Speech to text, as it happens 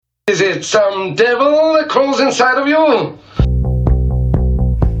Is it some devil that crawls inside of you?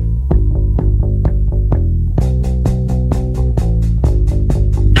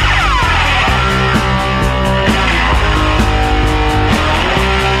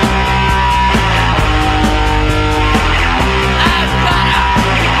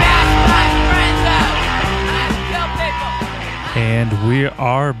 And we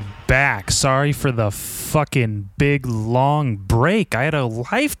are back. Sorry for the fucking big long break. I had a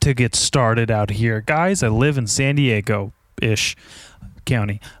life to get started out here, guys. I live in San Diego-ish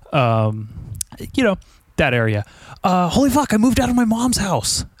county. That area. Holy fuck, I moved out of my mom's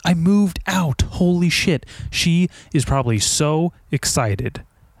house. I moved out. Holy shit. She is probably so excited.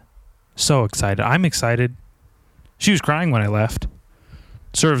 So excited. I'm excited. She was crying when I left.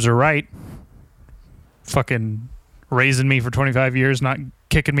 Serves her right. Fucking raising me for 25 years, not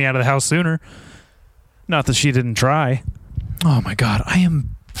kicking me out of the house sooner. Not that she didn't try. Oh my god,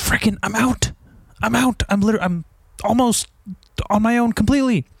 I'm out. I'm almost on my own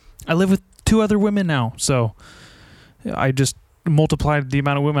completely. I live with 2 other women now, so I just multiplied the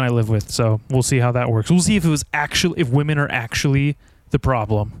amount of women I live with, so we'll see how that works. We'll see if if women are actually the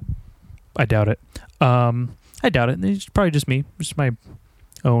problem. I doubt it. It's probably just me. Just my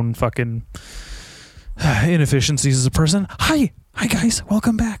own fucking inefficiencies as a person. Hi guys,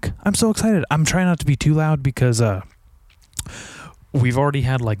 welcome back. I'm so excited. I'm trying not to be too loud because we've already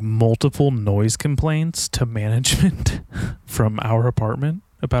had like multiple noise complaints to management from our apartment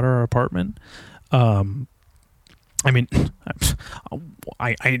about our apartment. I mean,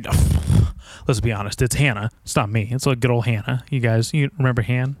 let's be honest, it's Hannah. It's not me. It's like good old Hannah. You remember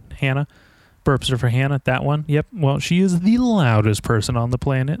Hannah? Burps are for Hannah, that one. Yep. Well, she is the loudest person on the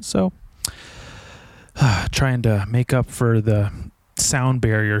planet, so trying to make up for the sound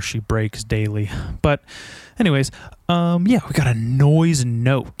barrier she breaks daily. But anyways, we got a noise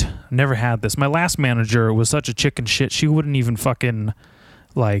note. Never had this. My last manager was such a chicken shit. She wouldn't even fucking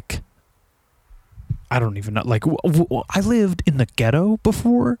I don't even know. I lived in the ghetto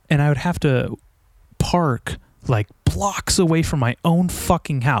before, and I would have to park blocks away from my own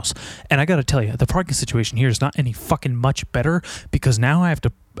fucking house. And I gotta tell you, the parking situation here is not any fucking much better, because now I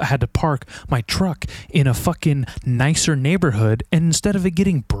had to park my truck in a fucking nicer neighborhood, and instead of it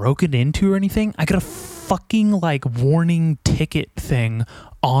getting broken into or anything, I got a fucking warning ticket thing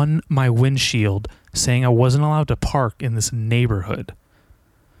on my windshield saying I wasn't allowed to park in this neighborhood.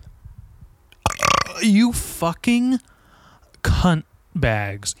 You fucking cunt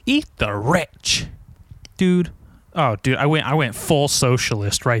bags. Eat the rich. Dude. Oh, dude, I went full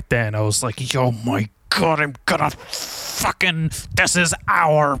socialist right then. I was like, oh my god, I'm gonna fucking, this is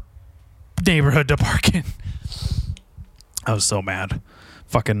our neighborhood to park in. I was so mad.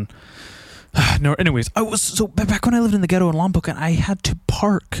 Fucking, no, anyways, back when I lived in the ghetto in Lompoc, I had to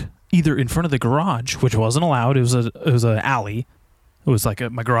park either in front of the garage, which wasn't allowed. It was an alley. It was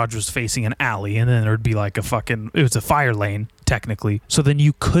my garage was facing an alley, and then there'd be it was a fire lane, technically. So then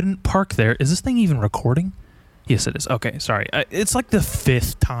you couldn't park there. Is this thing even recording? Yes, it is. Okay, sorry. It's the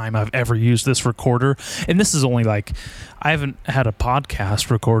 5th time I've ever used this recorder, and this is only I haven't had a podcast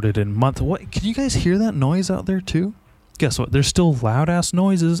recorded in months. What? Can you guys hear that noise out there too? Guess what? There's still loud-ass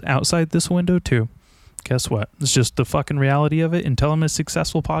noises outside this window too. Guess what? It's just the fucking reality of it. Until I'm a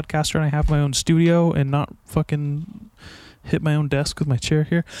successful podcaster and I have my own studio and not fucking hit my own desk with my chair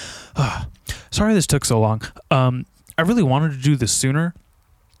here. Sorry this took so long. I really wanted to do this sooner,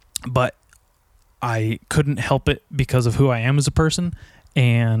 but I couldn't help it because of who I am as a person,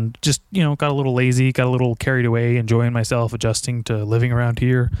 and just, got a little lazy, got a little carried away, enjoying myself, adjusting to living around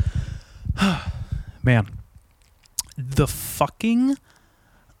here. Man, the fucking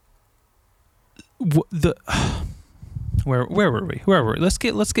where were we? Let's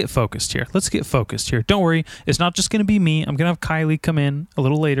get focused here. Don't worry, it's not just gonna be me. I'm gonna have Kylie come in a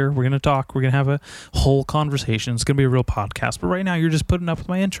little later. We're gonna talk. We're gonna have a whole conversation. It's gonna be a real podcast. But right now, you're just putting up with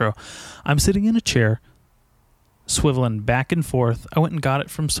my intro. I'm sitting in a chair, swiveling back and forth. I went and got it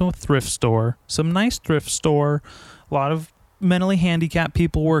from some nice thrift store. A lot of mentally handicapped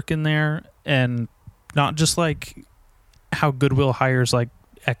people work in there, and not just how Goodwill hires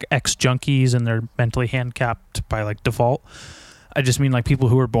ex-junkies and they're mentally handicapped by default. I just mean people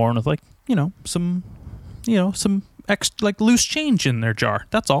who are born with some loose change in their jar.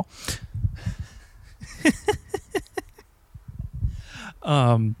 That's all.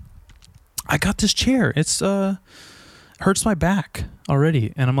 I got this chair. It's hurts my back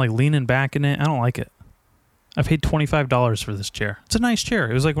already, and I'm leaning back in it. I don't like it. I paid $25 for this chair. It's a nice chair.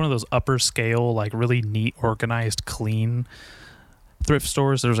 It was one of those upper scale, really neat, organized, clean thrift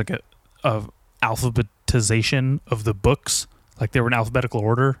stores. There's a alphabetization of the books Like they were in alphabetical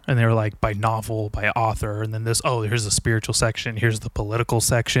order, and they were like by novel, by author, and then this. Oh, here's the spiritual section. Here's the political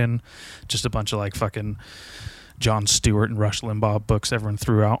section. Just a bunch of like fucking Jon Stewart and Rush Limbaugh books everyone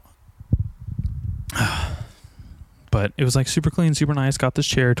threw out. But it was like super clean, super nice. Got this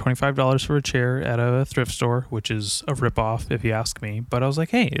chair, $25 for a chair at a thrift store, which is a ripoff if you ask me. But I was like,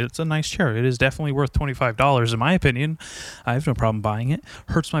 hey, it's a nice chair. It is definitely worth $25 in my opinion. I have no problem buying it.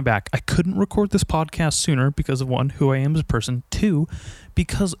 Hurts my back. I couldn't record this podcast sooner because of one, who I am as a person. Two,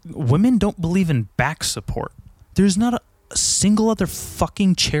 because women don't believe in back support. There's not a single other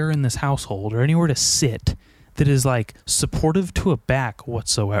fucking chair in this household or anywhere to sit that is like supportive to a back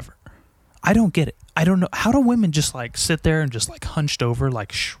whatsoever. I don't get it. I don't know. How do women just like sit there and just like hunched over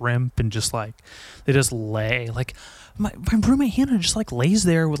like shrimp and just like they just lay? Like my roommate Hannah just like lays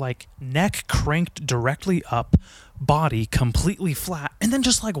there with like neck cranked directly up, body completely flat, and then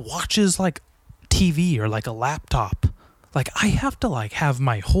just like watches like TV or like a laptop. Like I have to like have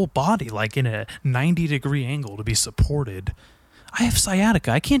my whole body like in a 90-degree angle to be supported. I have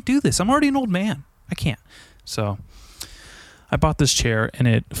sciatica. I can't do this. I'm already an old man. I can't. So I bought this chair and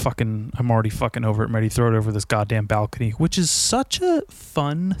I'm already fucking over it. I'm ready to throw it over this goddamn balcony, which is such a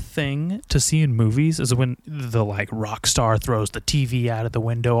fun thing to see in movies, is when the like rock star throws the TV out of the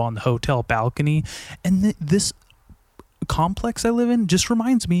window on the hotel balcony. And this complex I live in just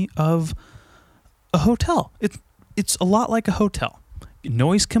reminds me of a hotel. It's a lot like a hotel.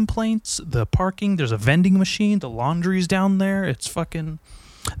 Noise complaints, the parking, there's a vending machine, the laundry's down there. It's fucking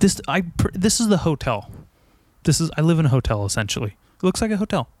this is the hotel. I live in a hotel, essentially. It looks like a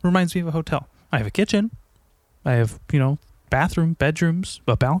hotel. Reminds me of a hotel. I have a kitchen. I have, bathroom, bedrooms,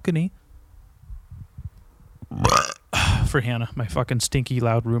 a balcony. For Hannah, my fucking stinky,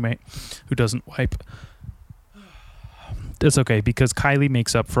 loud roommate who doesn't wipe. It's okay, because Kylie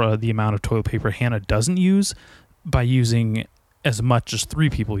makes up for the amount of toilet paper Hannah doesn't use by using as much as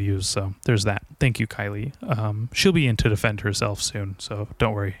 3 people use. So there's that. Thank you, Kylie. She'll be in to defend herself soon, so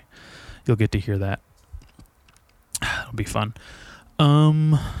don't worry. You'll get to hear that. It'll be fun.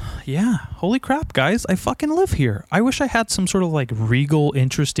 Yeah. Holy crap, guys. I fucking live here. I wish I had some sort of like regal,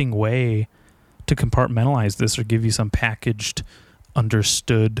 interesting way to compartmentalize this or give you some packaged,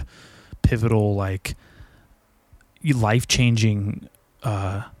 understood, pivotal, like life-changing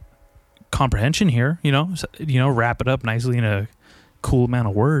comprehension here, wrap it up nicely in a cool amount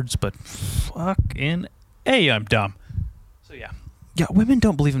of words, but fucking A, I'm dumb. So yeah. Yeah, women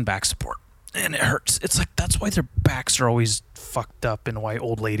don't believe in back support. And it hurts. It's like that's why their backs are always fucked up and why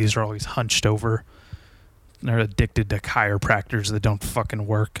old ladies are always hunched over. And they're addicted to chiropractors that don't fucking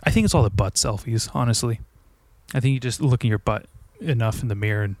work. I think it's all the butt selfies, honestly. I think you just look at your butt enough in the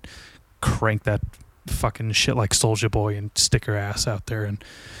mirror and crank that fucking shit like Soulja Boy and stick your ass out there, and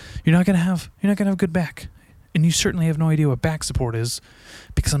you're not gonna have a good back. And you certainly have no idea what back support is,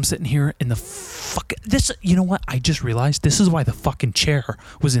 because I'm sitting here in the this. You know what? I just realized this is why the fucking chair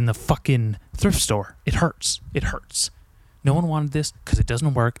was in the fucking thrift store. It hurts. It hurts. No one wanted this because it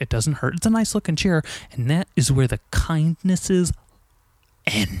doesn't work. It doesn't hurt. It's a nice looking chair, and that is where the kindnesses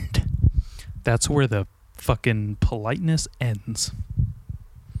end. That's where the fucking politeness ends.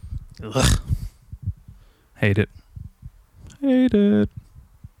 Ugh. Hate it. Hate it.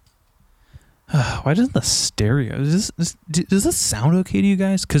 Why doesn't the stereo... Does this sound okay to you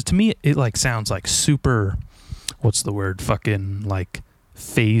guys? Because to me, it like sounds like super... What's the word? Fucking like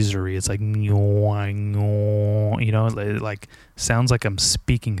phasery. It's like... It like sounds like I'm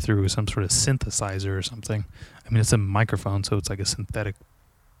speaking through some sort of synthesizer or something. I mean, it's a microphone, so it's like a synthetic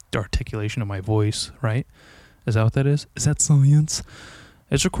articulation of my voice, right? Is that what that is? Is that science?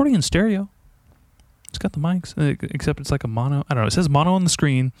 It's recording in stereo. It's got the mics, except it's like a mono. I don't know. It says mono on the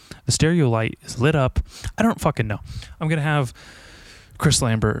screen. The stereo light is lit up. I don't fucking know. I'm going to have Chris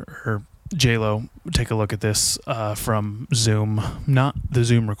Lambert or J-Lo take a look at this from Zoom. Not the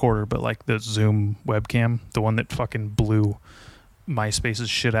Zoom recorder, but like the Zoom webcam. The one that fucking blew MySpace's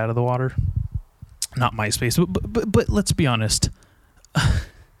shit out of the water. Not MySpace, but let's be honest.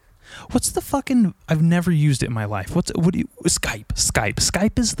 What's the fucking... I've never used it in my life. Skype.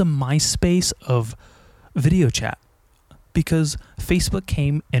 Skype is the MySpace of video chat, because Facebook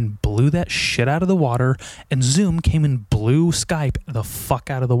came and blew that shit out of the water, and Zoom came and blew Skype the fuck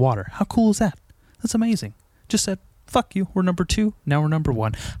out of the water. How cool is that? That's amazing. Just said, fuck you, we're number 2, now we're number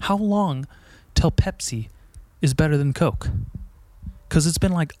 1. How long till Pepsi is better than Coke? Because it's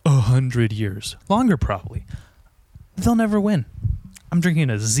been like 100 years. Longer, probably. They'll never win. I'm drinking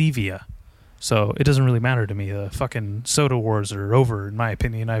a Zevia, so it doesn't really matter to me. The fucking soda wars are over, in my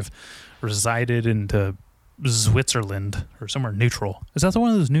opinion. I've resided into Switzerland, or somewhere neutral. Is that the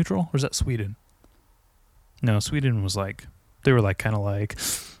one that was neutral, or is that Sweden? No, Sweden was like They were like kind of like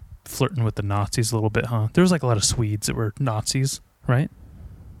flirting with the Nazis a little bit, huh? There was like a lot of Swedes that were Nazis, right?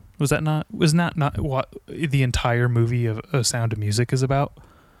 Wasn't that not what the entire movie of A Sound of Music is about?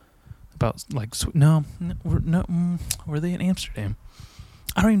 About like were they in Amsterdam?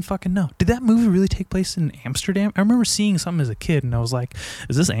 I don't even fucking know. Did that movie really take place in Amsterdam? I remember seeing something as a kid, and I was like,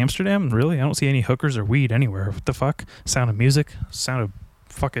 "Is this Amsterdam? Really? I don't see any hookers or weed anywhere. What the fuck? Sound of Music? Sound of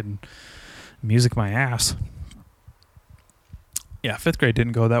fucking music, my ass." Yeah, 5th grade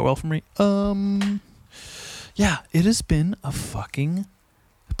didn't go that well for me. Yeah, it has been a fucking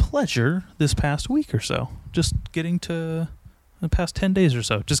pleasure this past week or so. Just getting to the past 10 days or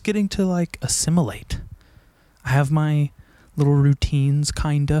so, just getting to like assimilate. I have my little routines,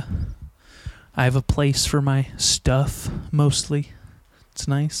 kinda. I have a place for my stuff, mostly. It's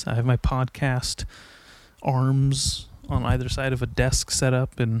nice. I have my podcast arms on either side of a desk set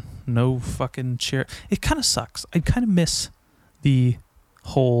up and no fucking chair. It kind of sucks. I kind of miss the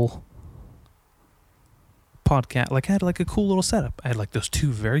whole podcast. Like, I had like a cool little setup. I had like those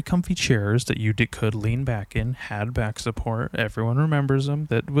 2 very comfy chairs that you could lean back in, had back support. Everyone remembers them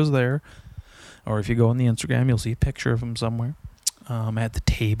that was there. Or if you go on the Instagram, you'll see a picture of them somewhere. I had the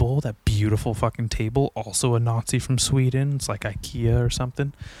table, that beautiful fucking table, also a Nazi from Sweden. It's like IKEA or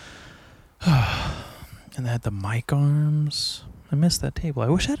something. And I had the mic arms. I miss that table. I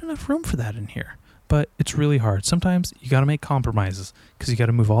wish I had enough room for that in here. But it's really hard. Sometimes you got to make compromises because you got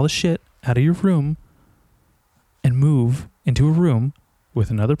to move all the shit out of your room and move into a room with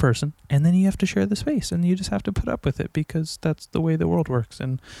another person, and then you have to share the space, and you just have to put up with it because that's the way the world works.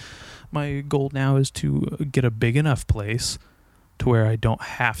 And my goal now is to get a big enough place to where I don't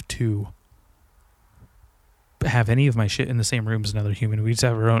have to have any of my shit in the same room as another human. We just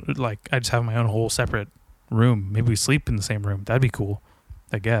have our own, like, I just have my own whole separate room. Maybe we sleep in the same room. That'd be cool,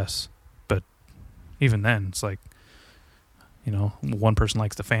 I guess. But even then, it's like, you know, one person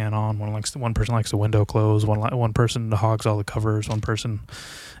likes the fan on, one person likes the window closed, one person hogs all the covers, one person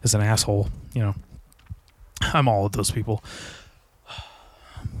is an asshole. You know, I'm all of those people.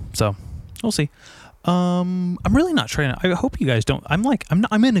 So we'll see. I'm really not trying to. I hope you guys don't.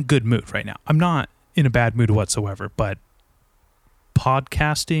 I'm in a good mood right now. I'm not in a bad mood whatsoever. But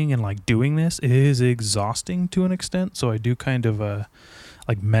podcasting and like doing this is exhausting to an extent. So I do kind of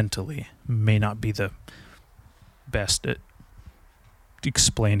like mentally may not be the best at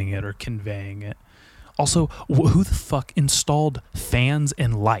explaining it or conveying it. Also, who the fuck installed fans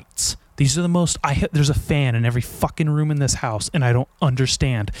and lights? These are the most. There's a fan in every fucking room in this house, and I don't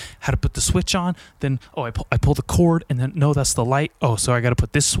understand how to put the switch on. Then, I pull the cord, and then, no, that's the light. Oh, so I got to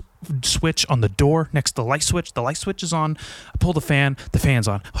put this switch on the door next to the light switch. The light switch is on. I pull the fan's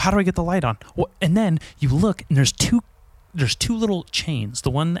on. How do I get the light on? Well, and then you look, and there's two little chains.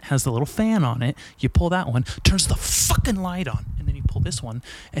 The one that has the little fan on it, you pull that one, turns the fucking light on. And then you pull this one,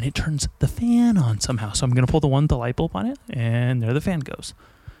 and it turns the fan on somehow. So I'm going to pull the one with the light bulb on it, and there the fan goes.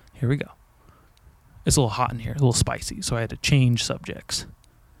 Here we go. It's a little hot in here, a little spicy, so I had to change subjects.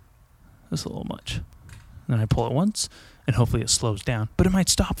 That's a little much. Then I pull it once, and hopefully it slows down. But it might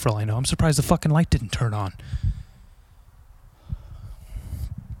stop for all I know. I'm surprised the fucking light didn't turn on.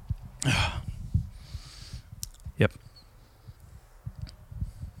 Yep.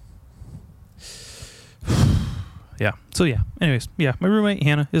 Yeah. So yeah. Anyways, yeah. My roommate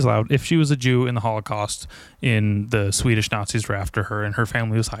Hannah is loud. If she was a Jew in the Holocaust, in the Swedish Nazis were after her, and her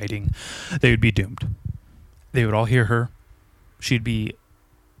family was hiding, they would be doomed. They would all hear her. She'd be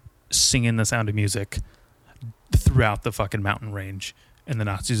singing The Sound of Music throughout the fucking mountain range, and the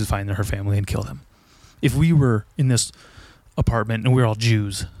Nazis would find her family and kill them. If we were in this apartment and we were all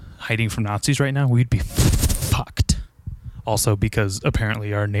Jews hiding from Nazis right now, we'd be fucked. Also, because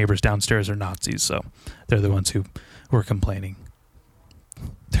apparently our neighbors downstairs are Nazis, so they're the ones who were complaining.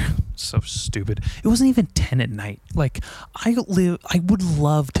 They're so stupid. It wasn't even 10 at night. Like, I would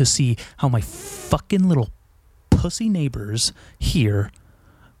love to see how my fucking little pussy neighbors here,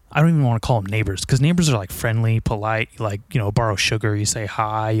 I don't even want to call them neighbors, because neighbors are like friendly, polite, you like, you know, borrow sugar, you say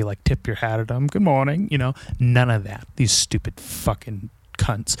hi, you like tip your hat at them, good morning, you know, none of that. These stupid fucking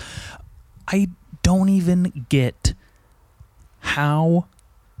cunts. I don't even get how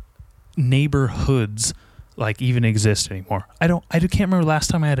neighborhoods like even exist anymore. I can't remember last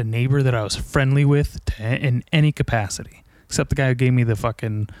time I had a neighbor that I was friendly with in any capacity, except the guy who gave me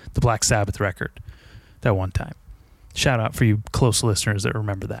the Black Sabbath record that one time. Shout out for you close listeners that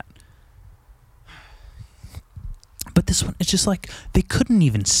remember that. But this one, it's just like they couldn't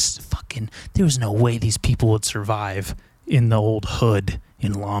even there was no way these people would survive in the old hood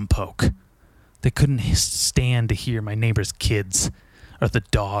in Lompoc. They couldn't stand to hear my neighbor's kids or the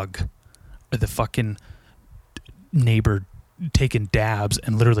dog or the fucking neighbor taking dabs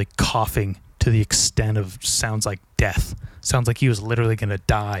and literally coughing to the extent of sounds like death. Sounds like he was literally going to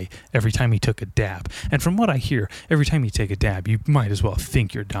die every time he took a dab. And from what I hear, every time you take a dab, you might as well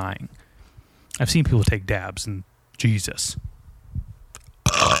think you're dying. I've seen people take dabs, and Jesus.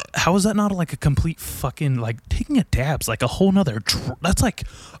 How is that not like a complete fucking, like, taking a dab's like a whole nother, that's like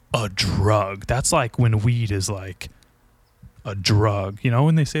a drug. That's like when weed is like a drug. You know,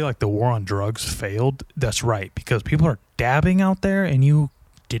 when they say like the war on drugs failed, that's right, because people are dabbing out there and you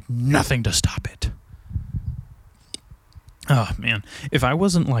did nothing to stop it. Oh man, if I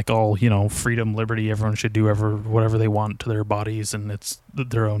wasn't like all, you know, freedom, liberty, everyone should do whatever they want to their bodies and it's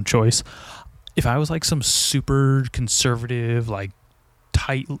their own choice. If I was like some super conservative, like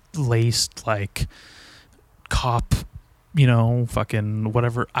tight-laced, like cop, you know, fucking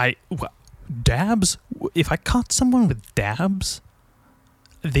whatever, dabs, if I caught someone with dabs,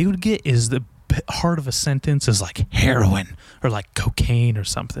 they would get is the heart of a sentence is like heroin or like cocaine or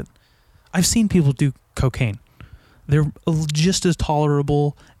something. I've seen people do cocaine. They're just as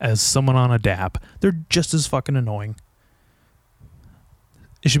tolerable as someone on a dab. They're just as fucking annoying.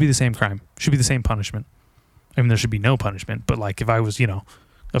 It should be the same crime. It should be the same punishment. I mean, there should be no punishment, but like if I was, you know,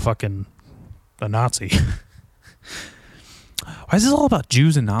 a Nazi. Why is this all about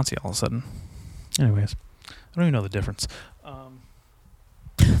Jews and Nazi all of a sudden? Anyways, I don't even know the difference.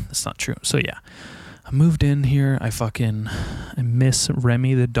 That's not true. So yeah, I moved in here. I miss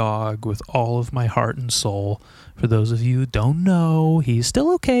Remy the dog with all of my heart and soul. For those of you who don't know, he's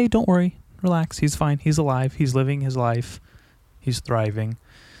still okay. Don't worry. Relax. He's fine. He's alive. He's living his life. He's thriving.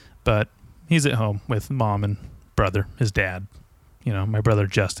 But he's at home with mom and brother, his dad. You know, my brother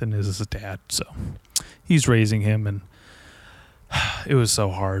Justin is his dad. So he's raising him, and it was so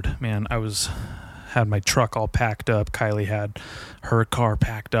hard, man. Had my truck all packed up. Kylie had her car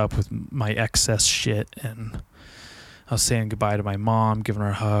packed up with my excess shit, and I was saying goodbye to my mom, giving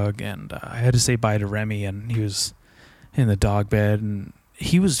her a hug, and I had to say bye to Remy, and he was in the dog bed, and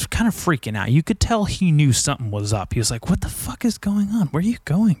he was kind of freaking out. You could tell he knew something was up. He was like, what the fuck is going on? Where are you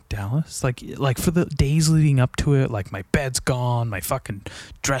going, Dallas? Like for the days leading up to it, like my bed's gone, my fucking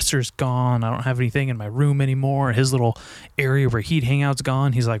dresser's gone, I don't have anything in my room anymore, his little area where he'd hang out's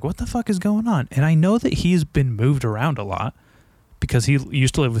gone. He's like, what the fuck is going on? And I know that he's been moved around a lot because he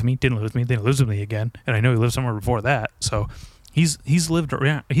used to live with me, didn't live with me, then he lives with me again, and I know he lived somewhere before that. So he's lived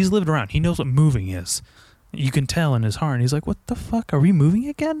around. He knows what moving is. You can tell in his heart. And he's like, what the fuck? Are we moving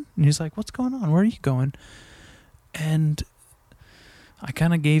again? And he's like, what's going on? Where are you going? And I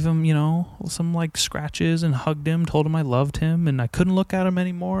kind of gave him, you know, some like scratches and hugged him, told him I loved him, and I couldn't look at him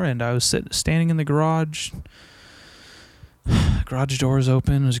anymore. And I was standing in the garage. Garage door was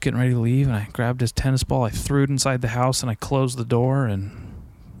open. I was getting ready to leave, and I grabbed his tennis ball. I threw it inside the house, and I closed the door, and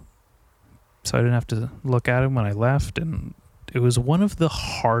so I didn't have to look at him when I left. And it was one of the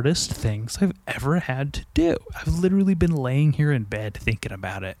hardest things I've ever had to do. I've literally been laying here in bed thinking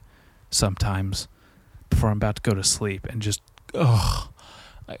about it sometimes before I'm about to go to sleep, and just,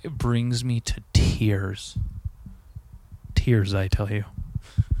 it brings me to tears. Tears, I tell you.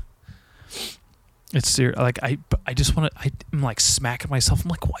 It's serious. Like, I just want to, I'm like smacking myself. I'm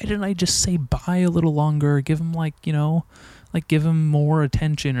like, why didn't I just say bye a little longer? Give him like, you know, like give him more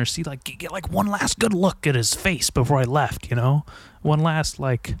attention, or see, like get like one last good look at his face before I left, you know? One last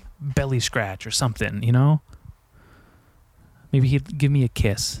like belly scratch or something, you know? Maybe he'd give me a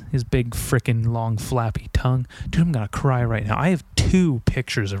kiss. His big frickin' long flappy tongue. Dude, I'm gonna cry right now. I have 2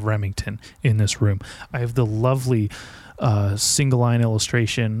 pictures of Remington in this room. I have the lovely single line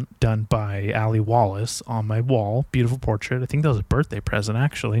illustration done by Allie Wallace on my wall. Beautiful portrait. I think that was a birthday present,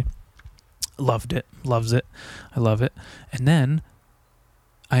 actually. Loved it. Loves it. I love it. And then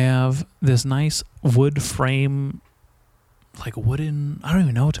I have this nice wood frame, like wooden, I don't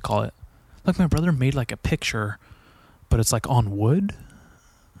even know what to call it. Like my brother made like a picture, but it's like on wood.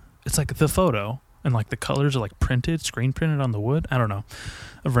 It's like the photo, and like the colors are like printed, screen printed on the wood. I don't know.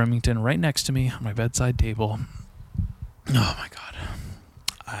 Of Remington right next to me on my bedside table. Oh my God.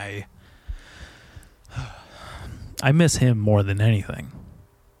 I miss him more than anything.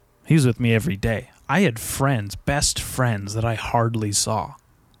 He was with me every day. I had friends, best friends that I hardly saw,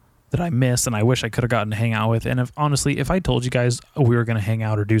 that I miss, and I wish I could have gotten to hang out with. And honestly, if I told you guys we were going to hang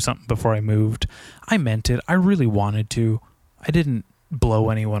out or do something before I moved, I meant it. I really wanted to. I didn't blow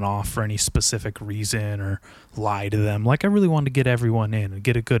anyone off for any specific reason or lie to them. Like, I really wanted to get everyone in and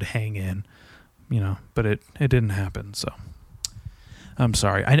get a good hang in, you know, but it didn't happen. So I'm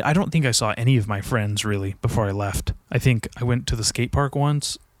sorry. I don't think I saw any of my friends really before I left. I think I went to the skate park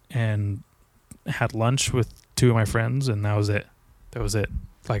once and had lunch with 2 of my friends, and that was it.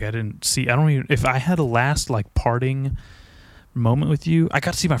 Like, I don't even, if I had a last like parting moment with you. I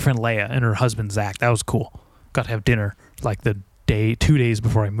got to see my friend Leia and her husband Zach. That was cool. Got to have dinner like 2 days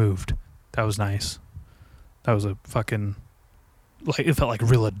before I moved. That was nice. That was a fucking, like, it felt like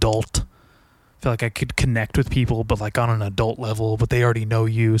real adult. I felt like I could connect with people, but like on an adult level, but they already know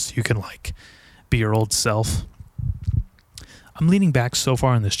you, so you can like be your old self. I'm leaning back so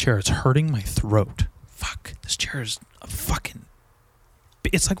far in this chair, it's hurting my throat. Fuck, this chair is a fucking,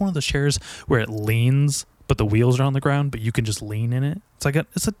 it's like one of those chairs where it leans, but the wheels are on the ground, but you can just lean in it. It's like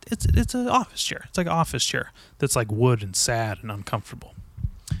it's an office chair. It's like an office chair that's like wood and sad and uncomfortable.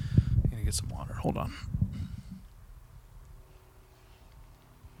 I'm gonna get some water. Hold on.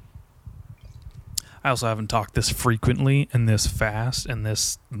 I also haven't talked this frequently and this fast and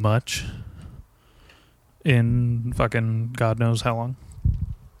this much in fucking God knows how long.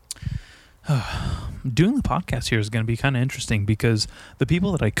 Doing the podcast here is going to be kind of interesting because the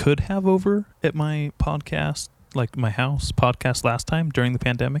people that I could have over at my podcast, like my house podcast last time during the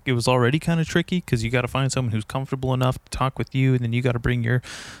pandemic, it was already kind of tricky because you got to find someone who's comfortable enough to talk with you, and then you got to bring your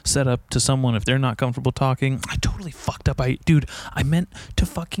setup to someone if they're not comfortable talking. I totally fucked up. I meant to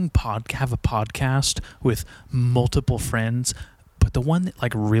fucking have a podcast with multiple friends, but the one that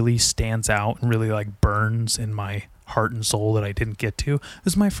like really stands out and really like burns in my heart and soul that I didn't get to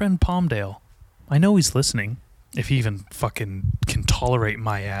is my friend Palmdale. I know he's listening, if he even fucking can tolerate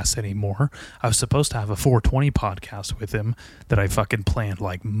my ass anymore. I was supposed to have a 420 podcast with him that I fucking planned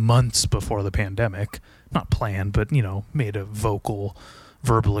like months before the pandemic. Not planned, but, you know, made a verbal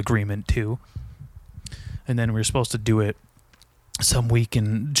agreement to. And then we were supposed to do it some week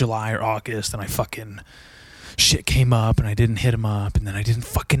in July or August, and I fucking, shit came up, and I didn't hit him up, and then I didn't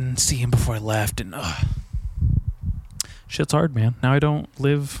fucking see him before I left, and shit's hard, man. Now I don't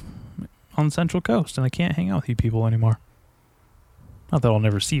live on the Central Coast, and I can't hang out with you people anymore. Not that I'll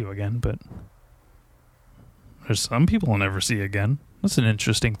never see you again, but there's some people I'll never see again. That's an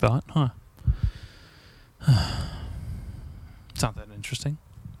interesting thought, huh? It's not that interesting.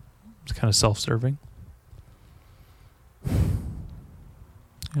 It's kind of self-serving.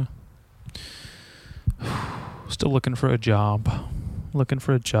 Yeah. Still looking for a job.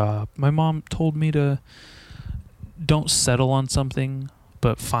 My mom told me to don't settle on something,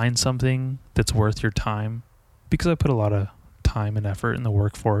 but find something that's worth your time, because I put a lot of time and effort in the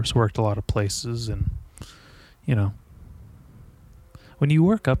workforce, worked a lot of places, and, you know, when you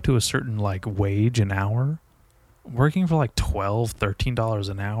work up to a certain, like, wage an hour, working for, like, $12, $13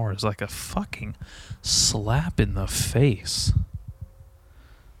 an hour is like a fucking slap in the face.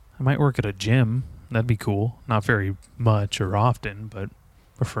 I might work at a gym. That'd be cool. Not very much or often, but,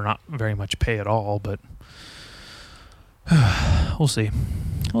 or for not very much pay at all, but we'll see.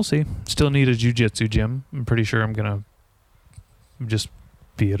 Still need a jiu-jitsu gym. I'm pretty sure I'm going to just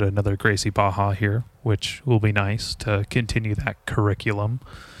be at another Gracie Baja here, which will be nice to continue that curriculum.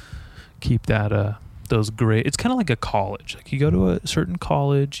 Keep that, those great. It's kind of like a college. Like, you go to a certain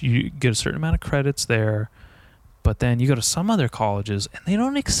college, you get a certain amount of credits there, but then you go to some other colleges and they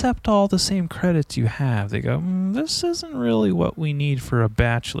don't accept all the same credits you have. They go, this isn't really what we need for a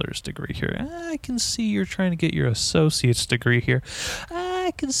bachelor's degree here. I can see you're trying to get your associate's degree here.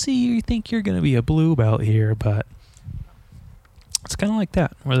 I can see you think you're going to be a blue belt here, but it's kind of like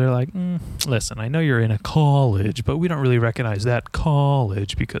that, where they're like, listen, I know you're in a college, but we don't really recognize that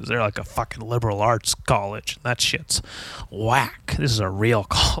college because they're like a fucking liberal arts college. That shit's whack. This is a real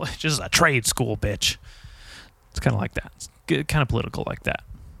college. This is a trade school, bitch. It's kind of like that. It's kind of political like that,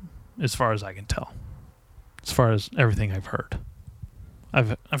 as far as I can tell. As far as everything I've heard.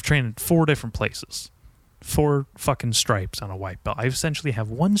 I've trained in 4 different places. 4 fucking stripes on a white belt. I essentially have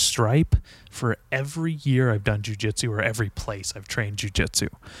 1 stripe for every year I've done jiu-jitsu, or every place I've trained jiu-jitsu.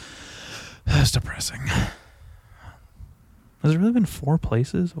 That's depressing. Has there really been 4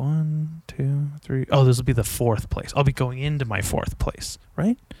 places? 1, 2, 3. Oh, this will be the 4th place. I'll be going into my 4th place,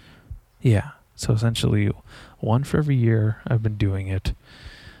 right? Yeah. So essentially 1 for every year I've been doing it.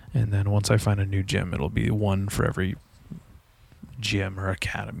 And then once I find a new gym, it'll be 1 for every gym or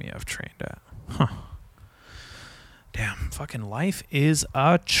academy I've trained at. Huh. Damn, fucking life is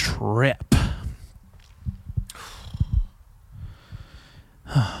a trip.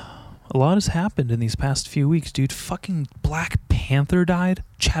 A lot has happened in these past few weeks, dude. Fucking Black Panther died.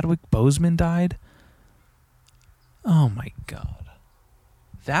 Chadwick Boseman died. Oh my God.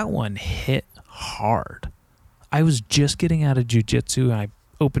 That one hit hard. I was just getting out of jiu-jitsu, and I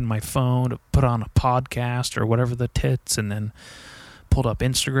opened my phone to put on a podcast or whatever the tits, and then pulled up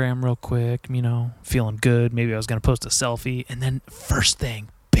Instagram real quick, you know, feeling good. Maybe I was going to post a selfie, and then first thing,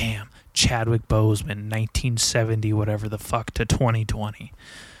 bam, Chadwick Boseman, 1970, whatever the fuck, to 2020.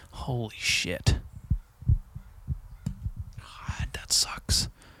 Holy shit. that sucks.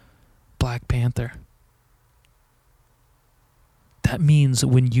 Black Panther. That means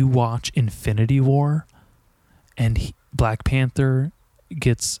when you watch Infinity War and Black Panther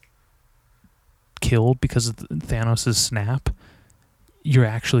gets killed because of Thanos' snap, you're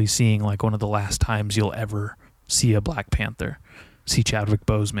actually seeing like one of the last times you'll ever see a Black Panther, see Chadwick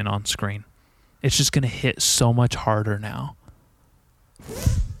Boseman on screen. It's just going to hit so much harder now.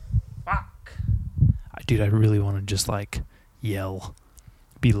 Fuck. Dude, I really want to just like yell,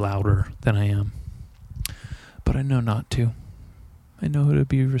 be louder than I am. But I know not to. I know to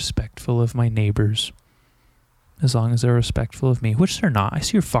be respectful of my neighbors. As long as they're respectful of me, which they're not. I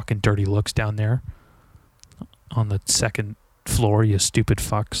see your fucking dirty looks down there on the second floor, you stupid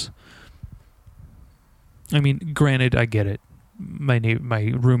fucks. I mean, granted, I get it. My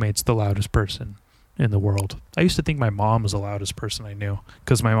roommate's the loudest person in the world. I used to think my mom was the loudest person I knew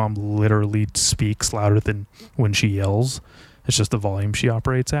because my mom literally speaks louder than when she yells. It's just the volume she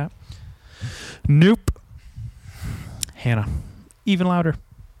operates at. Nope. Hannah. Even louder.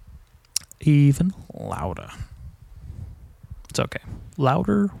 Even louder. It's okay.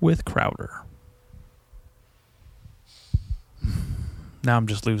 Louder with Crowder. Now I'm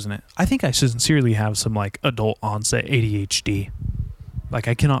just losing it. I think I sincerely have some like adult onset ADHD. Like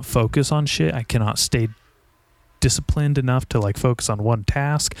I cannot focus on shit. I cannot stay disciplined enough to like focus on one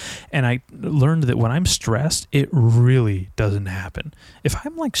task. And I learned that when I'm stressed, it really doesn't happen. If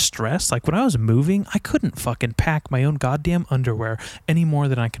I'm like stressed, like when I was moving, I couldn't fucking pack my own goddamn underwear any more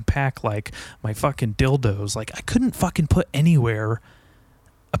than I can pack like my fucking dildos. Like I couldn't fucking put anything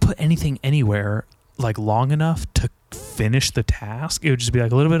anywhere like long enough to finish the task. It would just be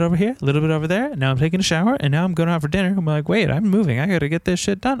like a little bit over here, a little bit over there. And now I'm taking a shower and now I'm going out for dinner. I'm like, wait, I'm moving. I got to get this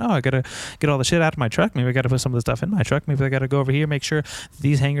shit done. Oh, I got to get all the shit out of my truck. Maybe I got to put some of the stuff in my truck. Maybe I got to go over here, make sure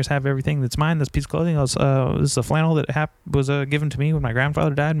these hangers have everything that's mine. This piece of clothing, this is a flannel that was given to me when my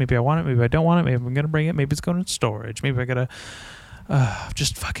grandfather died. Maybe I want it. Maybe I don't want it. Maybe I'm going to bring it. Maybe it's going in storage. Maybe I got to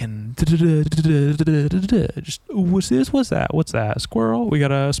just fucking just what's this? What's that? What's that? Squirrel. We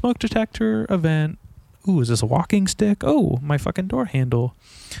got a smoke detector event. Ooh, is this a walking stick? Oh, my fucking door handle.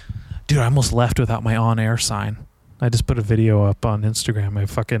 Dude, I almost left without my on-air sign. I just put a video up on Instagram. I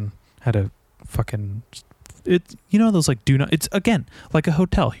fucking had a fucking... those like do not... It's, again, like a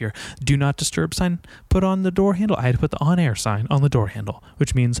hotel here. Do not disturb sign put on the door handle. I had to put the on-air sign on the door handle,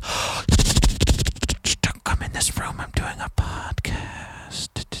 which means... Don't come in this room. I'm doing a podcast.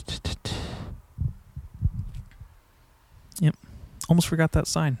 Yep. Almost forgot that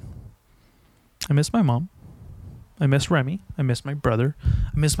sign. I miss my mom. I miss Remy. I miss my brother.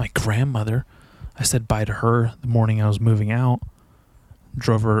 I miss my grandmother. I said bye to her the morning I was moving out.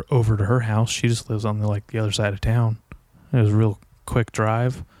 Drove her over to her house. She just lives on the other side of town. It was a real quick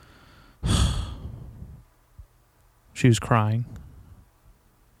drive. She was crying.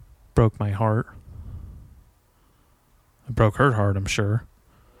 Broke my heart. I broke her heart, I'm sure.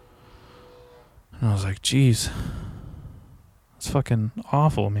 And I was like, geez. It's fucking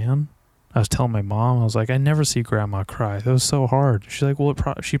awful, man. I was telling my mom, I was like, I never see Grandma cry. That was so hard. She's like, well,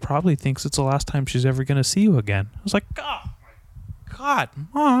 she probably thinks it's the last time she's ever going to see you again. I was like, oh, my God,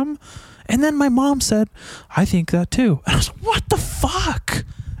 Mom. And then my mom said, I think that too. And I was like, what the fuck?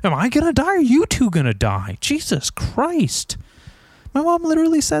 Am I going to die or are you two going to die? Jesus Christ. My mom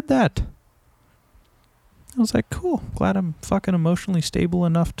literally said that. I was like, cool. Glad I'm fucking emotionally stable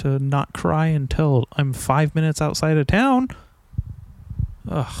enough to not cry until I'm 5 minutes outside of town.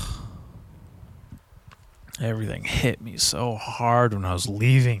 Ugh. Everything hit me so hard when I was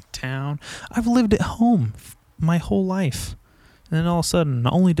leaving town. I've lived at home my whole life. And then all of a sudden,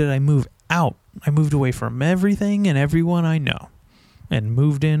 not only did I move out, I moved away from everything and everyone I know. And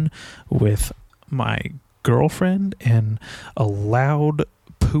moved in with my girlfriend and a loud,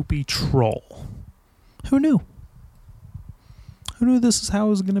 poopy troll. Who knew? Who knew this is how it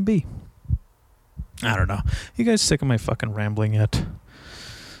was going to be? I don't know. You guys sick of my fucking rambling yet?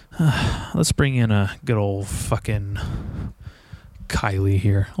 Let's bring in a good old fucking Kylie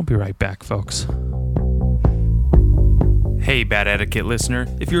here. I'll be right back, folks. Hey, Bad Etiquette listener.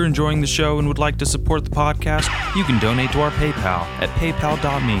 If you're enjoying the show and would like to support the podcast, you can donate to our PayPal at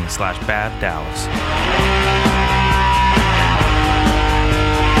paypal.me/baddallas.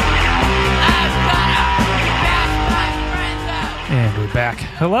 And we're back.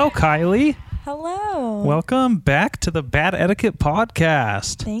 Hello, Kylie. Hello. Welcome back to the Bad Etiquette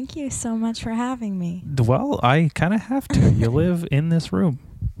podcast. Thank you so much for having me. Well, I kind of have to. You live in this room.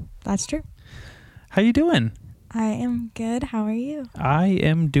 That's true. How you doing? I am good. How are you? I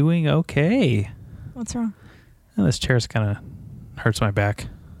am doing okay. What's wrong? Oh, this chair's kind of hurts my back.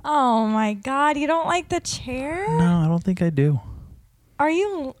 Oh my God. You don't like the chair? No, I don't think I do.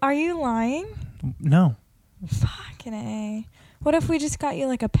 Are you lying? No. Fucking A. What if we just got you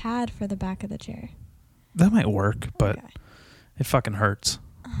like a pad for the back of the chair? That might work, but Okay. it fucking hurts.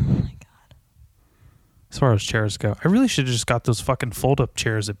 Oh my god. As far as chairs go. I really should have just got those fucking fold-up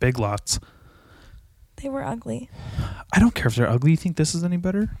chairs at Big Lots. They were ugly. I don't care if they're ugly. You think this is any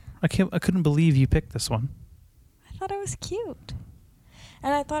better? I couldn't believe you picked this one. I thought it was cute.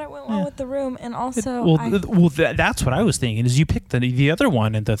 And I thought it went well with the room, and also That's what I was thinking. Is you picked the other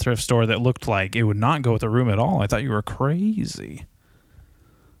one at the thrift store that looked like it would not go with the room at all. I thought you were crazy.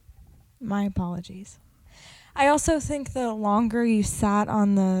 my apologies. I also think the longer you sat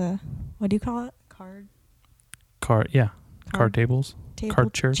on the, what do you call it? Card tables,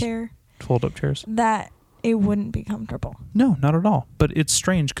 card chairs, chair, fold-up chairs. that it wouldn't be comfortable. No, not at all. But it's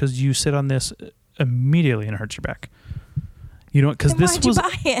strange because you sit on this immediately and it hurts your back. You know, because Then this why'd you was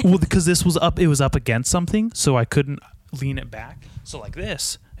buy it? well, because this was up. It was up against something, so I couldn't lean it back. So like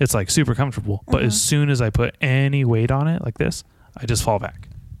this, it's like super comfortable. But as soon as I put any weight on it, like this, I just fall back.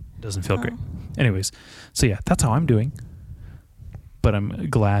 It doesn't feel great. Anyways, so yeah, that's how I'm doing. But I'm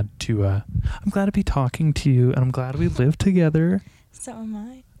glad to be talking to you, and I'm glad we live together. So am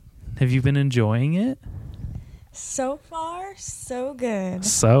I. Have you been enjoying it? So far, so good.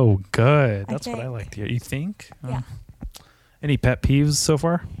 So good. I That's what I think. like to hear. You think? Yeah. Any pet peeves so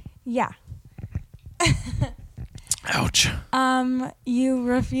far? Yeah. Ouch. You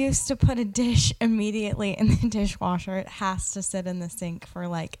refuse to put a dish immediately in the dishwasher. It has to sit in the sink for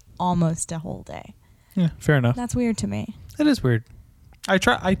like almost a whole day. Yeah, fair enough. That's weird to me. It is weird. I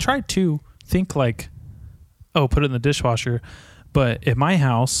tried to think like, oh, put it in the dishwasher. But at my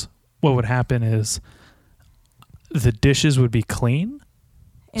house, what would happen is the dishes would be clean.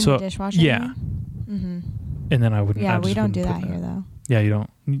 In the dishwasher? Yeah. Mm-hmm. And then I wouldn't. Yeah, I we just don't do wouldn't that put here though. Yeah, you don't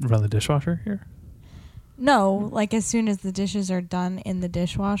run the dishwasher here? No, like as soon as the dishes are done in the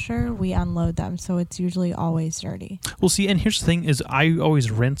dishwasher, we unload them. So it's usually always dirty. Well, see, and here's the thing is I always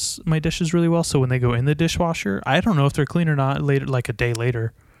rinse my dishes really well. So when they go in the dishwasher, I don't know if they're clean or not later, like a day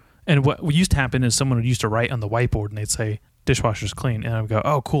later. And what used to happen is someone would used to write on the whiteboard and they'd say, dishwasher's clean. And I would go,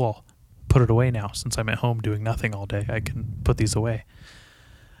 oh, cool. Put it away now. Since I'm at home doing nothing all day, I can put these away.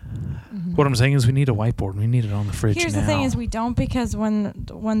 Mm-hmm. What I'm saying is we need a whiteboard. We need it on the fridge Here's now. the thing is we don't, because when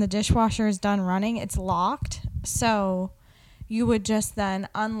the dishwasher is done running, it's locked. So you would just then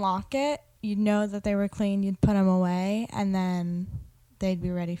unlock it. You'd know that they were clean. You'd put them away, and then they'd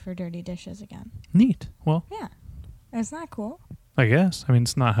be ready for dirty dishes again. Neat. Well, Yeah. Isn't that cool? I guess. I mean,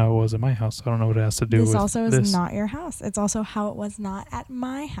 it's not how it was at my house. I don't know what it has to do with This also is this. not your house. It's also how it was not at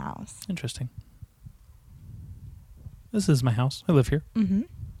my house. Interesting. This is my house. I live here. Mm-hmm.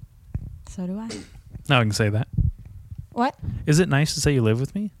 So do I. Now I can say that. What? Is it nice to say you live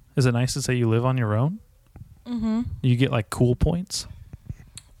with me? Is it nice to say you live on your own? Mm-hmm. You get like cool points?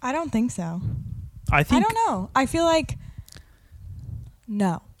 I don't think so. I think I don't know. I feel like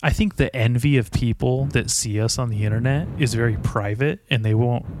no. I think the envy of people that see us on the internet is very private and they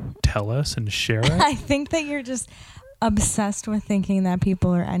won't tell us and share it. I think that you're just obsessed with thinking that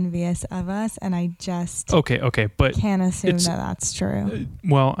people are envious of us, and I just Okay, but can't assume it's- that that's true.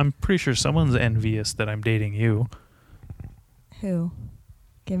 well, I'm pretty sure someone's envious that I'm dating you. Who?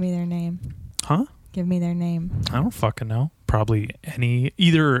 Give me their name. Huh? Give me their name. I don't fucking know. Probably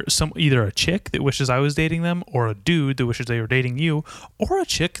either a chick that wishes I was dating them, or a dude that wishes they were dating you, or a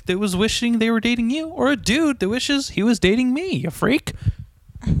chick that was wishing they were dating you, or a dude that wishes he was dating me. You freak.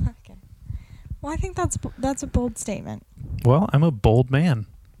 Okay. Well, I think that's a bold statement. Well, I'm a bold man.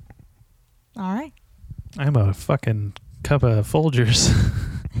 All right. I'm a fucking cup of Folgers.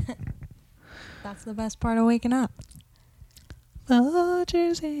 That's the best part of waking up.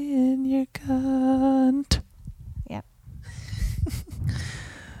 Folgers in your cunt. Yep.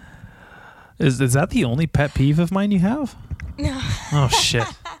 Is that the only pet peeve of mine you have? No. Oh shit.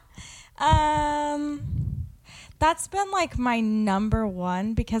 That's been like my number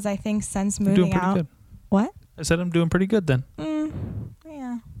one, because I think since I'm doing moving pretty out. good. What? I said I'm doing pretty good then.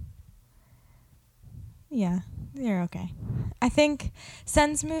 Yeah. Yeah, you're okay. I think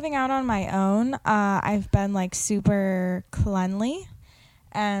since moving out on my own, I've been like super cleanly,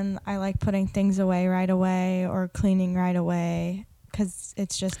 and I like putting things away right away or cleaning right away, because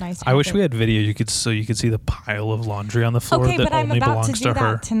it's just nice. To I wish we had video so you could see the pile of laundry on the floor Okay, that but I'm only about belongs to do to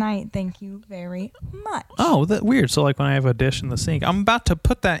her. that tonight. Thank you very much. Oh, that weird. So like when I have a dish in the sink, I'm about to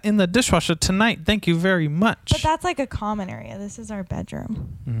put that in the dishwasher tonight. Thank you very much. But that's like a common area. This is our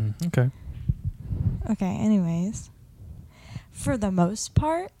bedroom. Okay. Okay, anyways. For the most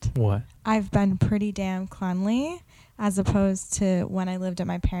part, What? I've been pretty damn cleanly, as opposed to when I lived at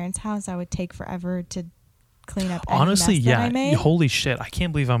my parents' house. I would take forever to clean up any Honestly, mess yeah. that I made. Holy shit. I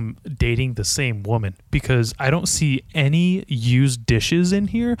can't believe I'm dating the same woman because I don't see any used dishes in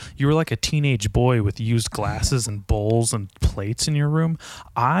here. You were like a teenage boy with used glasses and bowls and plates in your room.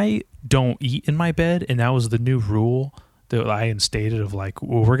 I don't eat in my bed, and that was the new rule that I instated of like,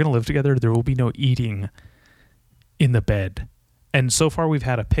 well, we're going to live together. There will be no eating in the bed. And so far we've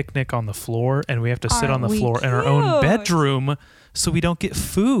had a picnic on the floor, and we have to sit on the floor in our own bedroom so we don't get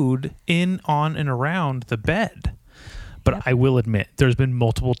food in, on, and around the bed. But Yep. I will admit, there's been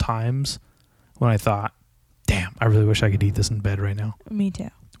multiple times when I thought, damn, I really wish I could eat this in bed right now. Me too.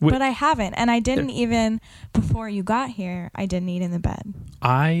 Wh- But I haven't. And I didn't even, before you got here, I didn't eat in the bed.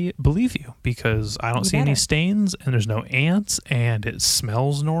 I believe you because I don't You see any better. stains, and there's no ants, and it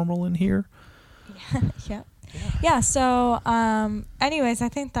smells normal in here. Yep. Yeah. So, anyways, I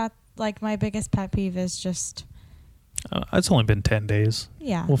think that like my biggest pet peeve is just, It's only been 10 days.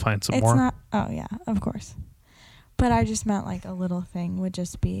 yeah. We'll find some it's more. not, oh yeah, of course. But I just meant like a little thing would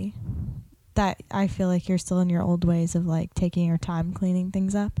just be that I feel like you're still in your old ways of like taking your time cleaning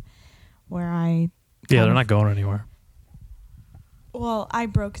things up where I, Yeah, kind they're of- not going anywhere. Well, I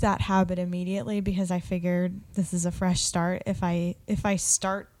broke that habit immediately because I figured this is a fresh start. If I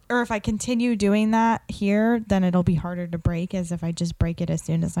start or if I continue doing that here, then it'll be harder to break as if I just break it as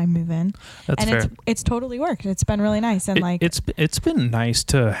soon as I move in. That's and fair. it's totally worked. It's been really nice and like It's been nice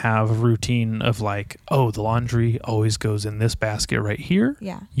to have a routine of like, oh, the laundry always goes in this basket right here.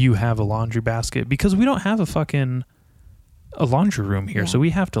 yeah. You have a laundry basket because we don't have a laundry room here, Yeah. so we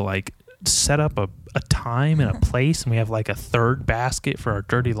have to like set up a time and a place, and we have like a third basket for our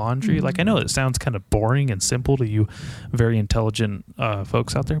dirty laundry. Mhm. Like I know it sounds kind of boring and simple to you very intelligent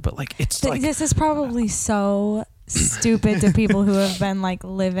folks out there, but like it's like This is probably so stupid to people who have been like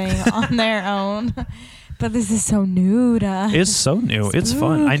living on their own. But this is so new to us. it's so new. It's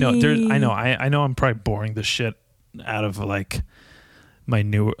fun. I know there's Spooky. I know I'm probably boring the shit out of like my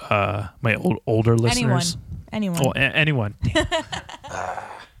new my older listeners. Anyone. Oh, anyone.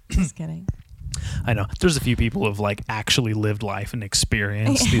 Just kidding. I know. There's a few people who've like actually lived life and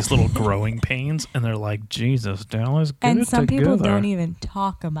experienced these little growing pains, and they're like, Jesus, Dallas, get And it some people together. don't even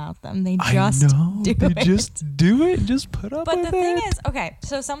talk about them. They I just know. do They it. just do it. Just put up But with the thing it. is, okay,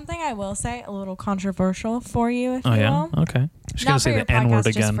 so something I will say, a little controversial for you, if Oh you yeah. will. Okay. She's Not gonna for say your the N word podcast,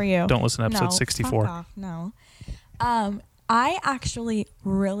 just again. for you. Don't listen to episode No, 64. fuck off, no. I actually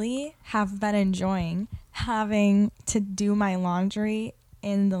really have been enjoying having to do my laundry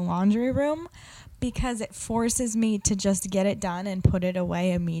in the laundry room because it forces me to just get it done and put it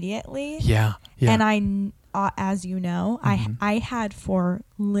away immediately. Yeah. Yeah. And as you know, Mhm. I had for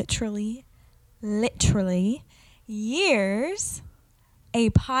literally years a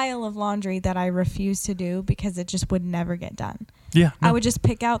pile of laundry that I refused to do because it just would never get done. yeah. I no. would just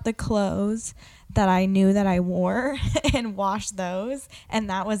pick out the clothes that I knew that I wore and wash those, and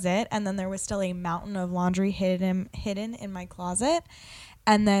that was it. And then there was still a mountain of laundry hidden in my closet.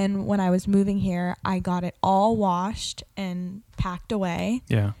 And then when I was moving here, I got it all washed and packed away.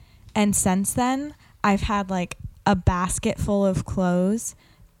 Yeah. And since then, I've had like a basket full of clothes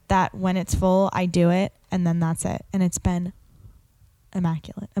that when it's full, I do it, and then that's it. And it's been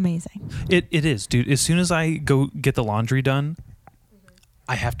immaculate, amazing. It is, dude. As soon as I go get the laundry done,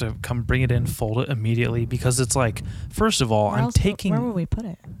 I have to come bring it in, fold it immediately because it's like, first of all, Where I'm else taking. where would we put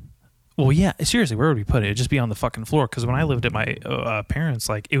it? Well, yeah, seriously, where would we put it? It'd just be on the fucking floor. Because when I lived at my parents',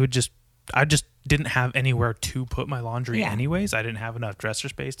 like I just didn't have anywhere to put my laundry Yeah. anyways. I didn't have enough dresser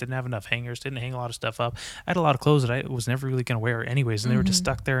space, didn't have enough hangers, didn't hang a lot of stuff up. I had a lot of clothes that I was never really going to wear anyways, and they were just Mhm.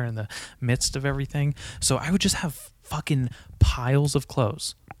 stuck there in the midst of everything. So I would just have fucking piles of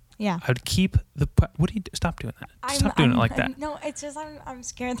clothes. Yeah. I would keep what do you do? Stop doing that. Stop doing it like that. No, it's just I'm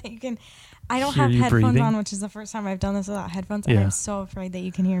scared that you can. I don't Hear have you headphones breathing? on, which is the first time I've done this without headphones, and Yeah. I'm so afraid that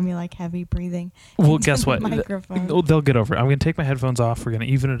you can hear me like heavy breathing. Well, into guess the what? microphone. They'll get over it. I'm going to take my headphones off. We're going to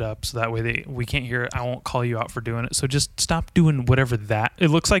even it up so that way we can't hear it. I won't call you out for doing it. So just stop doing whatever that. It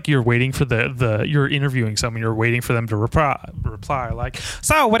looks like you're waiting for you're interviewing someone. You're waiting for them to reply like,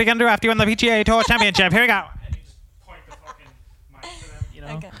 so what are you going to do after you win the PGA Tour Championship? Here we go. And you just point the fucking mic to them, you know?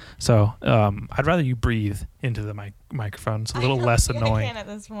 Okay. So I'd rather you breathe into the microphone. It's a little less I annoying. can't at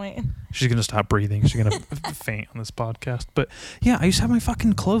this point. She's going to stop breathing. She's going to faint on this podcast. But yeah, I used to have my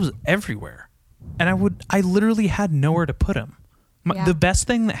fucking clothes everywhere. And I literally had nowhere to put them. Yeah. The best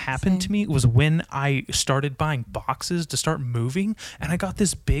thing that happened Same. to me was when I started buying boxes to start moving, and I got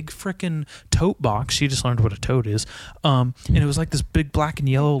this big freaking tote box. She just learned what a tote is. And it was like this big black and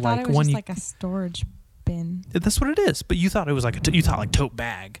yellow, I thought like it was one. just like a storage bin. That's what it is. But you thought it was like you thought like tote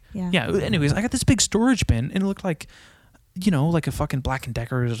bag. Yeah. Yeah. Anyways, I got this big storage bin, and it looked like like a fucking Black &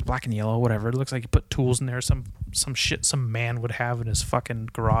 Decker, or Black & Yellow, whatever. It looks like you put tools in there, some shit some man would have in his fucking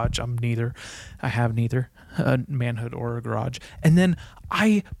garage. I have neither a manhood or a garage. And then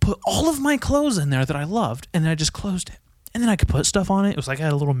I put all of my clothes in there that I loved, and then I just closed it. And then I could put stuff on it. It was like I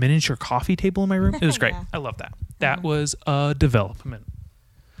had a little miniature coffee table in my room. It was great. Yeah. I love that. That was a development.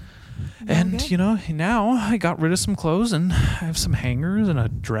 Very And, good. now I got rid of some clothes, and I have some hangers and a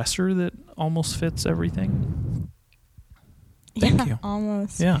dresser that almost fits everything. Thank you.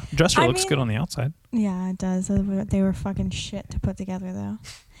 Almost. Yeah. Dresser I looks mean- good on the outside. Yeah, it does. They were fucking shit to put together, though.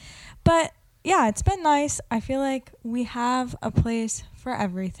 But yeah, it's been nice. I feel like we have a place for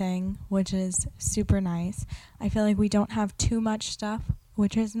everything, which is super nice. I feel like we don't have too much stuff,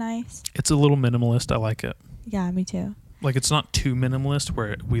 which is nice. It's a little minimalist. I like it. Yeah, me too. Like, it's not too minimalist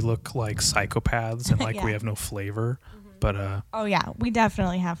where we look like psychopaths and like we Yeah. have no flavor, but Oh yeah, we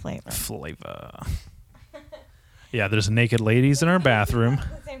definitely have flavor. flavor. Yeah, there's naked ladies in our bathroom.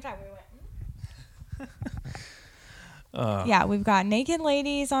 At the same time, we went. Yeah, we've got naked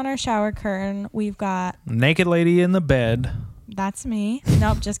ladies on our shower curtain. We've got Naked lady in the bed. that's me.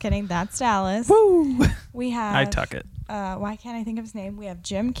 Nope, just kidding. That's Dallas. Woo! We have. I tuck it. Why can't I think of his name? We have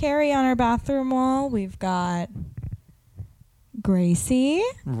Jim Carrey on our bathroom wall. We've got Gracie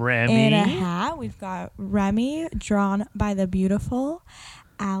Remy. in a hat. We've got Remy drawn by the beautiful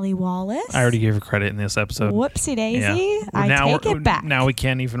Allie Wallace. I already gave her credit in this episode. Whoopsie daisy. Yeah. I take it back. Now we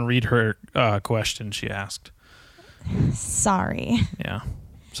can't even read her question she asked. Sorry. Yeah.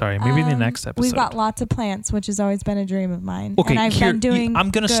 Sorry. Maybe the next episode. We've got lots of plants, which has always been a dream of mine. Okay, and I've here, been doing I'm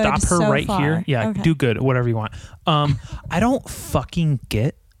going to good stop her so right far. here. Yeah, Okay. do good, whatever you want. I don't fucking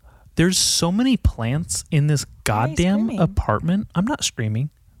get. There's so many plants in this goddamn screaming? apartment. I'm not screaming.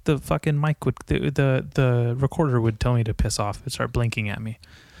 The fucking mic would, the recorder would tell me to piss off. It'd start blinking at me.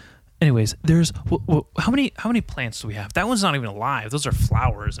 Anyways, there's how many plants do we have? That one's not even alive. Those are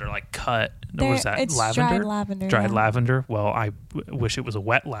flowers. They're like cut. What was that? It's lavender. dried lavender. Dried yeah. lavender. Well, I wish it was a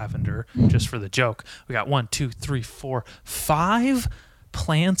wet lavender just for the joke. We got 1, 2, 3, 4, 5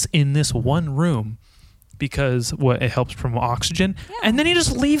 plants in this one room because it helps promote oxygen. Yeah. And then you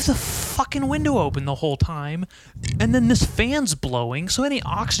just leave the fucking window open the whole time. And then this fan's blowing. So any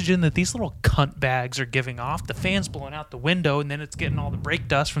oxygen that these little cunt bags are giving off, the fan's blowing out the window, and then it's getting all the brake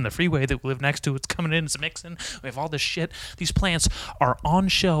dust from the freeway that we live next to. It's coming in, it's mixing. We have all this shit. These plants are on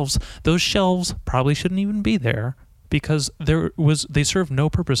shelves. Those shelves probably shouldn't even be there because they serve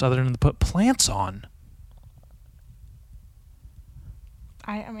no purpose other than to put plants on.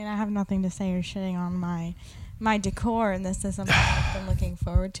 I mean, I have nothing to say or shitting on my decor, and this is something I've been looking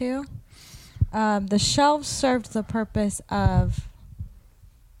forward to. The shelves served the purpose of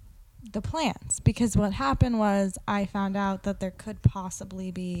the plants because what happened was I found out that there could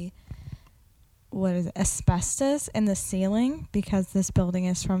possibly be asbestos in the ceiling because this building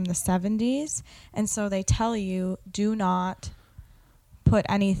is from the 70s, and so they tell you do not put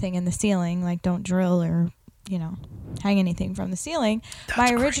anything in the ceiling, like don't drill or hang anything from the ceiling. That's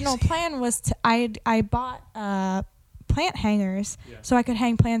My original crazy. plan was I bought plant hangers so I could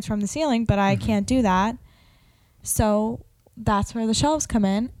hang plants from the ceiling, but I can't do that. So that's where the shelves come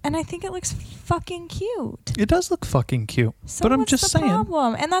in, and I think it looks fucking cute. It does look fucking cute. So but I'm what's just the saying.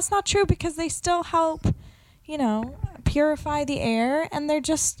 problem? And that's not true because they still help, purify the air, and they're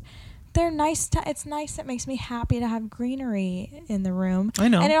nice. It's nice. It makes me happy to have greenery in the room. I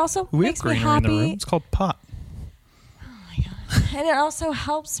know. And it also We makes have me greenery in the room. happy. It's called pot. And it also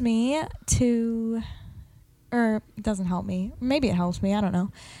helps me or it doesn't help me. Maybe it helps me. I don't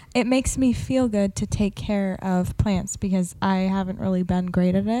know. It makes me feel good to take care of plants because I haven't really been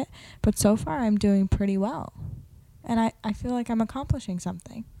great at it. But so far, I'm doing pretty well. And I feel like I'm accomplishing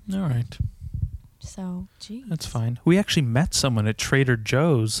something. All right. So, geez. That's fine. We actually met someone at Trader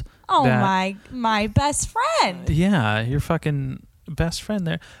Joe's. Oh, that- my best friend. Yeah, your fucking best friend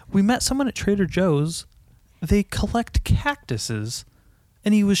there. We met someone at Trader Joe's. They collect cactuses,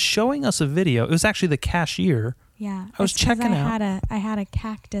 and he was showing us a video. It was actually the cashier. Yeah. I was it's 'cause checking out. I had a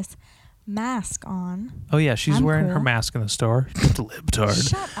cactus mask on. Oh yeah, she's I'm wearing her cool. mask in the store. Libtard.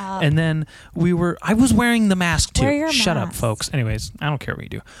 Shut up. And then I was wearing the mask too. Wear your Shut up, mask. folks. Anyways, I don't care what you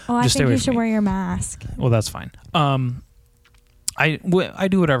do. Oh, I Just stay think away you from should me. wear your mask. Well, that's fine. I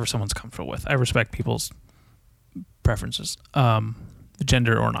do whatever someone's comfortable with. I respect people's preferences,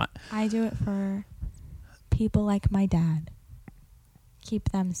 gender or not. I do it for people like my dad. Keep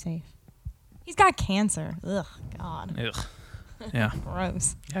them safe. He's got cancer. Ugh, God. Ugh. Yeah.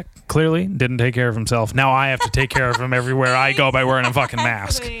 Gross. Yeah. Clearly didn't take care of himself. Now I have to take care of him everywhere I go by wearing a fucking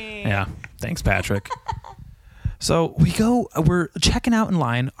mask. Exactly. Yeah. Thanks, Patrick. So we're checking out in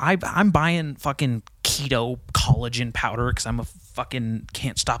line. I'm buying fucking keto collagen powder because I'm a fucking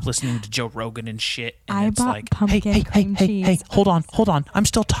can't stop listening to Joe Rogan and shit. And I it's bought like, pumpkin cream cheese. Hey, hold on. I'm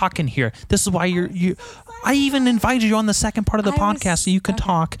still talking here. This is why you. I even invited you on the second part of the podcast so you can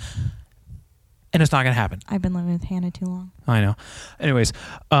talk. And it's not gonna happen. I've been living with Hannah too long. I know. Anyways,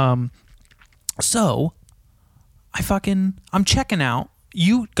 so I'm checking out.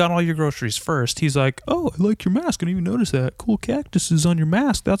 You got all your groceries first. He's like, "Oh, I like your mask. I didn't even notice that. Cool cactuses on your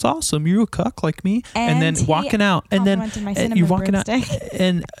mask. That's awesome. You're a cuck like me." And then walking out, and then you're walking out,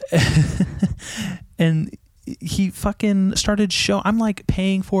 and and he fucking started I'm like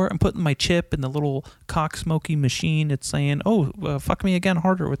paying for it. I'm putting my chip in the little cock smoky machine. It's saying, "Oh, fuck me again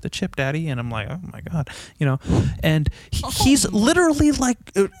harder with the chip, daddy." And I'm like, "Oh my God," and he's literally like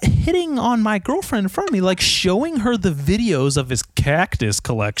hitting on my girlfriend in front of me, like showing her the videos of his cactus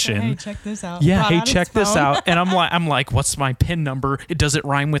collection. Hey, check this out. Yeah, hey, check this out. And I'm like, "What's my PIN number? Does it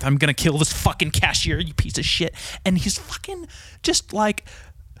rhyme with I'm gonna kill this fucking cashier, you piece of shit?" And he's fucking just like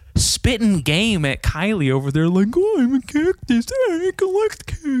spitting game at Kylie over there, like, "Oh, I'm a cactus. I collect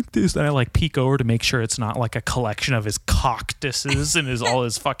cactus." And I like peek over to make sure it's not like a collection of his cactuses and all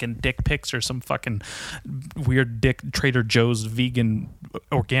his fucking dick pics or some fucking weird dick Trader Joe's vegan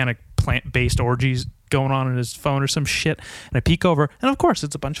organic plant-based orgies going on in his phone or some shit. And I peek over, and of course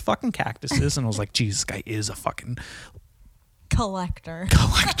it's a bunch of fucking cactuses. And I was like, Jesus, guy is a fucking collector.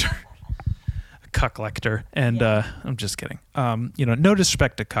 Cuck lector. And I'm just kidding. No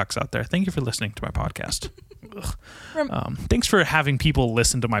disrespect to cucks out there. Thank you for listening to my podcast. Thanks for having people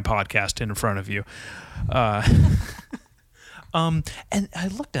listen to my podcast in front of you. And I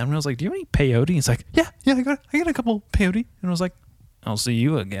looked at him and I was like, "Do you have any peyote?" He's like, yeah, I got a couple peyote. And I was like, "I'll see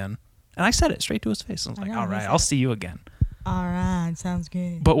you again." And I said it straight to his face. I was like, "All right, I'll see you again." All right, sounds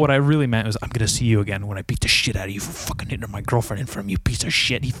good. But what I really meant was, I'm going to see you again when I beat the shit out of you for fucking hitting my girlfriend in front of you, piece of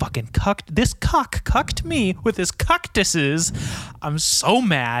shit. He fucking cucked me with his cactuses. I'm so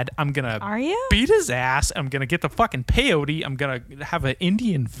mad. I'm going to beat his ass. I'm going to get the fucking peyote. I'm going to have an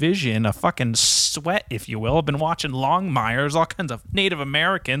Indian vision, a fucking sweat, if you will. I've been watching Longmire's, all kinds of Native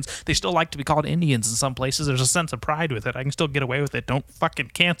Americans. They still like to be called Indians in some places. There's a sense of pride with it. I can still get away with it. Don't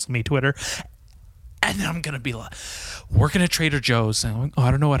fucking cancel me, Twitter. And then I'm gonna be like working at Trader Joe's, and like,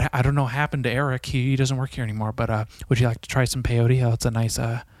 I don't know what happened to Eric. He doesn't work here anymore. But would you like to try some peyote? Oh, it's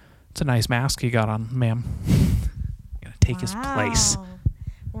a nice mask you got on, ma'am. Gonna take his place.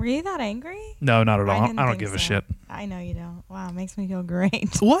 Were you that angry? No, not at all. I don't give a shit. I know you don't. Wow, it makes me feel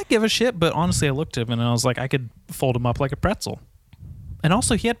great. Well, I give a shit, but honestly, I looked at him and I was like, I could fold him up like a pretzel. And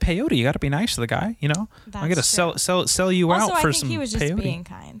also, he had peyote. You got to be nice to the guy, I got to sell you out for some peyote. Also, I think he was just being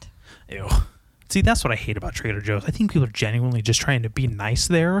kind. Ew. See, that's what I hate about Trader Joe's. I think people are genuinely just trying to be nice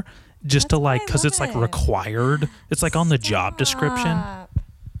there, just to like, because it's like required. It's like on the job description.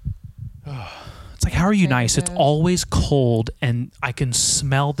 It's like, how are you nice? It's always cold, and I can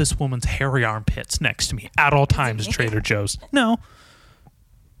smell this woman's hairy armpits next to me at all times at Trader Joe's. No.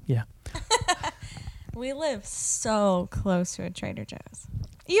 Yeah. We live so close to a Trader Joe's.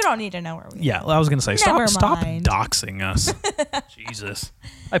 You don't need to know where we live. Yeah, I was going to say, stop doxing us. Jesus.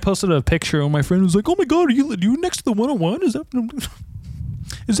 I posted a picture and my friend was like, "Oh my God, are you next to the 101? Is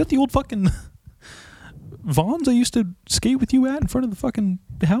that the old fucking Vaughn's I used to skate with you at in front of the fucking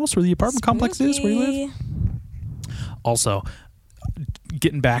house where the apartment complex is where you live?" Also,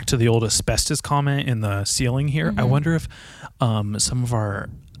 getting back to the old asbestos comment in the ceiling here, I wonder if some of our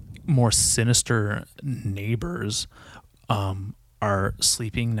more sinister neighbors are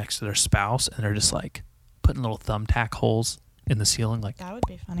sleeping next to their spouse and they're just like putting little thumbtack holes in the ceiling, like that would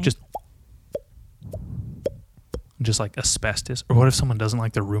be funny. Just like asbestos. Or what if someone doesn't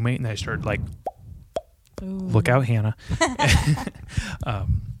like their roommate and they start like, ooh. Look out, Hannah.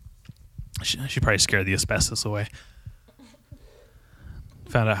 She probably scared the asbestos away.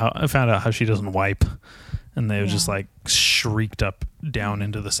 Found out how she doesn't wipe, and they just like shrieked up down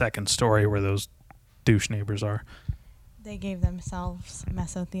into the second story where those douche neighbors are. They gave themselves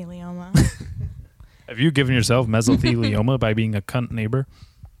mesothelioma. Have you given yourself mesothelioma by being a cunt neighbor?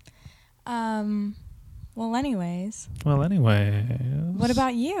 Well, anyways. What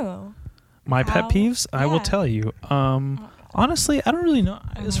about you? My pet peeves? Yeah. I will tell you. Honestly, I don't really know.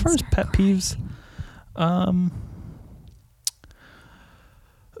 As far as pet peeves,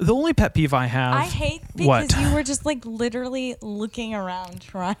 the only pet peeve I have... I hate because you were just like literally looking around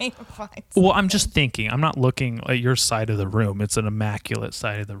trying to find something. Well, I'm just thinking. I'm not looking at your side of the room. It's an immaculate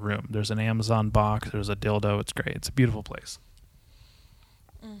side of the room. There's an Amazon box. There's a dildo. It's great. It's a beautiful place.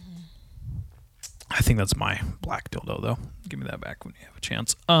 I think that's my black dildo, though. Give me that back when you have a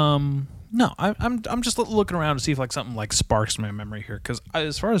chance. No, I'm just looking around to see if like something like sparks my memory here, because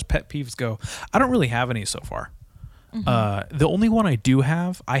as far as pet peeves go, I don't really have any so far. The only one I do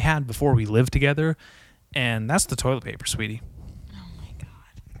have, I had before we lived together, and that's the toilet paper, sweetie. Oh my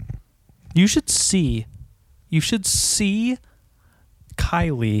God. You should see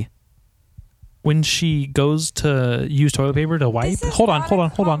Kylie when she goes to use toilet paper to wipe. Hold on.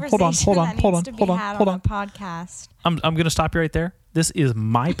 Podcast. I'm going to stop you right there. This is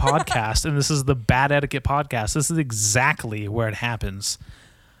my podcast, and this is the Bad Etiquette podcast. This is exactly where it happens.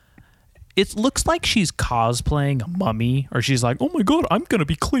 It looks like she's cosplaying a mummy, or she's like, oh my God, I'm going to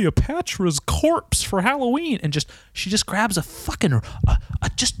be Cleopatra's corpse for Halloween. And she just grabs a fucking,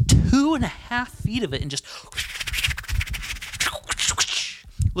 just 2.5 feet of it and just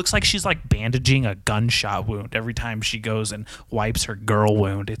looks like she's like bandaging a gunshot wound every time she goes and wipes her girl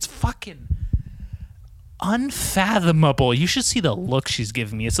wound. It's fucking unfathomable. You should see the look she's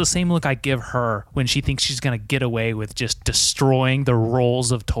giving me. It's the same look I give her when she thinks she's going to get away with just destroying the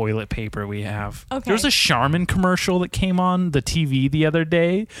rolls of toilet paper we have. Okay. There was a Charmin commercial that came on the TV the other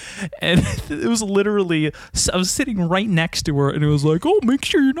day, and it was literally, I was sitting right next to her, and it was like, oh, make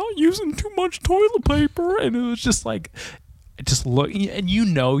sure you're not using too much toilet paper. And it was just like, just look, and you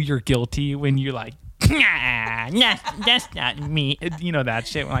know you're guilty when you're like, nah, that's not me. You know that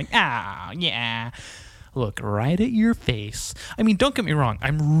shit. We're like, oh, yeah. Look right at your face. I mean, don't get me wrong.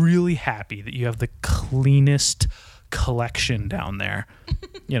 I'm really happy that you have the cleanest collection down there.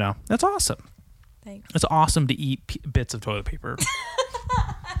 You know, that's awesome. Thanks. It's awesome to eat bits of toilet paper.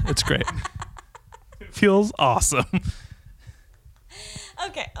 It's great. It feels awesome.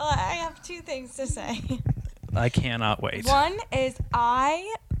 Okay, well, I have 2 things to say. I cannot wait. One is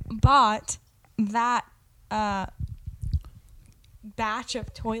I bought that batch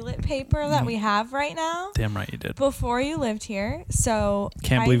of toilet paper that we have right now. Damn right you did. Before you lived here. So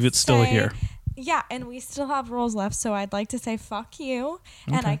Can't believe it's still here. Yeah, and we still have rolls left, so I'd like to say fuck you,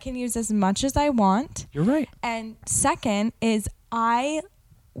 and I can use as much as I want. You're right. And second is I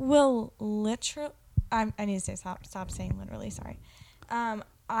will literally, I need to say stop saying literally, sorry.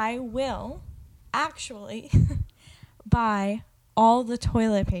 I will actually buy all the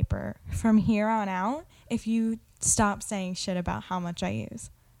toilet paper from here on out if you stop saying shit about how much I use.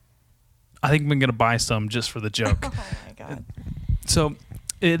 I think I'm going to buy some just for the joke. Oh my God. So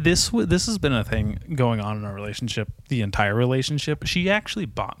this has been a thing going on in our relationship, the entire relationship. She actually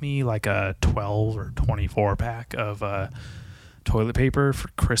bought me like a 12 or 24 pack of toilet paper for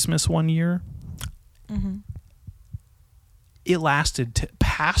Christmas one year. Mm-hmm. It lasted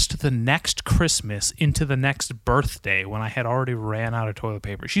past the next Christmas into the next birthday when I had already ran out of toilet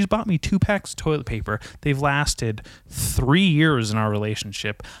paper. She's bought me 2 packs of toilet paper. They've lasted 3 years in our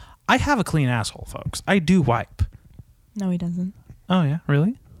relationship. I have a clean asshole, folks. I do wipe. No, he doesn't. Oh, yeah?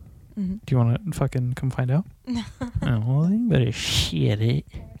 Really? Mm-hmm. Do you want to fucking come find out? No. Oh, well, then you better shit it.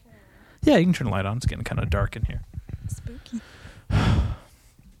 Yeah, you can turn the light on. It's getting kind of dark in here. Spooky.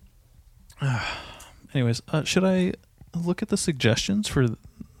 Anyways, should I look at the suggestions for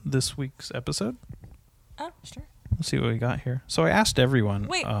this week's episode? Oh, sure. Let's see what we got here. So I asked everyone.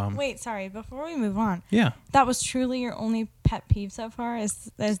 Wait, sorry. Before we move on. Yeah. That was truly your only pet peeve so far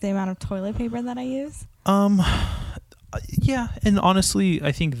is the amount of toilet paper that I use? Yeah, and honestly,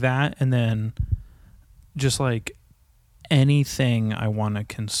 I think that, and then just like anything I want to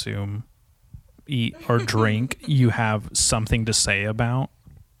consume, eat, or drink, you have something to say about,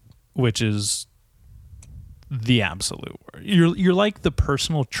 which is the absolute word. You're like the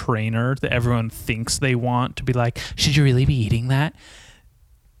personal trainer that everyone thinks they want to be like, should you really be eating that?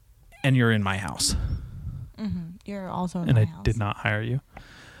 And you're in my house. Mm-hmm. You're also in and my I house. did not hire you.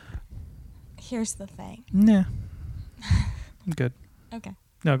 Here's the thing. Nah. I'm good. Okay.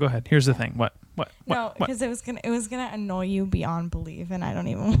 No, go ahead. Here's the thing. What? No, because it was gonna annoy you beyond belief, and I don't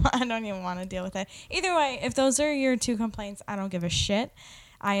even want to deal with it. Either way, if those are your 2 complaints, I don't give a shit.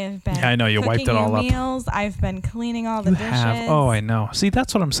 I have been. Yeah, I know you wiped it all up. Meals. I've been cleaning all the dishes. Oh, I know. See,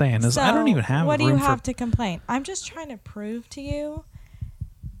 that's what I'm saying. Is I don't even have. What do you have to complain? I'm just trying to prove to you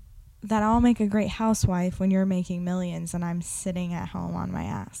that I'll make a great housewife when you're making millions and I'm sitting at home on my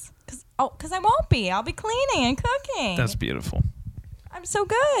ass. Because I won't be. I'll be cleaning and cooking. That's beautiful. I'm so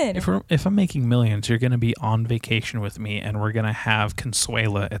good. If I'm making millions, you're going to be on vacation with me, and we're going to have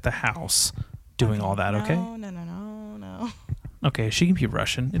Consuela at the house doing all that, okay? No. Okay, she can be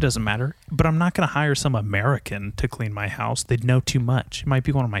Russian. It doesn't matter. But I'm not going to hire some American to clean my house. They'd know too much. It might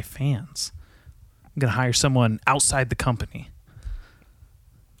be one of my fans. I'm going to hire someone outside the company.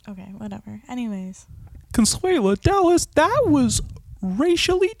 Okay, whatever. Anyways. Consuela, Dallas, that was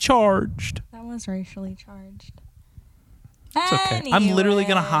racially charged. That was racially charged. It's okay. I'm literally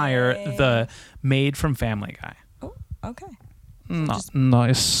going to hire the maid from Family Guy. Oh, okay. No,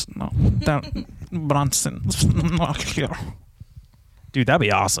 nice. No. That, Bronson's not here. Dude, that'd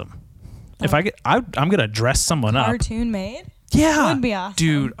be awesome. If I get, I'm going to dress someone up. Cartoon maid? Yeah. Would be awesome.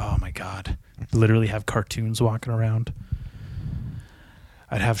 Dude, oh my God. Literally have cartoons walking around.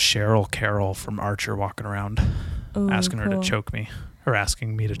 I'd have Cheryl Carroll from Archer walking around, Ooh, asking her cool. to choke me, or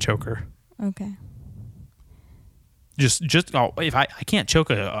asking me to choke her. Okay. Just if I can't choke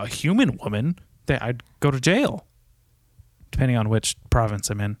a human woman, then I'd go to jail. Depending on which province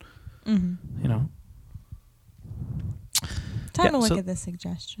I'm in, Mm-hmm. you know. Time Yeah, to look so- at the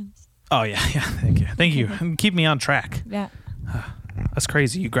suggestions. Oh yeah. Thank you. Keep me on track. Yeah. That's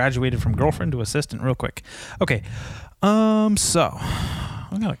crazy. You graduated from girlfriend to assistant real quick. Okay. So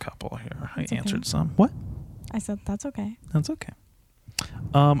I got a couple here. That's I okay. answered some. What? I said that's okay. That's okay.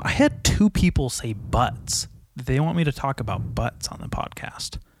 I had 2 people say butts. They want me to talk about butts on the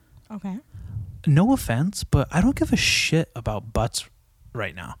podcast. Okay. No offense, but I don't give a shit about butts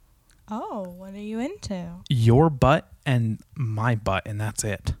right now. Oh, what are you into? Your butt and my butt, and that's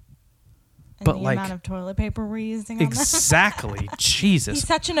it. And But, the like, amount of toilet paper we're using on that? Exactly. Jesus. He's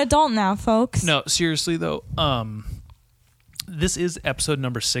such an adult now, folks. No, seriously though, this is episode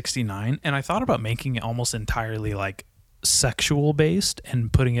number 69, and I thought about making it almost entirely like sexual based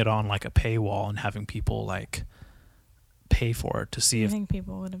and putting it on like a paywall and having people like pay for it to see Do you if think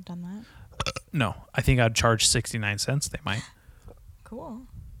people would have done that? no, I think I'd charge 69 cents. They might. Cool.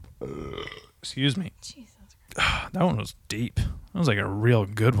 Excuse me. Jesus. That one was deep. That was like a real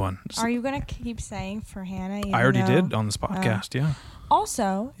good one. Are you going to keep saying for Hannah? even I already though- did on this podcast. Yeah.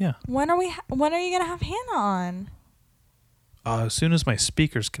 Also, Yeah. when are you going to have Hannah on? As soon as my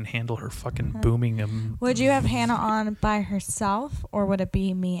speakers can handle her fucking booming. Would you have Hannah on by herself, or would it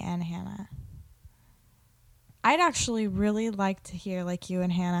be me and Hannah? I'd actually really like to hear like you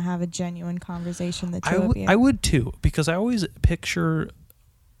and Hannah have a genuine conversation, the two of you. I would too, because I always picture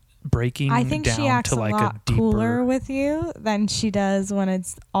breaking I think down she acts to like a a lot deeper. cooler with you than she does when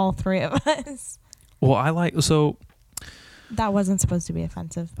it's all 3 of us. Well, I like so. That wasn't supposed to be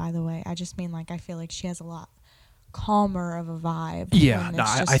offensive, by the way. I just mean like I feel like she has a lot calmer of a vibe. Yeah, when no,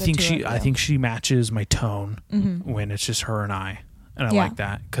 it's just I the think 2 she. of I you. think she matches my tone Mhm. when it's just her and I, and I Yeah. like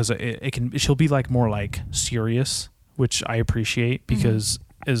that because it can. She'll be like more like serious, which I appreciate because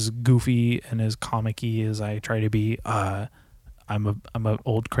as goofy and as comic-y as I try to be, I'm a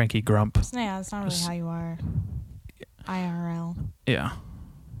old cranky grump. Yeah, that's not really how you are. IRL. Yeah,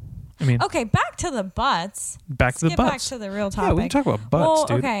 I mean, Okay, back to the butts. back to Let's the get back butts. to the real Yeah, topic. we can talk about butts, well,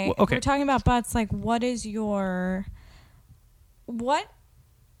 dude. okay. Well, okay. We're talking about butts. Like, what do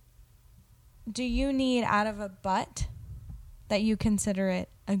you need out of a butt that you consider it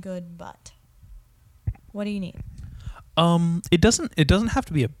a good butt? What do you need? It doesn't have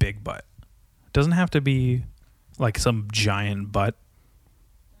to be a big butt. It doesn't have to be like some giant butt.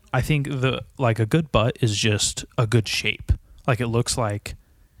 I think a good butt is just a good shape. Like it looks like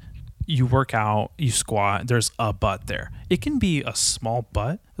you work out, you squat, there's a butt there. It can be a small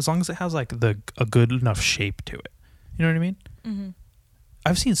butt as long as it has like a good enough shape to it. You know what I mean? Mm-hmm.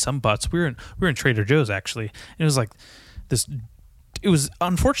 I've seen some butts. We were in Trader Joe's actually, and it was like this. It was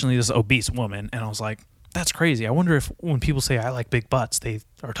unfortunately this obese woman, and I was like, "That's crazy." I wonder if when people say I like big butts, they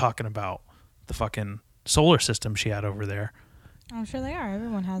are talking about the fucking solar system she had over there. I'm sure they are.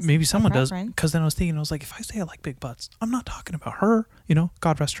 Everyone has. Maybe a someone does. preference. Because then I was thinking, I was like, if I say I like big butts, I'm not talking about her. You know,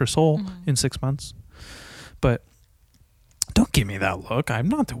 God rest her soul in 6 months. But don't give me that look. I'm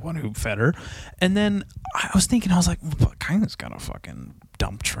not the one who fed her. And then I was thinking, I was like, what kind's got a fucking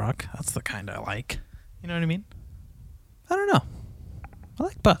dump truck? That's the kind I like. You know what I mean? I don't know. I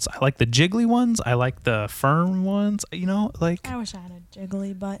like butts. I like the jiggly ones. I like the firm ones. You know, like I wish I had a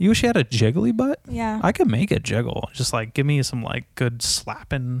jiggly butt. you wish you had a jiggly butt? Yeah. I could make it jiggle. Just like give me some like good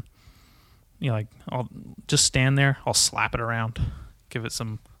slapping. You know, like I'll just stand there. I'll slap it around. Give it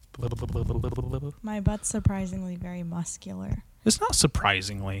some. My butt's surprisingly very muscular. It's not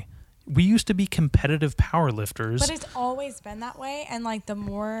surprisingly. We used to be competitive power lifters. But it's always been that way. And like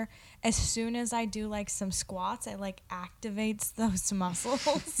as soon as I do like some squats, it like activates those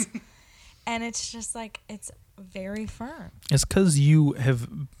muscles. And it's just like, it's very firm. It's because you have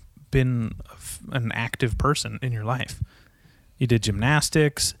been an active person in your life. You did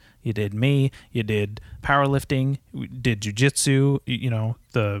gymnastics. You did me. You did powerlifting. You did jujitsu. You know,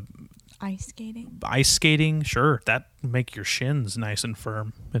 the Ice skating. ice skating. Sure, that make your shins nice and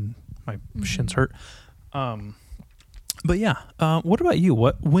firm. And my shins hurt. But yeah, what about you?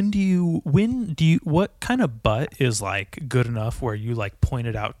 When do you what kind of butt is like good enough where you like point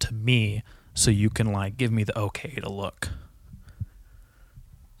it out to me so you can like give me the okay to look?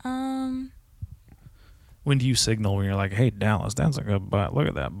 When do you signal when you're like, hey Dallas, that's a good butt. Look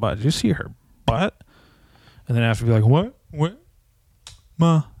at that butt. Did you see her butt? And then I have to be like, what?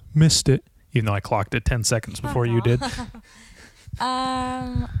 Ma, missed it. Even though I clocked it 10 seconds before you did.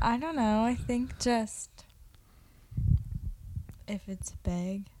 I don't know. I think just if it's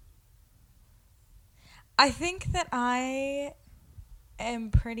big. I think that I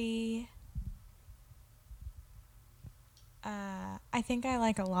am pretty. I think I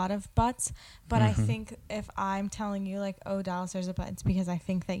like a lot of butts, but I think if I'm telling you like, oh Dallas, there's a butt, it's because I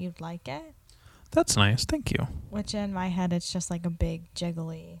think that you'd like it. That's nice. Thank you. Which in my head, it's just like a big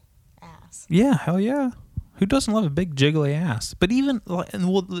jiggly ass. Yeah, hell yeah. Who doesn't love a big jiggly ass? But even,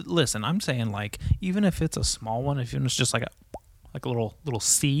 and well, listen, I'm saying like, even if it's a small one, if it's just like a little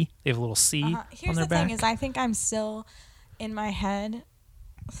C, they have a little C on their back. Here's the thing is, I think I'm still in my head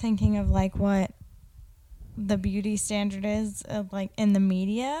thinking of like what the beauty standard is like in the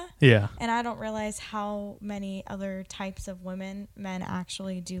media. Yeah. And I don't realize how many other types of men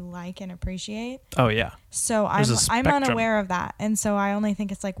actually do like and appreciate. Oh yeah. So I'm unaware of that. And so I only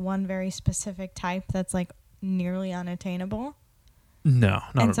think it's like one very specific type that's like nearly unattainable. No,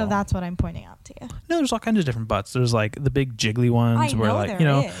 not and at so all. That's what I'm pointing out to you. No, there's all kinds of different butts. There's like the big jiggly ones where like, you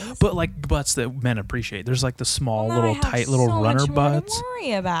know, is. but like butts that men appreciate. There's like the small well, tight little so runner much more butts. To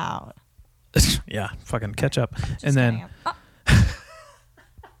worry about. Yeah, fucking catch up. Just and then I'm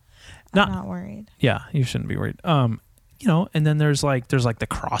not worried. Yeah, you shouldn't be worried. You know, and then there's like the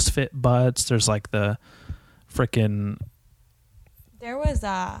CrossFit butts. There's like the freaking. There was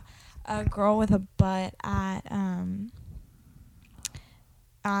a girl with a butt at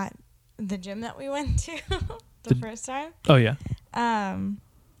the gym that we went to the first time. Oh yeah.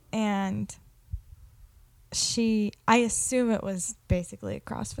 And I assume it was basically a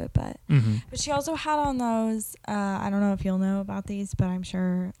CrossFit butt. Mm-hmm. But she also had on those, I don't know if you'll know about these, but I'm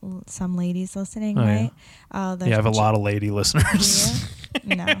sure some ladies listening, right? Yeah, I have a lot of lady listeners.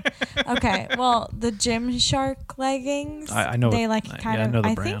 No. Okay. Well, the Gymshark leggings, I know. They like kind of,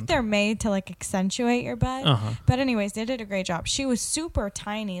 I brand. think they're made to like accentuate your butt. Uh-huh. But anyways, they did a great job. She was super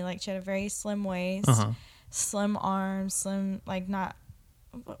tiny. Like she had a very slim waist, slim arms, slim, like not,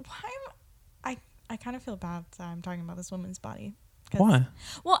 I kind of feel bad that I'm talking about this woman's body. Why?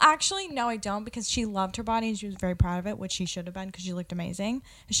 Well, actually, no, I don't, because she loved her body and she was very proud of it, which she should have been because she looked amazing.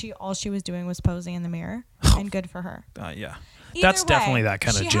 All she was doing was posing in the mirror, and good for her. Yeah. That's definitely that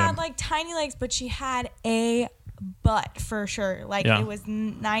kind of gym. She had like tiny legs, but she had a butt for sure. Like it was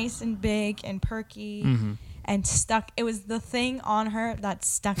nice and big and perky and stuck. It was the thing on her that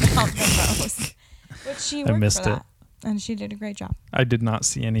stuck out the most. Which she worked missed for it. that. And she did a great job. I did not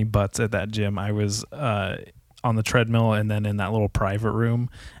see any butts at that gym. I was on the treadmill and then in that little private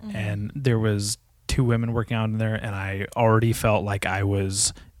room, and there was 2 women working out in there, and I already felt like I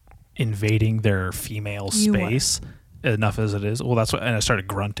was invading their female space enough as it is. Well, that's what, and I started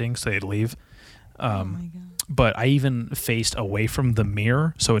grunting, so they'd leave. Oh my God. But I even faced away from the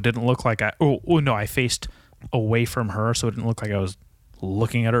mirror, so it didn't look like I faced away from her, so it didn't look like I was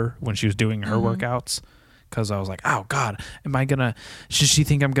looking at her when she was doing her workouts. Because I was like, oh God, should she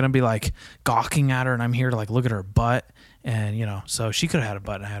think I'm going to be like gawking at her and I'm here to like look at her butt? And, you know, so she could have had a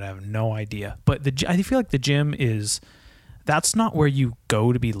butt and I would have no idea. But I feel like the gym that's not where you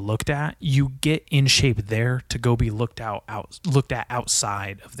go to be looked at. You get in shape there to go be looked at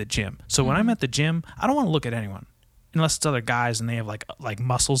outside of the gym. So when I'm at the gym, I don't want to look at anyone. Unless it's other guys and they have like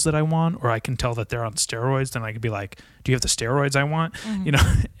muscles that I want, or I can tell that they're on steroids, then I could be like, do you have the steroids I want? You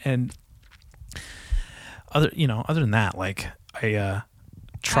know, and other than that, like I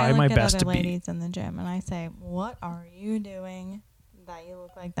try my best to be. I look at other ladies in the gym and I say, "What are you doing that you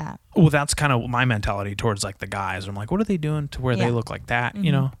look like that?" Well, that's kind of my mentality towards like the guys. I'm like, what are they doing to where they look like that?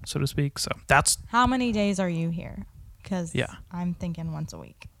 You know, so to speak. So that's. How many days are you here? Because I'm thinking once a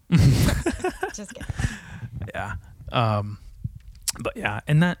week. Just kidding. Yeah. But yeah,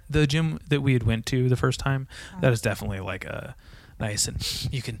 and that the gym that we had went to the first time, that is definitely like a nice, and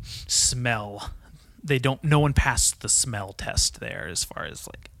you can smell. No one passed the smell test there as far as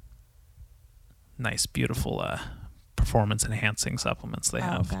like nice, beautiful performance enhancing supplements they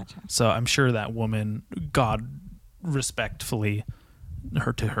have. Gotcha. So I'm sure that woman, God respectfully,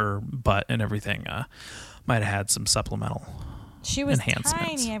 her butt and everything, might have had some supplemental enhancements. She was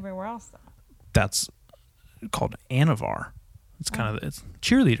tiny everywhere else though. That's called Anavar. It's kind of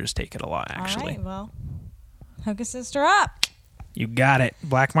cheerleaders take it a lot actually. All right, well, hook a sister up. You got it.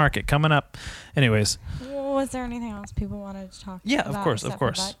 Black market coming up. Anyways. Well, was there anything else people wanted to talk Yeah, about? of course. except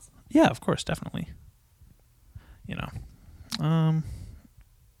for butts? Yeah, of course, definitely. You know,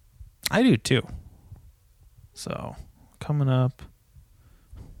 I do too. So, coming up.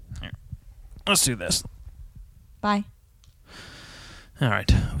 Here. Let's do this. Bye. All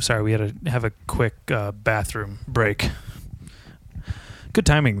right. Sorry, we had to have a quick bathroom break. Good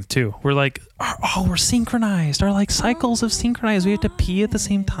timing too. We're like, we're synchronized. Our like cycles have synchronized. We have to pee at the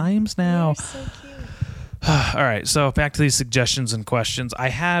same times now. You're so cute. All right, so back to these suggestions and questions. I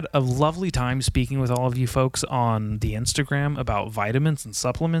had a lovely time speaking with all of you folks on the Instagram about vitamins and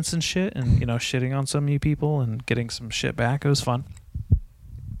supplements and shit, and you know, shitting on some of you people and getting some shit back. It was fun.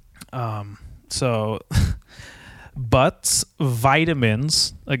 So, but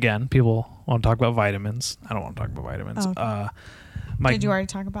vitamins again. People want to talk about vitamins. I don't want to talk about vitamins. Oh, okay. Did you already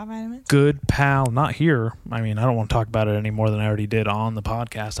talk about vitamins? Good pal, not here. I mean, I don't want to talk about it any more than I already did on the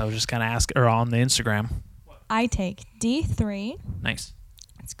podcast. I was just kind of asking, or on the Instagram. I take D3. Nice.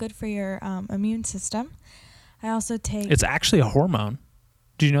 It's good for your immune system. I also take... It's actually a hormone.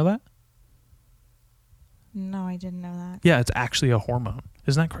 Did you know that? No, I didn't know that. Yeah, it's actually a hormone.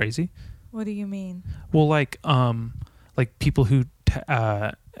 Isn't that crazy? What do you mean? Well, like people who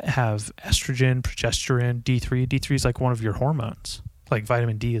have estrogen, progesterone, D3. D3 is like one of your hormones. Like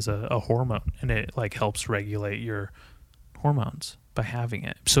vitamin D is a hormone, and it like helps regulate your hormones by having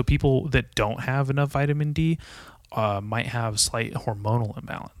it. So people that don't have enough vitamin D might have slight hormonal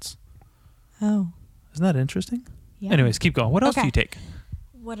imbalance. Oh. Isn't that interesting? Yeah. Anyways, keep going. What else do you take?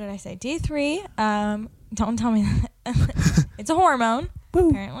 What did I say? D3. Don't tell me that. It's a hormone, Woo.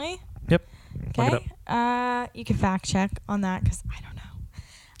 apparently. Yep. Okay. Look it You can fact check on that because I don't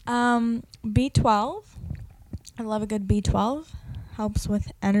know. B12. I love a good B12. Helps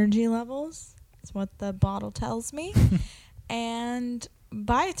with energy levels. That's what the bottle tells me. And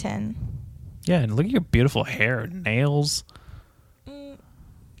biotin. Yeah, and look at your beautiful hair, nails.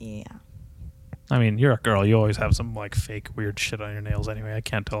 Yeah. I mean, you're a girl. You always have some like fake weird shit on your nails anyway. I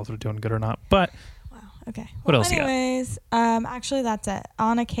can't tell if they're doing good or not. But Wow. Okay. What else you got? Anyways, actually that's it.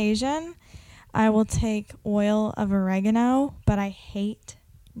 On occasion, I will take oil of oregano, but I hate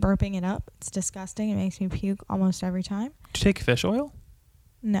burping it up. It's disgusting. It makes me puke almost every time. do you take fish oil?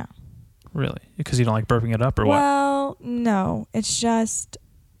 No. Really? Because you don't like burping it up, or what? Well, no. It's just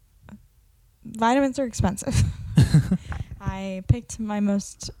vitamins are expensive. I picked my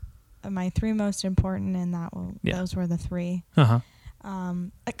three most important, and those were the three.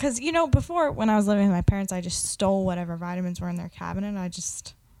 Because before when I was living with my parents, I just stole whatever vitamins were in their cabinet.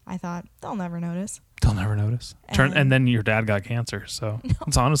 I thought they'll never notice. They'll never notice. And then your dad got cancer, so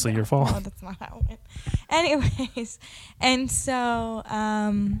it's honestly your fault. No, that's not how it went. Anyways, and so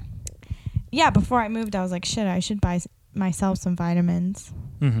before I moved, I was like, shit, I should buy myself some vitamins,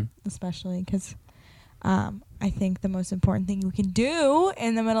 especially because I think the most important thing you can do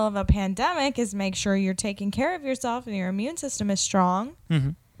in the middle of a pandemic is make sure you're taking care of yourself and your immune system is strong.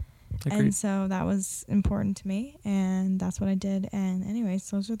 And so that was important to me, and that's what I did. And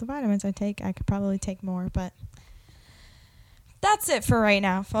anyways, those are the vitamins I take. I could probably take more, but that's it for right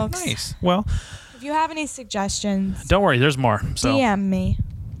now, folks. Nice. Well, if you have any suggestions, don't worry, there's more. So DM me.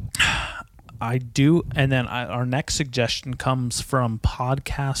 I do, and then our next suggestion comes from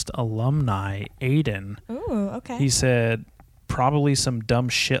podcast alumni Aiden. Ooh, okay. He said probably some dumb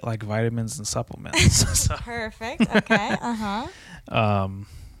shit like vitamins and supplements. Perfect. Okay.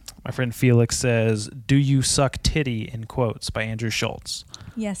 My friend Felix says, "Do you suck titty?" in quotes by Andrew Schultz.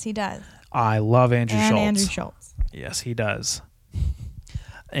 Yes, he does. I love Andrew Schultz. Andrew Schultz. Yes, he does.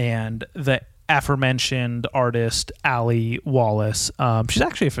 And the aforementioned artist Allie Wallace. She's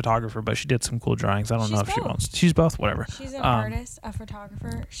actually a photographer, but she did some cool drawings. I don't know if she wants. She's both. Whatever. She's an artist, a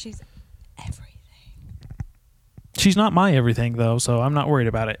photographer. She's everything. She's not my everything though, so I'm not worried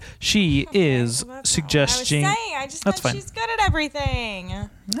about it. She is suggesting. I just thought she's good at everything.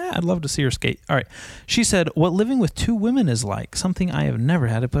 Yeah, I'd love to see her skate. All right. She said, "What living with two women is like, something I have never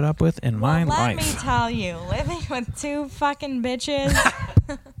had to put up with in my life." Let me tell you, living with two fucking bitches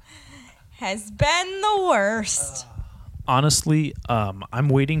has been the worst. Honestly, I'm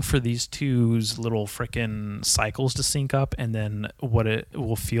waiting for these two's little frickin' cycles to sync up, and then what it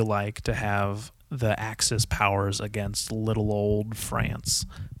will feel like to have the Axis powers against little old France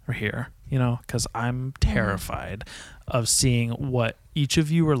are here, because I'm terrified of seeing what each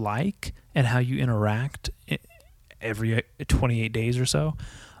of you are like and how you interact every 28 days or so.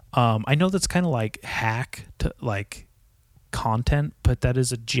 I know that's kind of like hack to like content, but that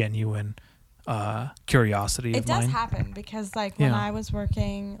is a genuine curiosity of mine. It does happen because when I was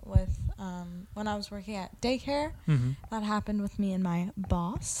working at daycare, that happened with me and my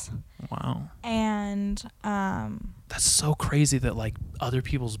boss. Wow. And That's so crazy that like other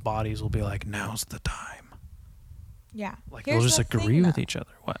people's bodies will be like, now's the time. yeah. Like Here's they'll just the agree thing, with though, each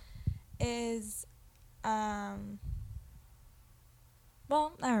other. What? is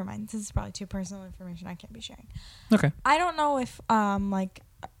well, never mind. This is probably too personal information I can't be sharing. Okay. I don't know if like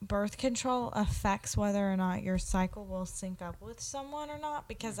birth control affects whether or not your cycle will sync up with someone or not,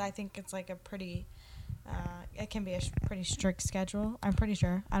 because I think it's like a pretty it can be a pretty strict schedule. I'm pretty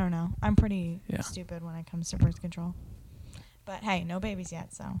sure. I don't know. I'm pretty stupid when it comes to birth control. But hey, no babies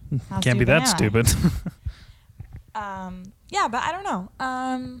yet, so how Can't be that stupid. yeah, but I don't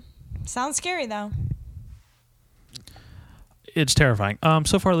know. Sounds scary though. It's terrifying.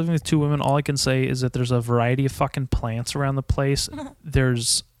 So far living with two women, all I can say is that there's a variety of fucking plants around the place.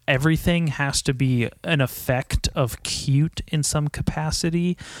 There's everything has to be an effect of cute in some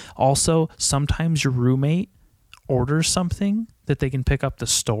capacity. Also, sometimes your roommate orders something that they can pick up at the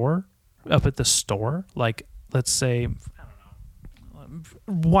store. Like, let's say, I don't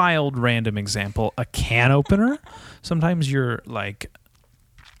know, wild random example, a can opener. Sometimes your like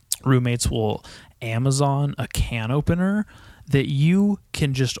roommates will Amazon a can opener that you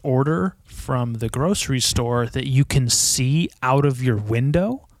can just order from the grocery store that you can see out of your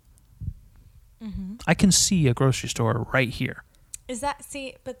window. Mm-hmm. I can see a grocery store right here. Is that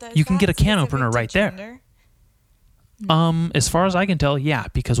but you can get a can opener right there. As far as I can tell, yeah,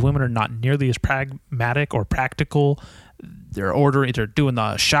 because women are not nearly as pragmatic or practical. They're doing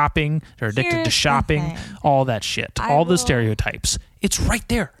the shopping, they're addicted Here's to shopping, the thing. all that shit, all the stereotypes. It's right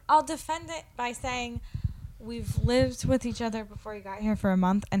there. I'll defend it by saying we've lived with each other before you got here for a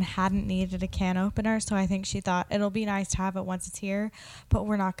month and hadn't needed a can opener, so I think she thought it'll be nice to have it once it's here, but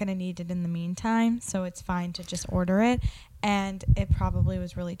we're not going to need it in the meantime, so it's fine to just order it. And it probably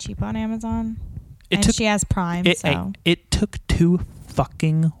was really cheap on Amazon. She has Prime, so it took 2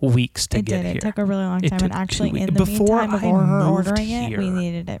 fucking weeks to get here. It took a really long time, and actually in the Before meantime, before her moved ordering here, it, we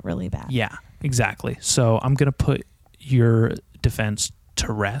needed it really bad. Yeah, exactly. So I'm going to put your defense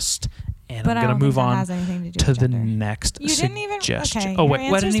to rest, and But I'm going to move on has anything to do to with the gender. next You didn't even. suggestion. Okay, Oh your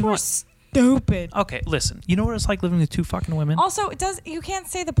wait, what answers anymore? were stupid. Okay, listen. You know what it's like living with 2 fucking women? Also, you can't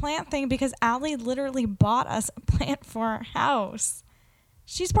say the plant thing because Allie literally bought us a plant for our house.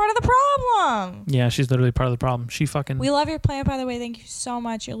 She's part of the problem. Yeah, she's literally part of the problem. She fucking. We love your plant, by the way. Thank you so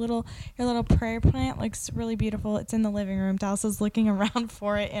much. Your little prayer plant looks really beautiful. It's in the living room. Dallas looking around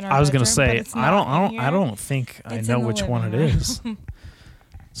for it in our. I was gonna bedroom, say but it's not in I here. don't think I It's know in the which one it living is.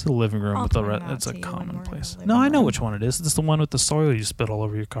 It's the living room I'll with the point it out it's a to you when we're in common the place. living No, I know room. which one it is. It's the one with the soil you spit all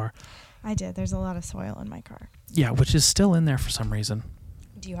over your car. I did. There's a lot of soil in my car. Yeah, which is still in there for some reason.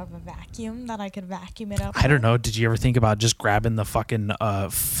 Do you have a vacuum that I could vacuum it up? I don't know. Did you ever think about just grabbing the fucking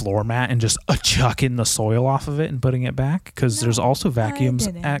floor mat and just chucking the soil off of it and putting it back? Because there's No, also I vacuums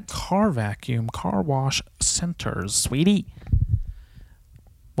didn't. at car wash centers, sweetie.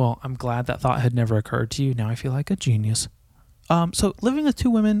 Well, I'm glad that thought had never occurred to you. Now I feel like a genius. So living with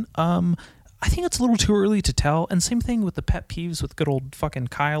 2 women, I think it's a little too early to tell. And same thing with the pet peeves with good old fucking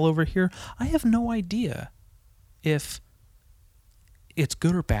Kyle over here. I have no idea if it's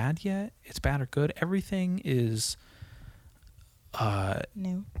good or bad yet. It's bad or good. Everything is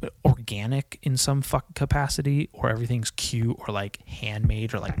No. organic in some capacity, or everything's cute or like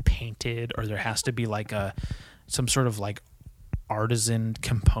handmade or like painted, or there has to be like some sort of like artisan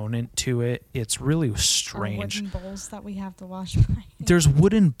component to it. It's really strange. Wooden bowls that we have to wash by. There's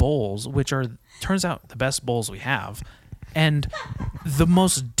wooden bowls, which are turns out the best bowls we have, and the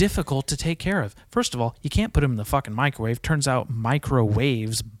most difficult to take care of. First of all, you can't put them in the fucking microwave. Turns out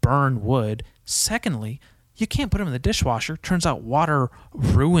microwaves burn wood. Secondly, you can't put them in the dishwasher. Turns out water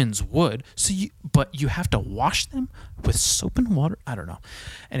ruins wood. But you have to wash them with soap and water. I don't know.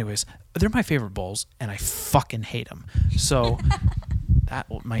 Anyways, they're my favorite bowls, and I fucking hate them. So that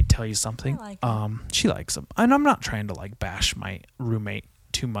might tell you something. I like 'em. She likes them, and I'm not trying to like bash my roommate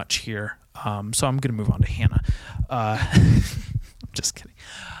too much here. So I'm gonna move on to Hannah. Just kidding.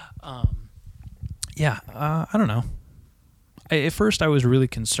 I don't know. At first, I was really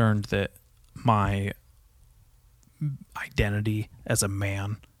concerned that my identity as a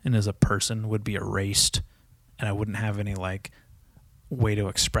man and as a person would be erased, and I wouldn't have any like way to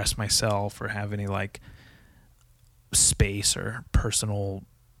express myself or have any like space or personal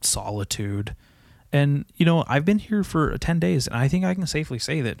solitude. And you know, I've been here for 10 days, and I think I can safely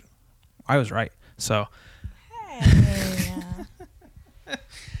say that I was right. So Hey.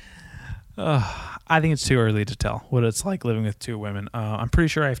 I think it's too early to tell what it's like living with 2 women. I'm pretty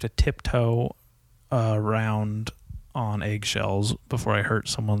sure I have to tiptoe around on eggshells before I hurt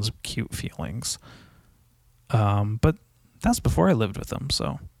someone's cute feelings. But that's before I lived with them,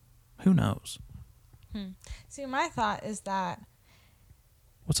 so Who knows? See, my thought is that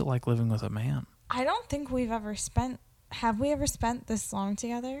What's it like living with a man? I don't think have we ever spent this long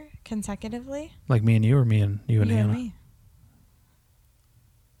together consecutively? Like me and you, or me and you and You Hannah? and me.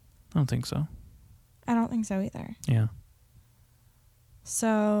 I don't think so. I don't think so either. Yeah.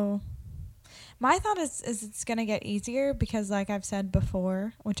 So my thought is it's going to get easier because, like I've said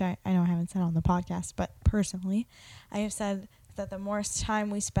before, which I know I haven't said on the podcast, but personally, I have said that the more time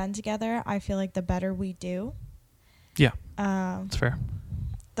we spend together, I feel like the better we do. Yeah. That's fair.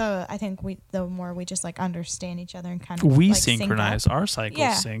 I think the more we just like understand each other and kind of We like, synchronize. Our cycles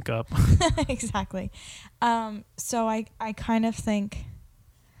Yeah. sync up. Exactly. So I kind of think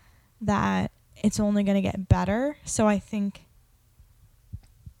that it's only going to get better. So I think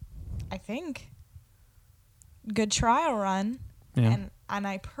good trial run. Yeah. And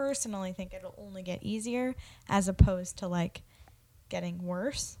I personally think it'll only get easier as opposed to like getting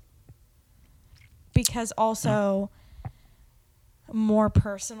worse. Because also more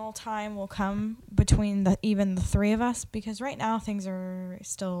personal time will come between even the three of us, because right now things are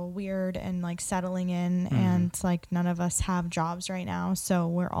still weird and like settling in, and like none of us have jobs right now, so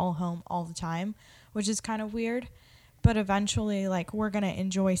we're all home all the time, which is kind of weird. But eventually, like, we're gonna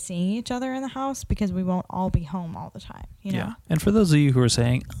enjoy seeing each other in the house because we won't all be home all the time, you know? Yeah. And for those of you who are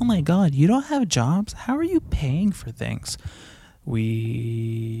saying, "Oh my God, you don't have jobs? How are you paying for things?"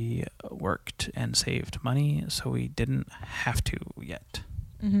 We worked and saved money, so we didn't have to yet.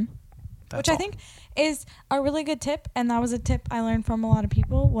 Mm-hmm. Which I think is a really good tip, and that was a tip I learned from a lot of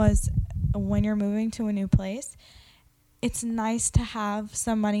people, was when you're moving to a new place, it's nice to have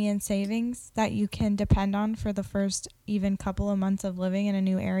some money in savings that you can depend on for the first even couple of months of living in a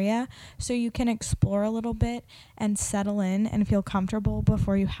new area, so you can explore a little bit and settle in and feel comfortable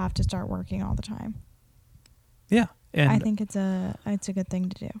before you have to start working all the time. Yeah. And I think it's a good thing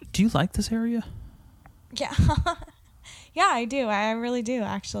to do. Do you like this area? Yeah. Yeah, I do. I really do,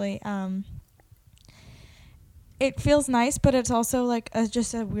 actually. It feels nice, but it's also like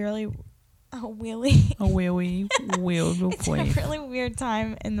just a really it's a really weird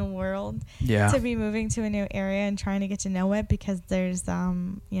time in the world to be moving to a new area and trying to get to know it, because there's a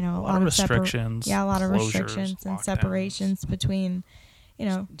lot of restrictions. a lot of closures, restrictions and lockdowns. separations between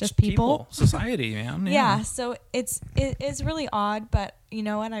just people. Society, man. Yeah, so it is really odd, but you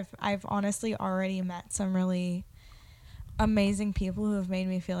know what? I've honestly already met some really amazing people who have made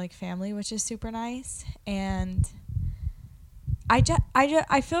me feel like family, which is super nice. And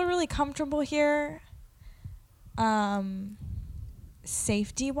I feel really comfortable here.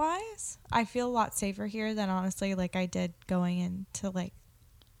 Safety wise, I feel a lot safer here than honestly like I did going into like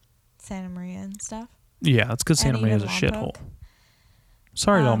Santa Maria and stuff. Yeah, that's because Santa And Maria is a even shithole. Lompoc.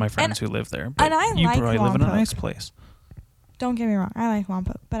 Sorry to all my friends who live there, but and I you like probably live in a Lompoc. nice place. Don't get me wrong, I like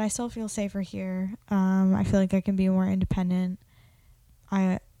Lompoc, but I still feel safer here. I feel like I can be more independent.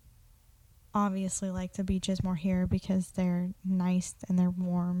 I obviously like the beaches more here because they're nice and they're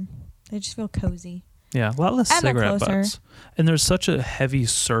warm. They just feel cozy. Yeah, a lot less And they're cigarette closer. butts. And there's such a heavy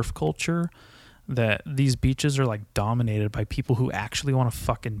surf culture that these beaches are like dominated by people who actually want to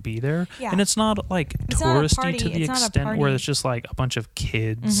fucking be there. Yeah. And it's not like It's not a touristy party. to the It's not a extent where party. it's just like a bunch of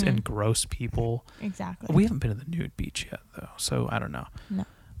kids Mhm. and gross people. Exactly. We haven't been to the nude beach yet though, so I don't know. No.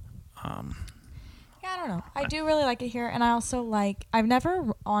 Yeah, I don't know. I do really like it here, and I also I've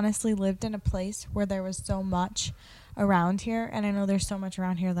never honestly lived in a place where there was so much around here, and I know there's so much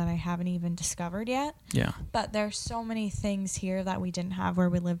around here that I haven't even discovered yet, Yeah. but there's so many things here that we didn't have where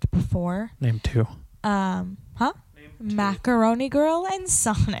we lived before. Name two. Macaroni Grill and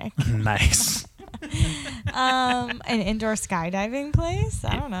Sonic. Nice. An indoor skydiving place.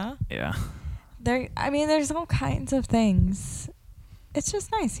 I don't know. Yeah. There's all kinds of things. It's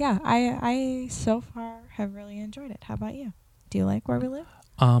just nice, yeah. I so far have really enjoyed it. How about you? Do you like where we live?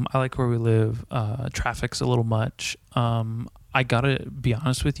 I like where we live. Traffic's a little much. I gotta be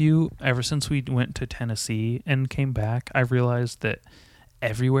honest with you. Ever since we went to Tennessee and came back, I realized that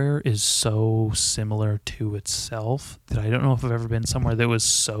everywhere is so similar to itself that I don't know if I've ever been somewhere that was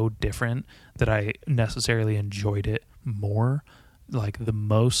so different that I necessarily enjoyed it more. Like the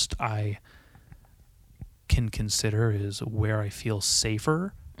most I can consider is where I feel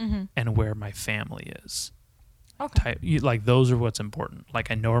safer and where my family is. Okay. Like those are what's important. Like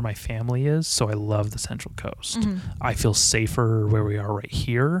I know where my family is, so I love the Central Coast. I feel safer where we are right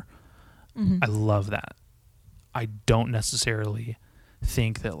here. I love that. I don't necessarily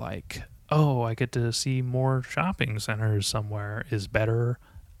think that like, oh, I get to see more shopping centers somewhere is better,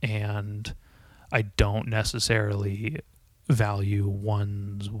 and I don't necessarily value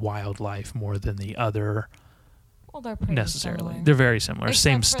one's wildlife more than the other, Well, they're pretty necessarily. similar. They're very similar. Except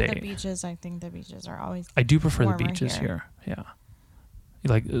Same for state. the beaches, I think the beaches are always. I do prefer the warmer beaches here. here. Yeah.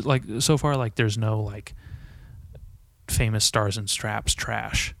 Like so far, like there's no like famous Stars and Straps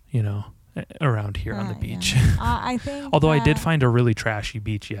trash, around here on the beach. Yeah. I think. Although I did find a really trashy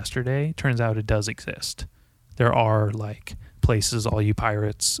beach yesterday. Turns out it does exist. There are like places, all you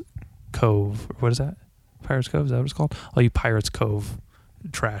Pirates Cove. What is that? Pirates Cove? Is that what it's called? All you Pirates Cove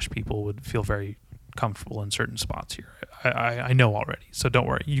trash people would feel very comfortable in certain spots here. I know already, so don't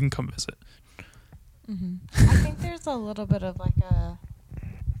worry. You can come visit. Mm-hmm. I think there's a little bit of like a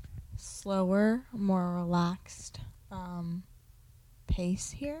slower, more relaxed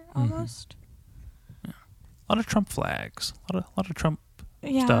pace here, almost. Yeah. A lot of Trump flags. A lot of Trump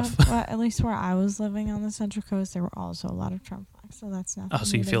stuff. stuff. But at least where I was living on the Central Coast, there were also a lot of Trump flags, so that's nothing. Oh,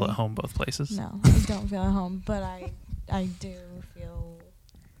 so you new to feel me. at home both places? No, I don't feel at home, but I do feel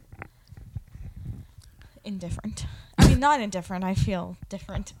indifferent. I mean, not indifferent. I feel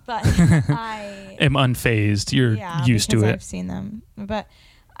different, but I am unfazed. You're used to because it. I've seen them, but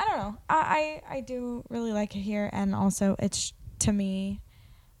I don't know. I do really like it here, and also it's to me,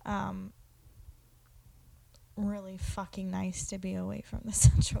 really fucking nice to be away from the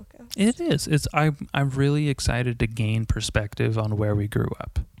Central Coast. It is. I'm really excited to gain perspective on where we grew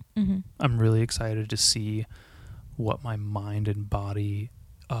up. Mm-hmm. I'm really excited to see what my mind and body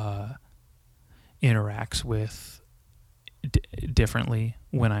interacts with differently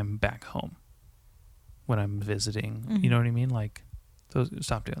when I'm back home, when I'm visiting. Mm-hmm. You know what I mean? Like,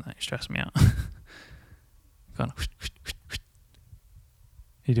 stop doing that. You stress me out. Going,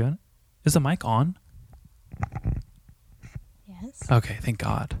 you doing it? Is the mic on? Yes. Okay, thank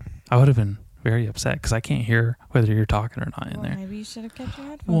God. I would have been very upset because I can't hear whether you're talking or not in there. Maybe you should have kept your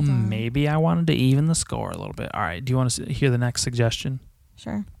headphones Well, on. maybe I wanted to even the score a little bit. All right, do you want to hear the next suggestion?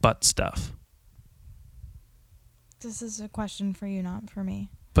 Sure. Butt stuff. This is a question for you, not for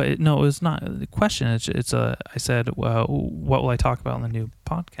me. But no, it's not the question. I said, well, what will I talk about in the new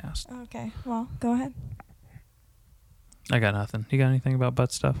podcast? Okay. Well, go ahead. I got nothing. You got anything about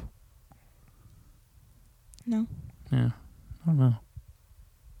butt stuff? No. Yeah, I don't know.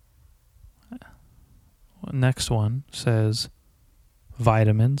 Next one says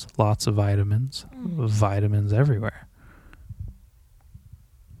vitamins, lots of vitamins, vitamins everywhere.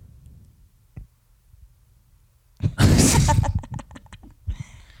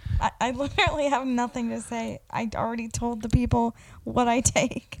 I literally have nothing to say. I already told the people what I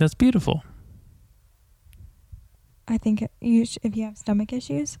take. That's beautiful. I think if you have stomach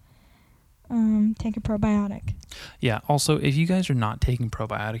issues, take a probiotic. Yeah. Also, if you guys are not taking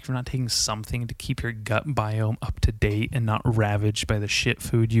probiotic, if you're not taking something to keep your gut biome up to date and not ravaged by the shit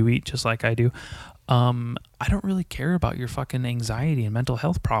food you eat, just like I do, I don't really care about your fucking anxiety and mental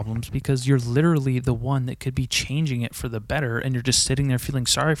health problems because you're literally the one that could be changing it for the better, and you're just sitting there feeling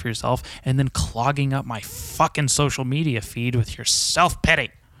sorry for yourself and then clogging up my fucking social media feed with your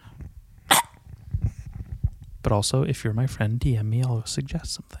self-pity. But also, if you're my friend, DM me. I'll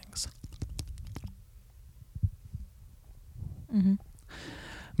suggest some things. Mm-hmm.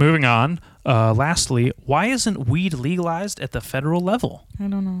 Moving on. Lastly, why isn't weed legalized at the federal level? I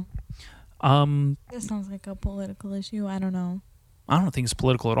don't know. This sounds like a political issue. I don't know. I don't think it's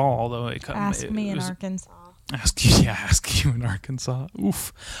political at all. Although Ask me in was, Arkansas. Ask you in Arkansas.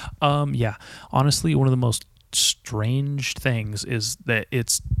 Oof. Yeah. Honestly, one of the most strange things is that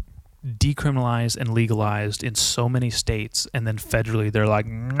it's decriminalized and legalized in so many states, and then federally they're like,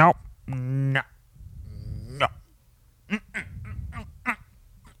 nope, no.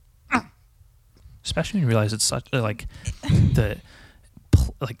 Especially when you realize it's such like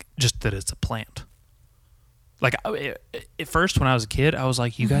just that it's a plant. Like at first when I was a kid, I was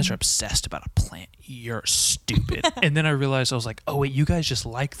like, you guys are obsessed about a plant. You're stupid. And then I realized I was like, oh wait, you guys just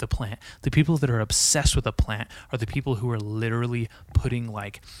like the plant. The people that are obsessed with a plant are the people who are literally putting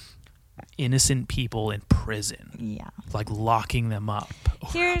like innocent people in prison. Yeah. Like locking them up.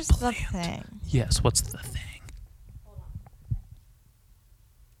 Here's the thing. Yes, what's the thing?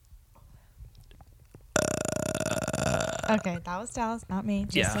 Okay, that was Dallas, not me.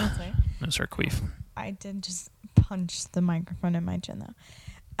 Just Yeah. so clear. That's our queef. I did just punch the microphone in my chin,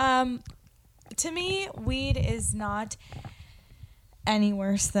 though. To me, weed is not any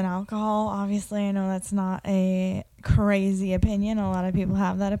worse than alcohol. Obviously, I know that's not a crazy opinion. A lot of people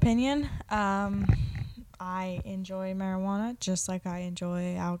have that opinion. I enjoy marijuana just like I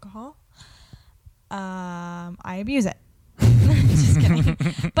enjoy alcohol. I abuse it. Just kidding.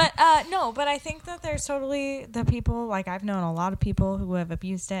 But but I think that there's totally the people, like I've known a lot of people who have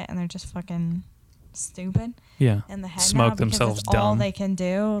abused it and they're just fucking stupid Yeah. in the head Smoke now because themselves it's all dumb. they can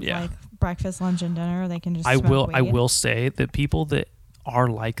do. Yeah. Like breakfast, lunch, and dinner. They can just I smoke will weed. say that people that are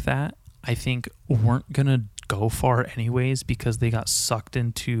like that, I think, weren't gonna go far anyways because they got sucked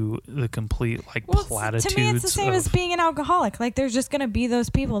into the complete platitudes. To me, it's the same as being an alcoholic. Like, there's just going to be those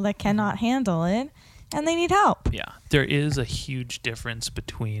people that cannot handle it, and they need help. Yeah, there is a huge difference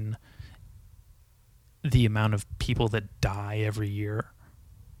between the amount of people that die every year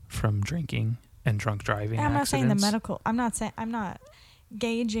from drinking and drunk driving I'm not saying accidents. the medical. I'm not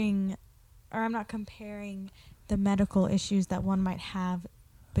gauging, or I'm not comparing the medical issues that one might have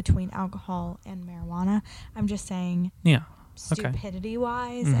between alcohol and marijuana. I'm just saying, Yeah. stupidity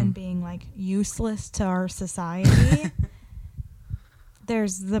wise Mhm. and being like useless to our society.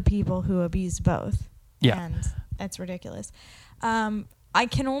 There's the people who abuse both. Yeah. And it's ridiculous. I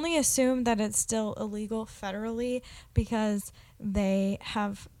can only assume that it's still illegal federally because they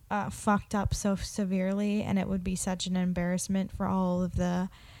have fucked up so severely, and it would be such an embarrassment for all of the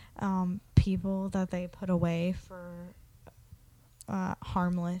people that they put away for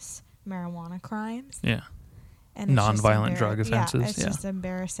harmless marijuana crimes. Yeah. And it's just Non-violent drug offenses. Yeah, it's just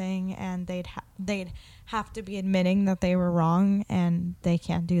embarrassing, and they'd have to be admitting that they were wrong, and they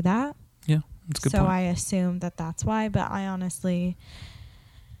can't do that. Yeah, that's a good So point. I assume that that's why, but I honestly,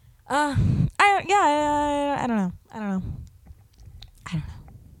 I don't know.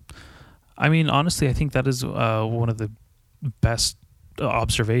 I mean, honestly, I think that is one of the best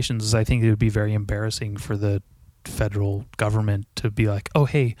observations. Is I think it would be very embarrassing for the federal government to be like, "Oh,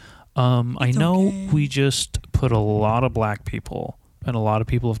 hey, I know okay. we just put a lot of black people and a lot of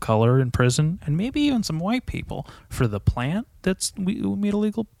people of color in prison, and maybe even some white people for the plant we made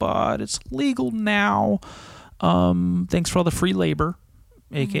illegal, but it's legal now. Thanks for all the free labor,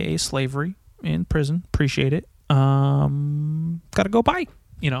 aka slavery in prison. Appreciate it. Gotta go bye."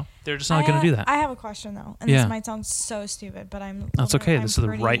 You know, they're just not going to do that. I have a question though, and Yeah. this might sound so stupid, but That's okay. I'm This is the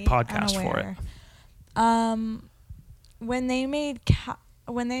pretty right podcast for it. unaware. When they made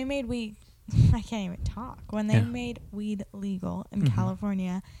weed, I can't even talk. When they Yeah. made weed legal in Mhm.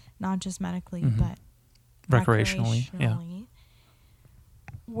 California, not just medically, Mhm. but Recreationally, yeah.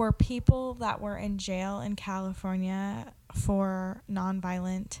 were people that were in jail in California for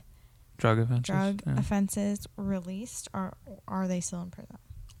nonviolent Drug offenses. drug yeah. offenses released, or are they still in prison?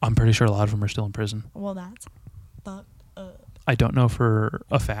 I'm pretty sure a lot of them are still in prison. Well, that's fucked up. I don't know for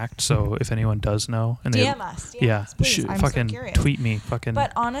a fact, so if anyone does know, and DM us. yeah, Please. I'm fucking so curious. tweet me, fucking.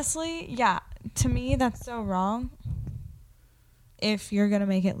 But honestly, yeah, to me, that's so wrong. If you're going to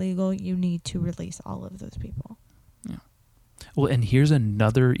make it legal, you need to release all of those people. Well, and here's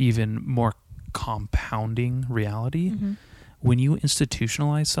another even more compounding reality. Mm-hmm. When you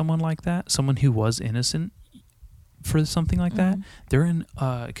institutionalize someone like that, someone who was innocent for something like that, they're in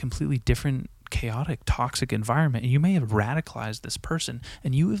a completely different, chaotic, toxic environment. And you may have radicalized this person,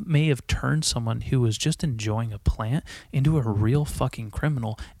 and you may have turned someone who was just enjoying a plant into a real fucking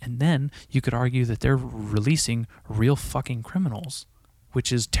criminal. And then you could argue that they're releasing real fucking criminals,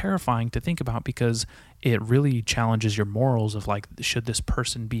 which is terrifying to think about because it really challenges your morals of like, should this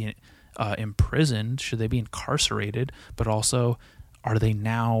person be imprisoned? Should they be incarcerated? But also, are they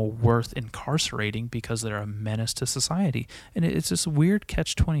now worth incarcerating because they're a menace to society? And it's this weird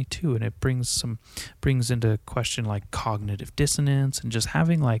catch-22, and it brings into question like cognitive dissonance and just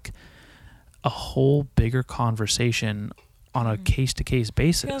having like a whole bigger conversation on a case-to-case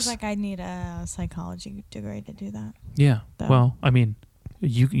basis. Feels like I need a psychology degree to do that. Yeah. Though. Well, I mean,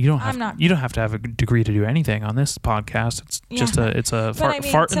 you don't have I'm not- you don't have to have a degree to do anything on this podcast. It's just Yeah. it's a But I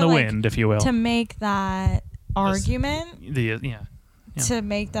mean, fart in to, the like, wind, if you will. To make that argument, Yeah. to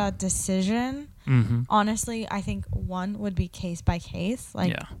make that decision, Mm-hmm. honestly, I think one would be case by case.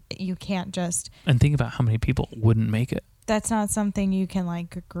 Like, Yeah. you can't just, And think about how many people wouldn't make it. that's not something you can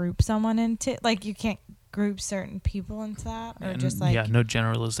like group someone into. Like, you can't group certain people into that, or And just like, yeah, no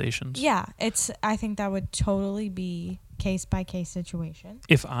generalizations. yeah, I think that would totally be case by case situation.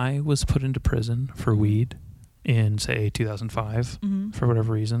 If I was put into prison for weed in say 2005 Mm-hmm. for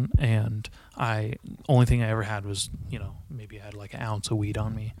whatever reason, and only thing I ever had was, maybe I had like an ounce of weed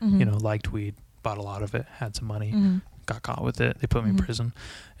on me, Mhm. liked weed, bought a lot of it, had some money, Mm-hmm. got caught with it. They put me in Mhm. prison,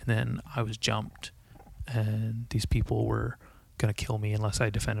 and then I was jumped, and these people were gonna kill me unless I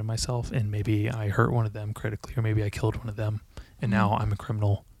defended myself, and maybe I hurt one of them critically, or maybe I killed one of them, and now I'm a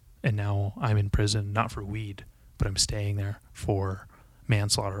criminal, and now I'm in prison not for weed, but I'm staying there for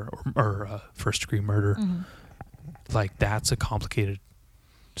manslaughter or first degree murder. Mm-hmm. Like, that's a complicated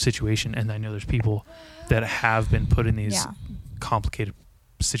situation, and I know there's people that have been put in these Yeah. complicated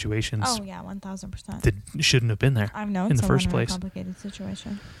situations Oh yeah, 1000%. that shouldn't have been there I've known in the someone first in place. a complicated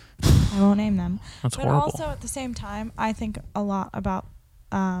situation. I won't name them. That's But horrible. also at the same time, I think a lot about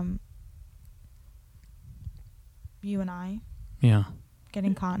you and I Yeah.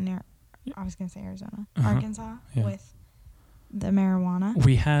 getting caught in I was gonna say Arizona, Uh-huh. Arkansas Yeah. with the marijuana.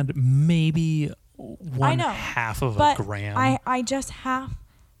 We had maybe I know, half of but a gram. I just have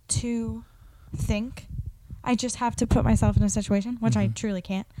to think. I just have to put myself in a situation, which I Mhm. truly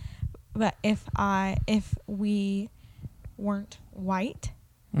can't. But if we weren't white,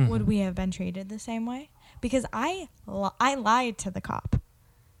 Mhm. would we have been treated the same way? Because I lied to the cop.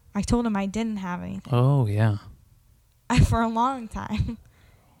 I told him I didn't have anything Oh yeah. for a long time,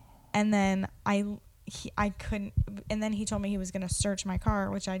 and then I couldn't. And then he told me he was going to search my car,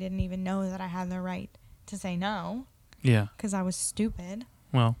 which I didn't even know that I had the right to say no Yeah. because I was stupid.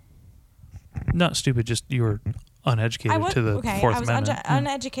 Well, not stupid. Just you were uneducated to the Fourth I was Amendment. Yeah.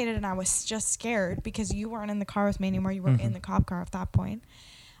 uneducated, and I was just scared because you weren't in the car with me anymore. You were in Mhm. the cop car at that point.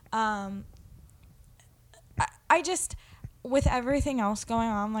 I just, with everything else going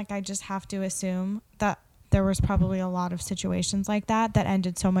on, like, I just have to assume that there was probably a lot of situations like that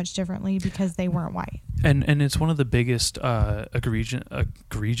ended so much differently because they weren't white. And it's one of the biggest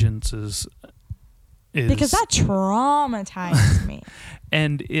egregiances. Because that traumatized me.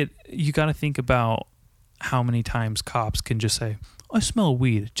 And you got to think about how many times cops can just say, "I smell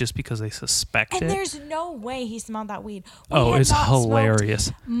weed," just because they suspect And it. there's no way he smelled that weed. Oh, had it's not smoked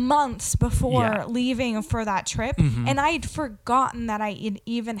hilarious. months before Yeah. leaving for that trip, Mhm. and I'd forgotten that I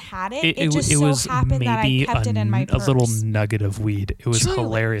even had it. It It just was so happened that I maybe kept it in my a purse. little nugget of weed. It was Truly.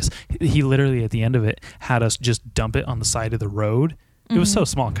 hilarious. He literally at the end of it had us just dump it on the side of the road. It was so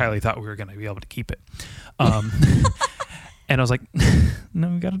small, Kylie thought we were going to be able to keep it. And I was like, no,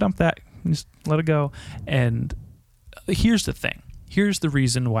 we got to dump that. Just let it go. And here's the thing. Here's the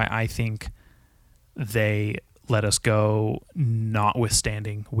reason why I think they let us go,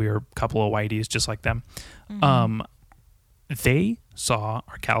 notwithstanding we're a couple of whiteys just like them. They saw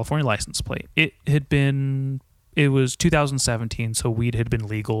our California license plate. It was 2017, so weed had been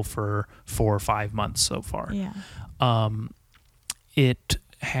legal for 4 or 5 months so far. Yeah. It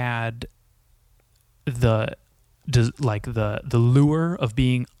had the lure of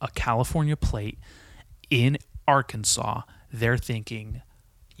being a California plate in Arkansas. They're thinking,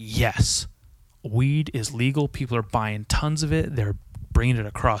 yes, weed is legal. People are buying tons of it. They're bringing it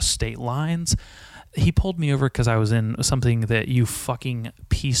across state lines. He pulled me over because I was in something that you fucking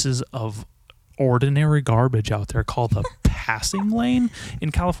pieces of ordinary garbage out there called the passing lane.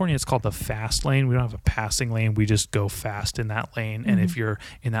 In California, it's called the fast lane. We don't have a passing lane. We just go fast in that lane. And if you're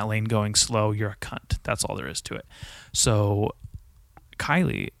in that lane going slow, you're a cunt. That's all there is to it. So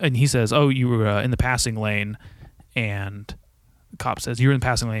Kylie, and he says, oh, you were in the passing lane. And the cop says, you're in the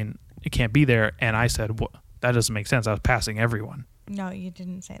passing lane. It can't be there. And I said, well, that doesn't make sense. I was passing everyone. No, you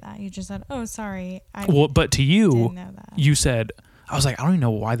didn't say that. You just said, "Oh, sorry." But to you, didn't know that. you said, I was like, I don't even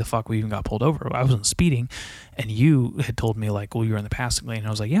know why the fuck we even got pulled over. I wasn't speeding. And you had told me, like, well, you were in the passing lane. And I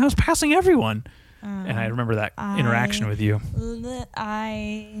was like, yeah, I was passing everyone. And I remember that interaction with you.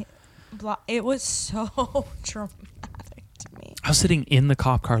 It was so traumatic to me. I was sitting in the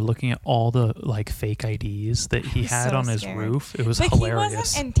cop car looking at all the, like, fake IDs that he had so on his scared. roof. It was But hilarious. he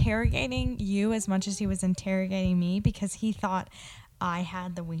wasn't interrogating you as much as he was interrogating me because he thought I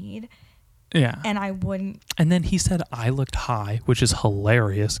had the weed Yeah. and I wouldn't. And then he said I looked high, which is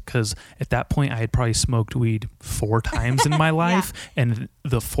hilarious because at that point I had probably smoked weed 4 times in my life, and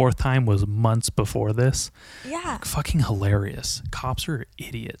the 4th time was months before this. Yeah. Fucking hilarious. Cops are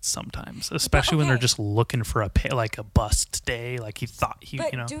idiots sometimes, especially when they're just looking for a bust day. Like he thought he,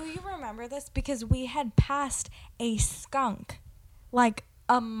 But you know. do you remember this? Because we had passed a skunk like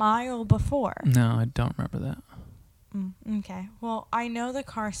a mile before. No, I don't remember that. Okay. Well, I know the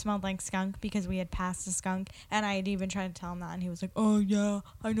car smelled like skunk because we had passed a skunk, and I had even tried to tell him that, and he was like, "Oh yeah,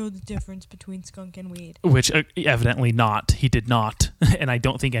 I know the difference between skunk and weed." Which evidently not. He did not. And I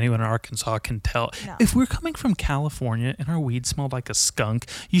don't think anyone in Arkansas can tell. No. If we're coming from California and our weed smelled like a skunk,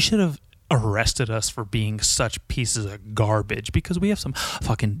 you should have arrested us for being such pieces of garbage because we have some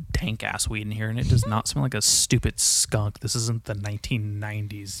fucking dank ass weed in here and it does not smell like a stupid skunk. This isn't the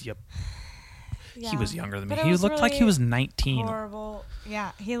 1990s. Yep. Yeah. He was younger than me. But it He was looked like he really was 19. Horrible.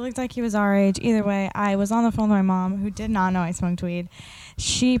 Yeah, he looked like he was our age. Either way, I was on the phone with my mom, who did not know I smoked weed.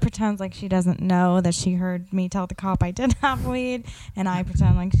 She pretends like she doesn't know that she heard me tell the cop I did have weed, and I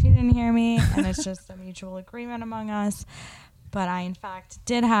pretend like she didn't hear me, and it's just a mutual agreement among us. But I, in fact,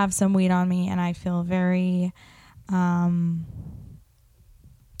 did have some weed on me, and I feel very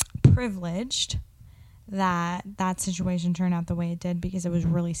privileged that situation turned out the way it did because it was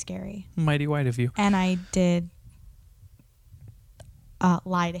really scary. Mighty white of you. And I did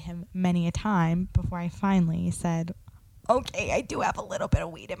lie to him many a time before I finally said, okay, I do have a little bit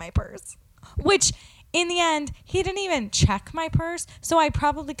of weed in my purse. Which, in the end, he didn't even check my purse, so I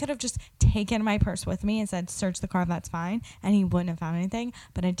probably could have just taken my purse with me and said, search the car, that's fine, and he wouldn't have found anything,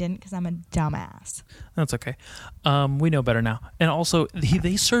 but I didn't because I'm a dumbass. That's okay. We know better now. And also,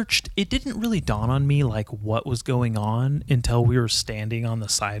 they searched. It didn't really dawn on me, like, what was going on until we were standing on the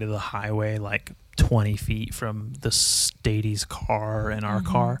side of the highway, like, 20 feet from the Stadi's car and our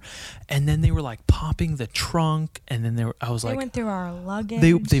car. And then they were, like, popping the trunk, and then I was like... They went through our luggage.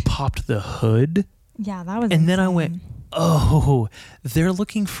 They popped the hood. Yeah, that was And insane. then I went, oh, they're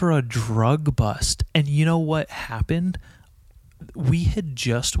looking for a drug bust. And you know what happened? We had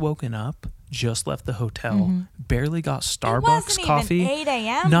just woken up, just left the hotel, barely got Starbucks coffee. It wasn't even 8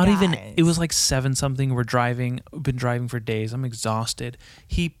 a.m., Not guys. even, it was like 7 something. We've been driving for days. I'm exhausted.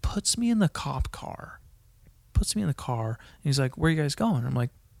 He puts me in the cop car. And he's like, where are you guys going? I'm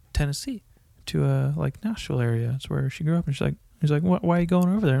like, Tennessee, to like Nashville area. It's where she grew up. And he's like, why are you going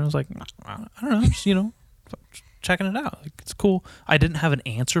over there? And I was like, I don't know, just, checking it out. Like, it's cool. I didn't have an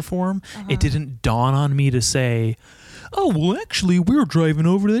answer for him. It didn't dawn on me to say, oh, well, actually, we were driving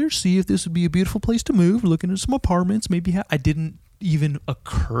over there, see if this would be a beautiful place to move. We're looking at some apartments. Maybe I didn't even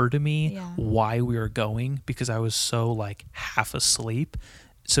occur to me why we were going because I was so, like, half asleep.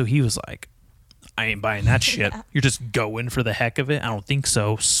 So he was like, I ain't buying that shit. You're just going for the heck of it? I don't think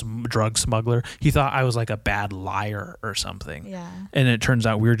so, drug smuggler. He thought I was like a bad liar or something. Yeah. And it turns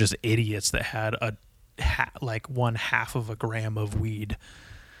out we were just idiots that had like 1/2 of a gram of weed.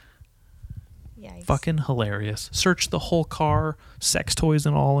 Yikes. Fucking hilarious. Searched the whole car, sex toys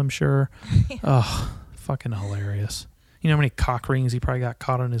and all, I'm sure. Ugh, fucking hilarious. You know how many cock rings he probably got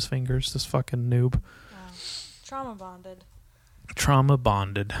caught on his fingers, this fucking noob. Wow. Trauma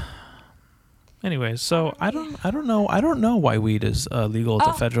bonded. Anyways, so I don't know why weed is legal at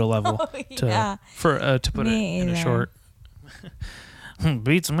the federal level to put it in a short.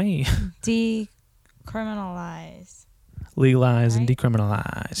 Beats me. Decriminalize. Legalize and Right?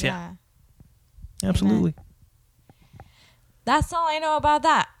 decriminalize. Yeah. Absolutely. That's all I know about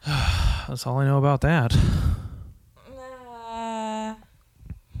that. That's all I know about that.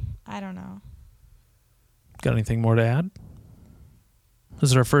 I don't know. Got anything more to add? This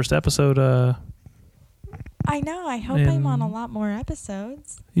is our first episode. I know. I hope I'm on a lot more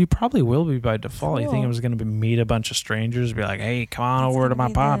episodes. You probably will be by default. You think Cool. I was going to meet a bunch of strangers, be like, "Hey, come on It's over to gonna my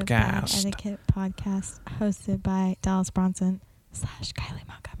be the Bad podcast." Etiquette podcast hosted by Dallas Bronson / Kylie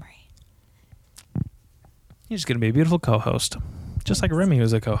Montgomery. You're just going to be a beautiful co-host, just like Remy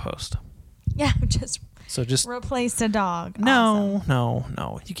was a co-host. Yeah, just Just replace a dog. no.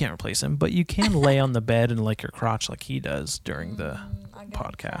 You can't replace him, but you can lay on the bed and lick your crotch like he does during the I'm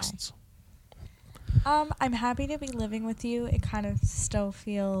gonna podcasts. I'm happy to be living with you. It kind of still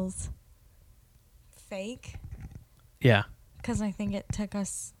feels fake Yeah. because I think it took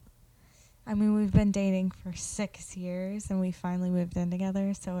us. I mean, we've been dating for 6 years and we finally moved in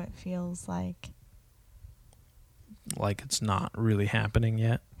together, so it feels like Like it's not really happening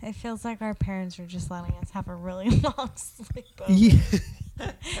yet. it feels like our parents are just letting us have a really long sleepover.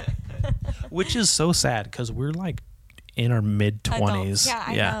 Yeah. Which is so sad because we're like in our mid-20s. Adults. Yeah,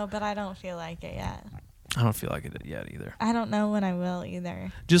 I know, but I don't feel like it yet. I don't feel like it yet either. I don't know when I will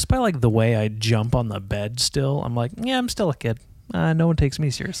either. Just by like the way I jump on the bed still, I'm like, yeah, I'm still a kid. No one takes me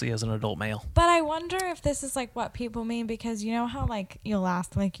seriously as an adult male. But I wonder if this is like what people mean because you know how like you'll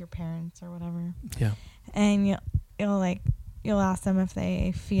ask like your parents or whatever. Yeah. And you'll ask them if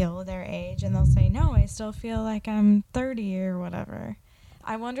they feel their age and they'll say, no, I still feel like I'm 30 or whatever.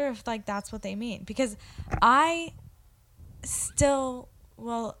 I wonder if like that's what they mean because I still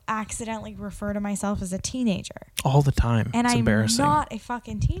will accidentally refer to myself as a teenager. All the time. And it's I'm embarrassing. not a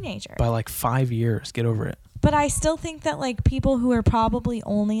fucking teenager. By like 5 years. Get over it. But I still think that like people who are probably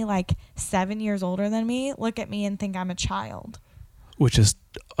only like 7 years older than me look at me and think I'm a child. Which is,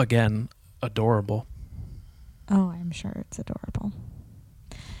 again, adorable. Oh, I'm sure it's adorable.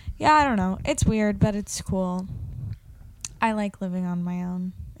 Yeah, I don't know. It's weird, but it's cool. I like living on my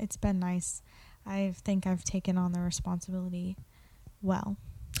own. It's been nice. I think I've taken on the responsibility well.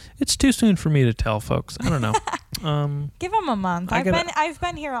 It's too soon for me to tell, folks. I don't know. Give them a month. I I've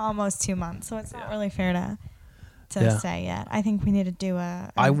been here almost 2 months, so it's not really fair to Yeah. say yet. I think we need to do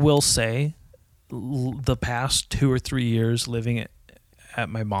I will say, the past 2 or 3 years living at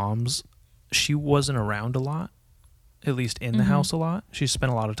my mom's, she wasn't around a lot, at least in the house a lot. She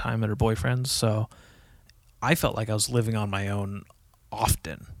spent a lot of time at her boyfriend's, so I felt like I was living on my own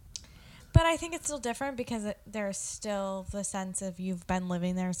often. But But I think it's still different because there's still the sense of you've been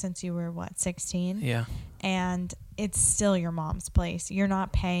living there since you were, 16? Yeah. And it's still your mom's place. You're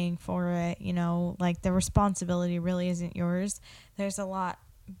not paying for it, like the responsibility really isn't yours. There's a lot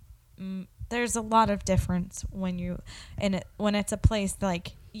of difference when when it's a place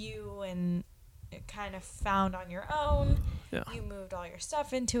like you and kind of found on your own. Yeah. You moved all your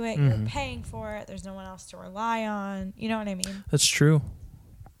stuff into it. Mm-hmm. You're paying for it. There's no one else to rely on. You know what I mean? That's true.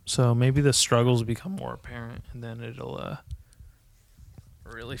 So maybe the struggles become more apparent, and then it'll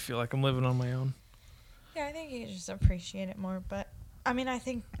really feel like I'm living on my own. Yeah, I think you just appreciate it more. But I mean, I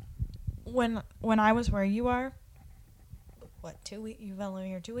think when I was where you are, 2 weeks? You've been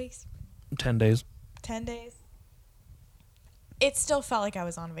living here 2 weeks? 10 days. 10 days. It still felt like I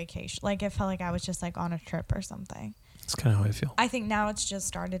was on vacation. Like, it felt like I was just, like, on a trip or something. That's kind of how I feel. I think now it's just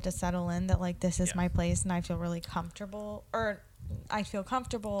started to settle in that, like, this is my place and I feel really comfortable. Or I feel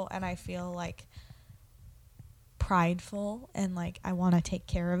comfortable and I feel, like, prideful and, like, I want to take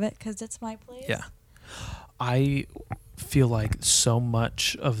care of it because it's my place. Yeah. I feel like so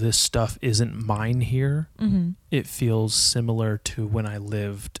much of this stuff isn't mine here. Mm-hmm. It feels similar to when I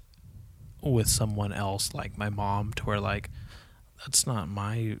lived with someone else, like my mom, to where, like, that's not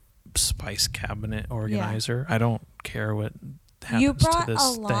my spice cabinet organizer. I don't care what happens to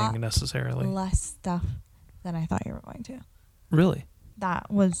this thing necessarily. Less stuff than I thought you were going to. Really?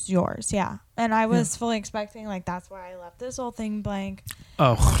 That was yours, yeah. And I was fully expecting, like, that's why I left this whole thing blank.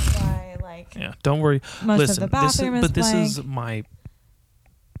 Oh. That's why, like, yeah. Don't worry. Most of the bathroom is blank. This is my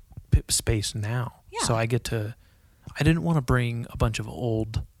space now. Yeah. So I didn't want to bring a bunch of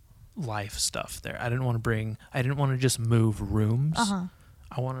old life stuff there. I didn't want to just move rooms. Uh-huh.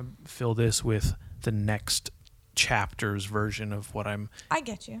 I want to fill this with the next chapter's version of what I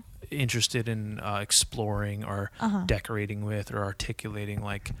get you. interested in exploring or decorating with or articulating.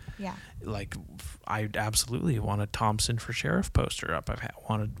 Like I absolutely want a Thompson for Sheriff poster up. I've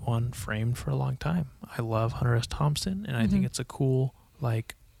wanted one framed for a long time. I love Hunter S. Thompson, and I think it's a cool,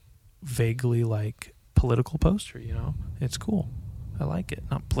 like, vaguely, like, political poster, It's cool. I like it.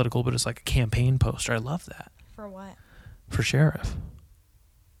 Not political, but it's like a campaign poster. I love that. For what? For Sheriff.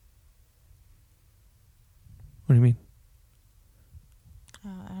 What do you mean?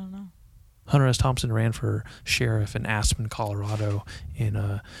 I don't know. Hunter S. Thompson ran for sheriff in Aspen, Colorado in,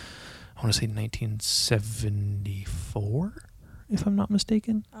 I want to say 1974, if I'm not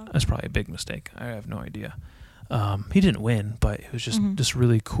mistaken. Okay. That's probably a big mistake. I have no idea. He didn't win, but it was just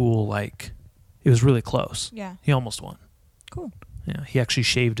really cool. Like, it was really close. Yeah. He almost won. Cool. Yeah. He actually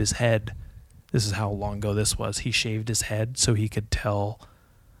shaved his head. This is how long ago this was. He shaved his head so he could tell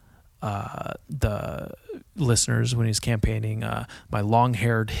the listeners when he's campaigning, my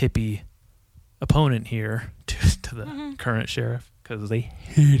long-haired hippie opponent here to the current sheriff, because they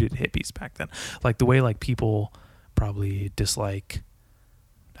hated hippies back then. Like, the way, like, people probably dislike,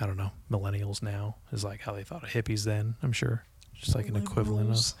 I don't know, millennials now is like how they thought of hippies then, I'm sure. Just like an equivalent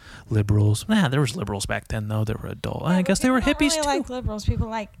of liberals. Nah, there was liberals back then, though. They were adult. Yeah, I guess they were hippies, really too. Like liberals.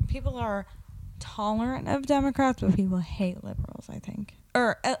 People are tolerant of Democrats, but people hate liberals, I think.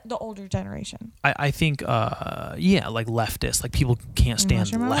 Or the older generation. I think, like leftists. Like, people can't stand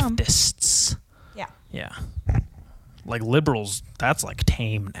leftists. Yeah. Yeah. Like, liberals, that's like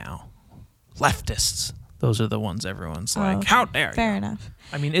tame now. Leftists, those are the ones everyone's like, okay. How dare you? Fair enough.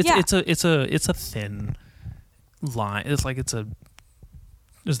 I mean, it's a thin line. It's like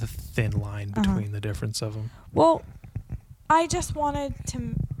there's a thin line between the difference of them. Well, I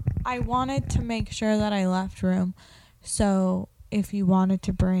wanted to make sure that I left room. So if you wanted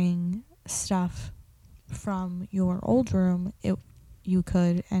to bring stuff from your old room, you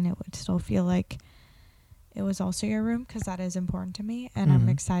could, and it would still feel like it was also your room, because that is important to me, and I'm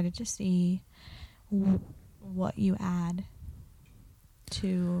excited to see what you add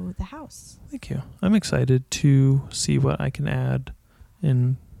to the house. Thank you. I'm excited to see what I can add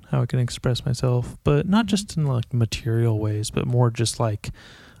and how I can express myself, but not just in, like, material ways, but more just like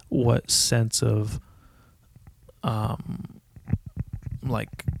what sense of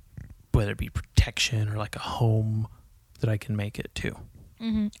like, whether it be protection or like a home that I can make it to.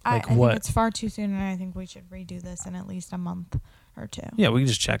 Mm-hmm. Like, I what? think it's far too soon, and I think we should redo this in at least a month or two. Yeah, we can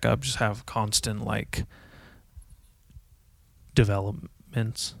just check up, just have constant, like,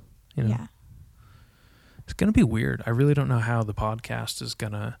 developments, Yeah. It's going to be weird. I really don't know how the podcast is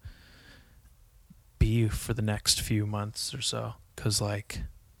going to be for the next few months or so, because, like,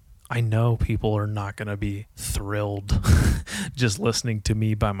 I know people are not going to be thrilled just listening to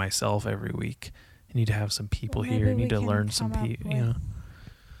me by myself every week. I need to have some people here. I need to learn some people, need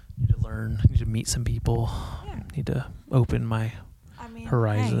to meet some people. Yeah. Need to open my mean,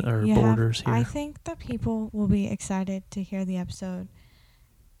 horizon hey, or you borders I here. think that people will be excited to hear the episode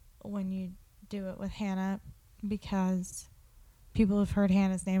when you do it with Hannah, because people have heard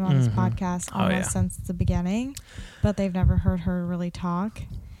Hannah's name on this podcast almost since the beginning, but they've never heard her really talk.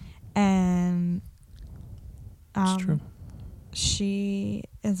 And It's true. she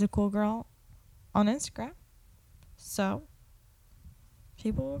is a cool girl on Instagram, so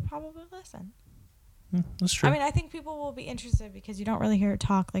people will probably listen. That's true. I mean, I think people will be interested because you don't really hear her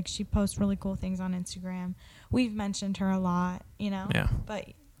talk. Like, she posts really cool things on Instagram. We've mentioned her a lot, you know? Yeah. But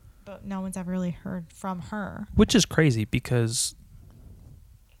no one's ever really heard from her. Which is crazy because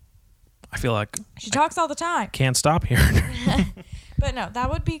I feel like She talks all the time. can't stop hearing her. But no, that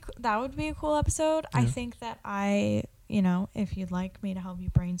would be a cool episode. I think that if you'd like me to help you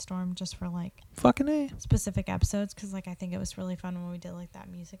brainstorm just for like Fucking A. specific episodes, because like I think it was really fun when we did like that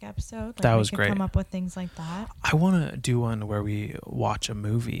music episode. Like, That was we could great. Come up with things like that. I want to do one where we watch a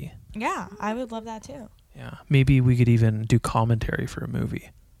movie. Yeah, I would love that too. Yeah. Maybe we could even do commentary for a movie.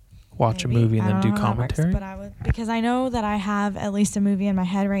 Watch Maybe. a movie and I then don't do know how that works, commentary. but I would, because I know that I have at least a movie in my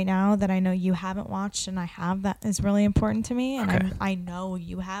head right now that I know you haven't watched, and I have that is really important to me, and Okay. I know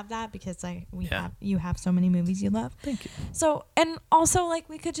you have that because Yeah. you have so many movies you love. Thank you. So, and also like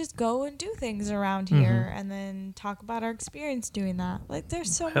we could just go and do things around here and then talk about our experience doing that. Like,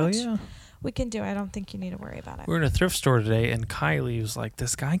 there's so Hell much yeah. we can do. I don't think you need to worry about it. We were in a thrift store today, and Kylie was like,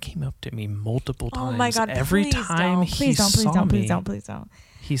 "This guy came up to me multiple times. Oh my God! Every please time don't. he Please don't. Please saw don't. me, Please don't. Please don't.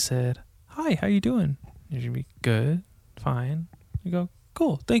 he said, "Hi, how you doing?" You should be good, fine. You go,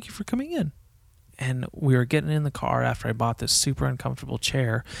 "Cool, thank you for coming in." And we were getting in the car after I bought this super uncomfortable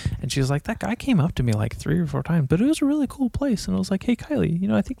chair, and she was like, "That guy came up to me like 3 or 4 times, but it was a really cool place." And I was like, "Hey, Kylie,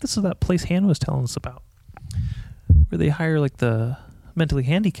 I think this is that place Hannah was telling us about, where they hire like the mentally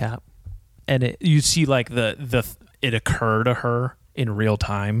handicapped." And you see like it occur to her in real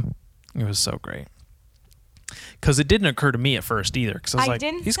time. It was so great. Because it didn't occur to me at first either. Because I was I like,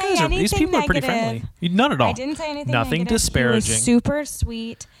 didn't these say guys these people are pretty anything friendly. None at all. I didn't say anything Nothing negative. disparaging. He was super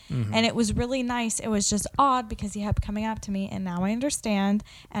sweet, Mhm. and it was really nice. It was just odd because he kept coming up to me, and now I understand.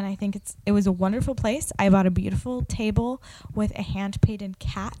 And I think it was a wonderful place. I bought a beautiful table with a hand-painted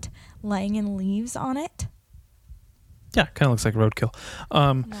cat laying in leaves on it. Yeah, kind of looks like roadkill.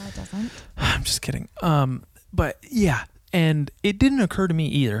 No, it doesn't. I'm just kidding. But yeah, and it didn't occur to me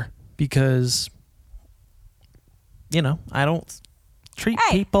either because, I don't treat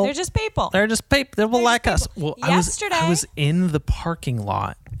Hey, people. they're just people. They're just people. They're They're like just us. Well, people. Yesterday- I was in the parking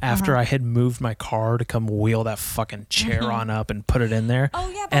lot after I had moved my car to come wheel that fucking chair on up and put it in there. Oh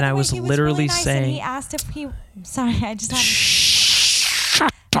yeah, and I he was really literally nice, saying, and he asked if he. Sorry, I just had.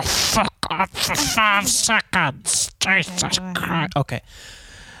 "Shut the fuck up for 5 seconds, Jesus go ahead. Christ." Okay,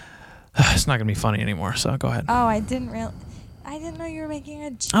 it's not gonna be funny anymore. So go ahead. Oh, I didn't know you were making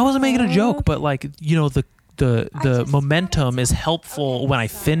a joke. I wasn't making a joke, but like the I just momentum wanted is to- helpful Okay, when I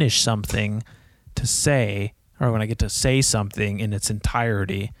sorry. finish something to say, or when I get to say something in its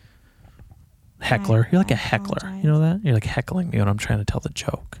entirety. Heckler, you're like a I heckler. apologize. You know that? You're like heckling me when I'm trying to tell the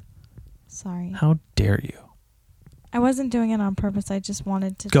joke. Sorry. How dare you? I wasn't doing it on purpose. I just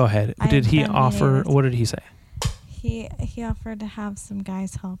wanted to. Go ahead. I Did he have been offer? meaning to- What did he say? He offered to have some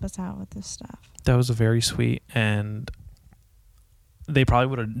guys help us out with this stuff. That was very sweet, and they probably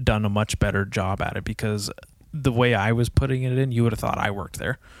would have done a much better job at it because the way I was putting it in, you would have thought I worked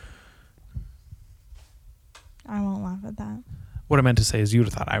there. I won't laugh at that. What I meant to say is you would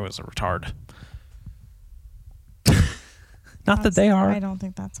have thought I was a retard. Not that they are. I don't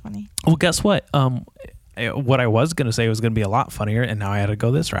think that's funny. Well, guess what? What I was going to say was going to be a lot funnier, and now I had to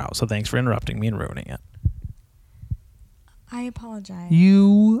go this route. So thanks for interrupting me and ruining it. I apologize.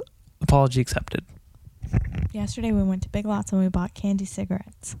 You apology accepted. Yesterday we went to Big Lots and we bought candy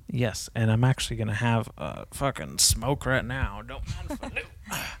cigarettes. Yes, and I'm actually going to have a fucking smoke right now. Don't mind if I do.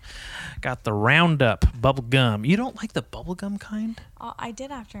 Got the Roundup bubble gum. You don't like the bubble gum kind? I did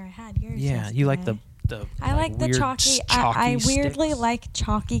after I had yours. Yeah, you like yesterday. the I like the weird chalky. I weirdly sticks? like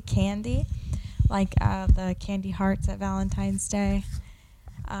chalky candy, like the candy hearts at Valentine's Day.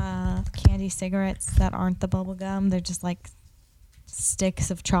 Candy cigarettes that aren't the bubble gum. They're just like sticks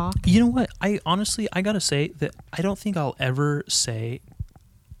of chalk. You know what? I gotta say that I don't think I'll ever say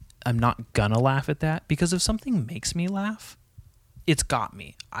I'm not gonna laugh at that, because if something makes me laugh, it's got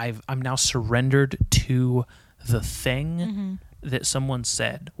me. I'm now surrendered to the thing that someone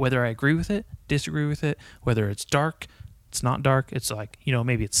said, whether I agree with it, disagree with it, whether it's dark, it's not dark, it's like,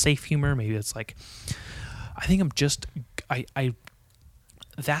 maybe it's safe humor, maybe it's like, I think I'm just, I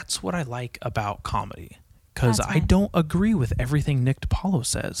that's what I like about comedy. Because That's I fine. don't agree with everything Nick DiPaolo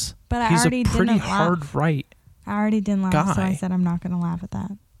says. But I He's already a pretty didn't hard laugh. right. I I already didn't laugh, so I guy. said I'm not going to laugh at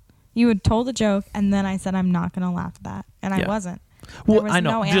that. You had told a joke, and then I said I'm not going to laugh at that, and Yeah. I wasn't. Well, There was I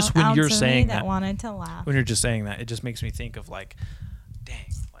know. no Just when ounce you're of me saying that that, wanted to laugh. when you're just saying that, it just makes me think of like, dang,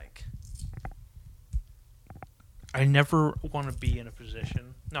 like I never want to be in a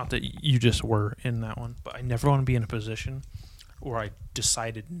position. Not that you just were in that one, but I never want to be in a position where I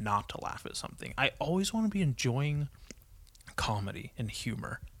decided not to laugh at something. I always want to be enjoying comedy and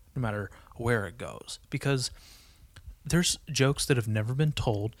humor, no matter where it goes, because there's jokes that have never been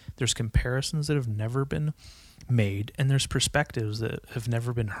told, there's comparisons that have never been made, and there's perspectives that have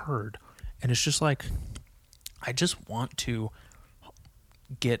never been heard. And it's just like, I just want to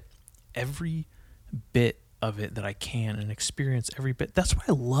get every bit of it that I can and experience every bit. That's why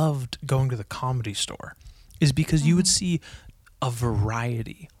I loved going to the Comedy Store, is because you would see a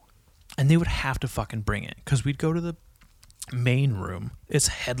variety, and they would have to fucking bring it, because we'd go to the main room. It's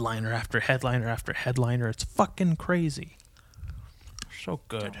headliner after headliner after headliner. It's fucking crazy. So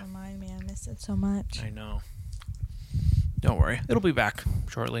good. Don't remind me. I miss it so much. I know. Don't worry. It'll be back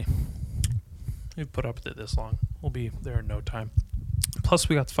shortly. We've put up with it this long. We'll be there in no time. Plus,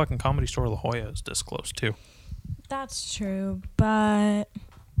 we got the fucking Comedy Store La Jolla is this close, too. That's true, but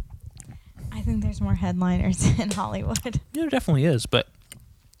I think there's more headliners in Hollywood. Yeah, there definitely is, but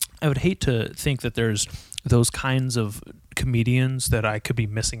I would hate to think that there's those kinds of comedians that I could be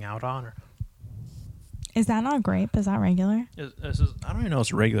missing out on. Or Is that not grape? Is that regular? I don't even know if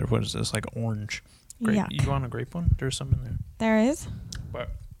it's regular. What is this? Like orange grape? Yuck. You want a grape one? There's some in there. There is? But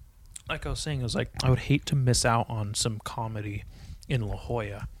like I was saying, it was like I would hate to miss out on some comedy in La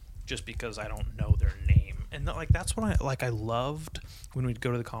Jolla just because I don't know their name. And like that's what I loved when we'd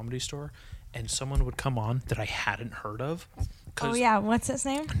go to the Comedy Store and someone would come on that I hadn't heard of. Oh, yeah. What's his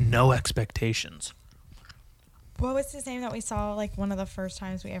name? No expectations. What was his name that we saw like one of the first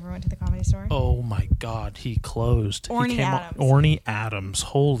times we ever went to the Comedy Store? Oh my God, he closed. Orny He came Adams. Orny Adams.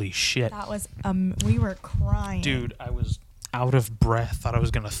 Holy shit. That was we were crying. Dude, I was out of breath. Thought I was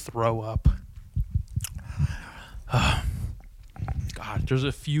going to throw up. God, there's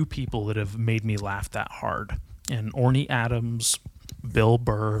a few people that have made me laugh that hard. And Orny Adams, Bill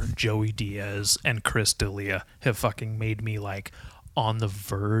Burr, Joey Diaz, and Chris D'Elia have fucking made me like on the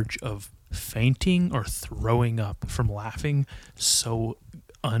verge of fainting or throwing up from laughing so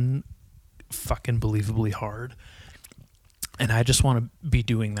unfucking believably hard. And I just want to be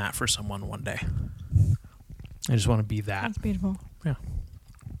doing that for someone one day. I just want to be that. That's beautiful. Yeah.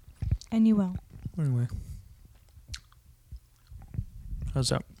 And you will. Anyway. How's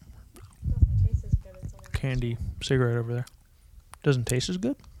that Doesn't taste as good as candy cigarette over there? Doesn't taste as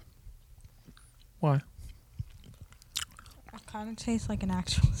good? Why? It kind of tastes like an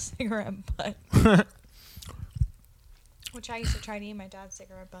actual cigarette butt. Which I used to try to eat my dad's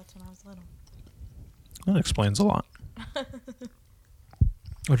cigarette butts when I was little. That explains a lot.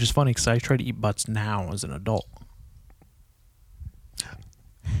 Which is funny because I try to eat butts now as an adult.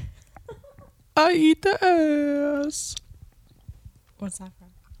 I eat the ass. What's that from?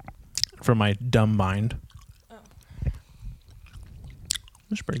 From my dumb mind. Oh.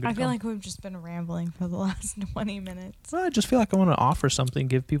 That's pretty good. I feel gum. like we've just been rambling for the last 20 minutes. Well, I just feel like I want to offer something,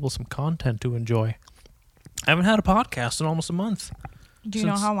 give people some content to enjoy. I haven't had a podcast in almost a month. Do you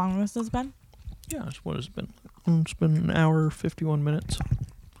know Since- how long this has been? Yeah, what has it been? It's been an hour, 51 minutes.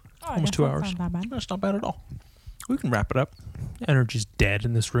 Oh, I Almost guess 2 that's hours. Not that bad. That's not bad at all. We can wrap it up. Energy's dead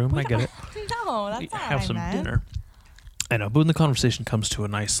in this room. I get it. No, that's not Have what some I meant. dinner. I know, but when the conversation comes to a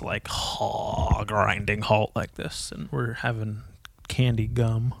nice, like, grinding halt like this, and we're having candy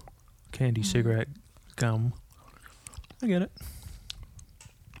cigarette gum, I get it.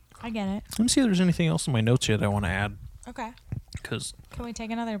 I get it. Let me see if there's anything else in my notes here that I want to add. Okay. Because, Can we take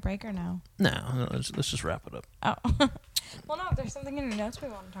another break or no? no, let's just wrap it up. Oh. Well, no, if there's something in your notes we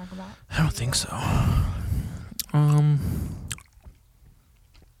want to talk about. I don't think so.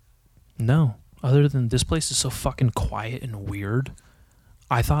 No. Other than this place is so fucking quiet and weird.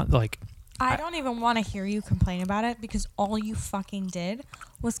 I thought, like, I don't even want to hear you complain about it because all you fucking did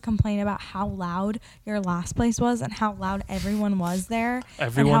was complain about how loud your last place was and how loud everyone was there.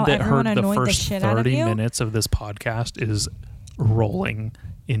 everyone and how that everyone heard the annoyed the first shit out of 30 you. minutes of this podcast is rolling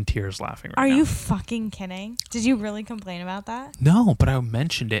in tears laughing right Are now. you fucking kidding? Did you really complain about that? No, but I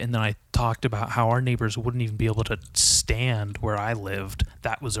mentioned it, and then I talked about how our neighbors wouldn't even be able to stand where I lived.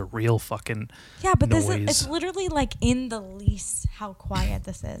 That was a real fucking Yeah, but noise. it's literally like in the lease how quiet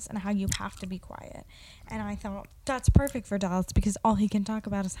this is and how you have to be quiet. And I thought that's perfect for Dallas because all he can talk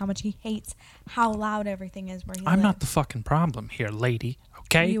about is how much he hates how loud everything is where he I'm lives. not the fucking problem here, lady.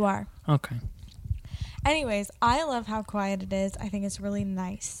 Okay? You are. Okay. Anyways, I love how quiet it is. I think it's really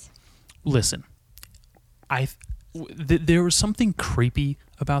nice. Listen, there was something creepy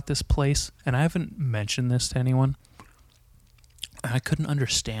about this place, and I haven't mentioned this to anyone. And I couldn't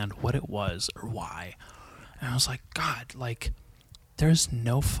understand what it was or why. And I was like, God, like, there's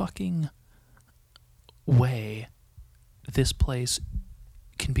no fucking way this place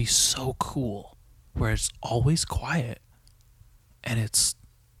can be so cool where it's always quiet and it's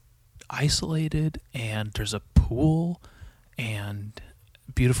isolated and there's a pool and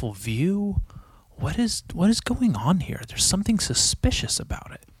beautiful view. What is going on here? There's something suspicious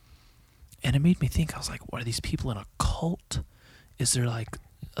about it. And it made me think, I was like, what are these people in a cult? Is there like,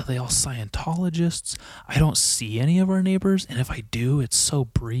 are they all Scientologists? I don't see any of our neighbors, and if I do, it's so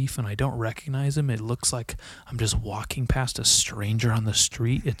brief and I don't recognize them. It looks like I'm just walking past a stranger on the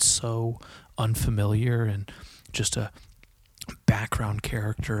street. It's so unfamiliar and just a background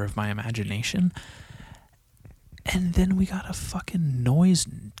character of my imagination. And then we got a fucking noise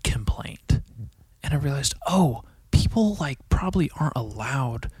complaint. And I realized, oh, people like probably aren't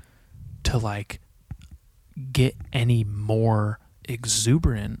allowed to like get any more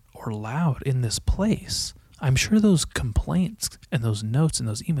exuberant or loud in this place. I'm sure those complaints and those notes and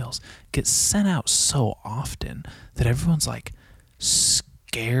those emails get sent out so often that everyone's like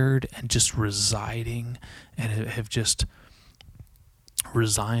scared and just residing and have just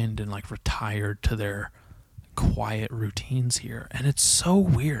resigned and like retired to their quiet routines here. And it's so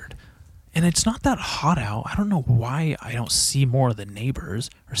weird. And it's not that hot out. I don't know why I don't see more of the neighbors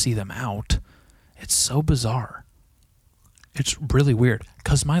or see them out. It's so bizarre. It's really weird.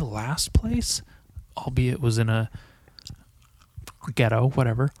 Because my last place, albeit was in a ghetto,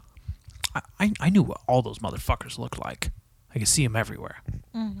 whatever, I knew what all those motherfuckers looked like. I could see them everywhere.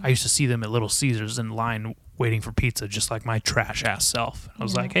 I used to see them at Little Caesars in line waiting for pizza, just like my trash ass self. I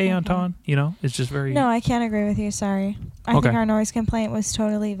was like, hey, Anton, you know, it's just very... No, I can't agree with you. Sorry. I think our noise complaint was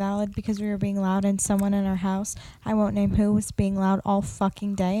totally valid because we were being loud and someone in our house, I won't name who, was being loud all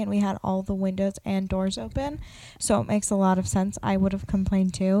fucking day and we had all the windows and doors open. So it makes a lot of sense. I would have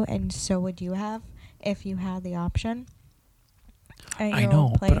complained too, and so would you have if you had the option. I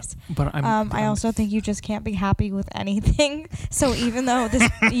know, but I also think you just can't be happy with anything. So even though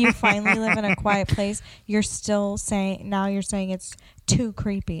you finally live in a quiet place, you're still saying it's too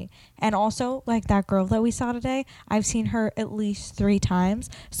creepy. And also, like that girl that we saw today, I've seen her at least 3 times,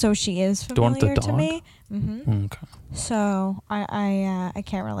 so she is familiar to me. Mm-hmm. Okay. So I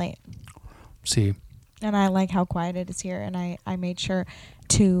can't relate. See. And I like how quiet it is here, and I made sure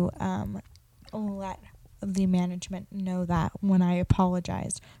to let the management know that when I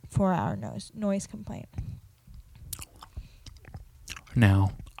apologized for our noise complaint.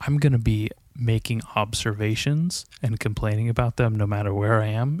 Now, I'm going to be making observations and complaining about them no matter where I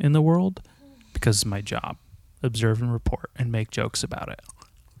am in the world because it's my job. Observe and report and make jokes about it.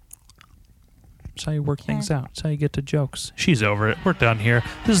 That's how you work things out. That's how you get to jokes. She's over it. We're done here.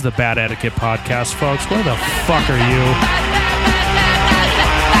 This is the Bad Etiquette Podcast, folks. Where the fuck are you?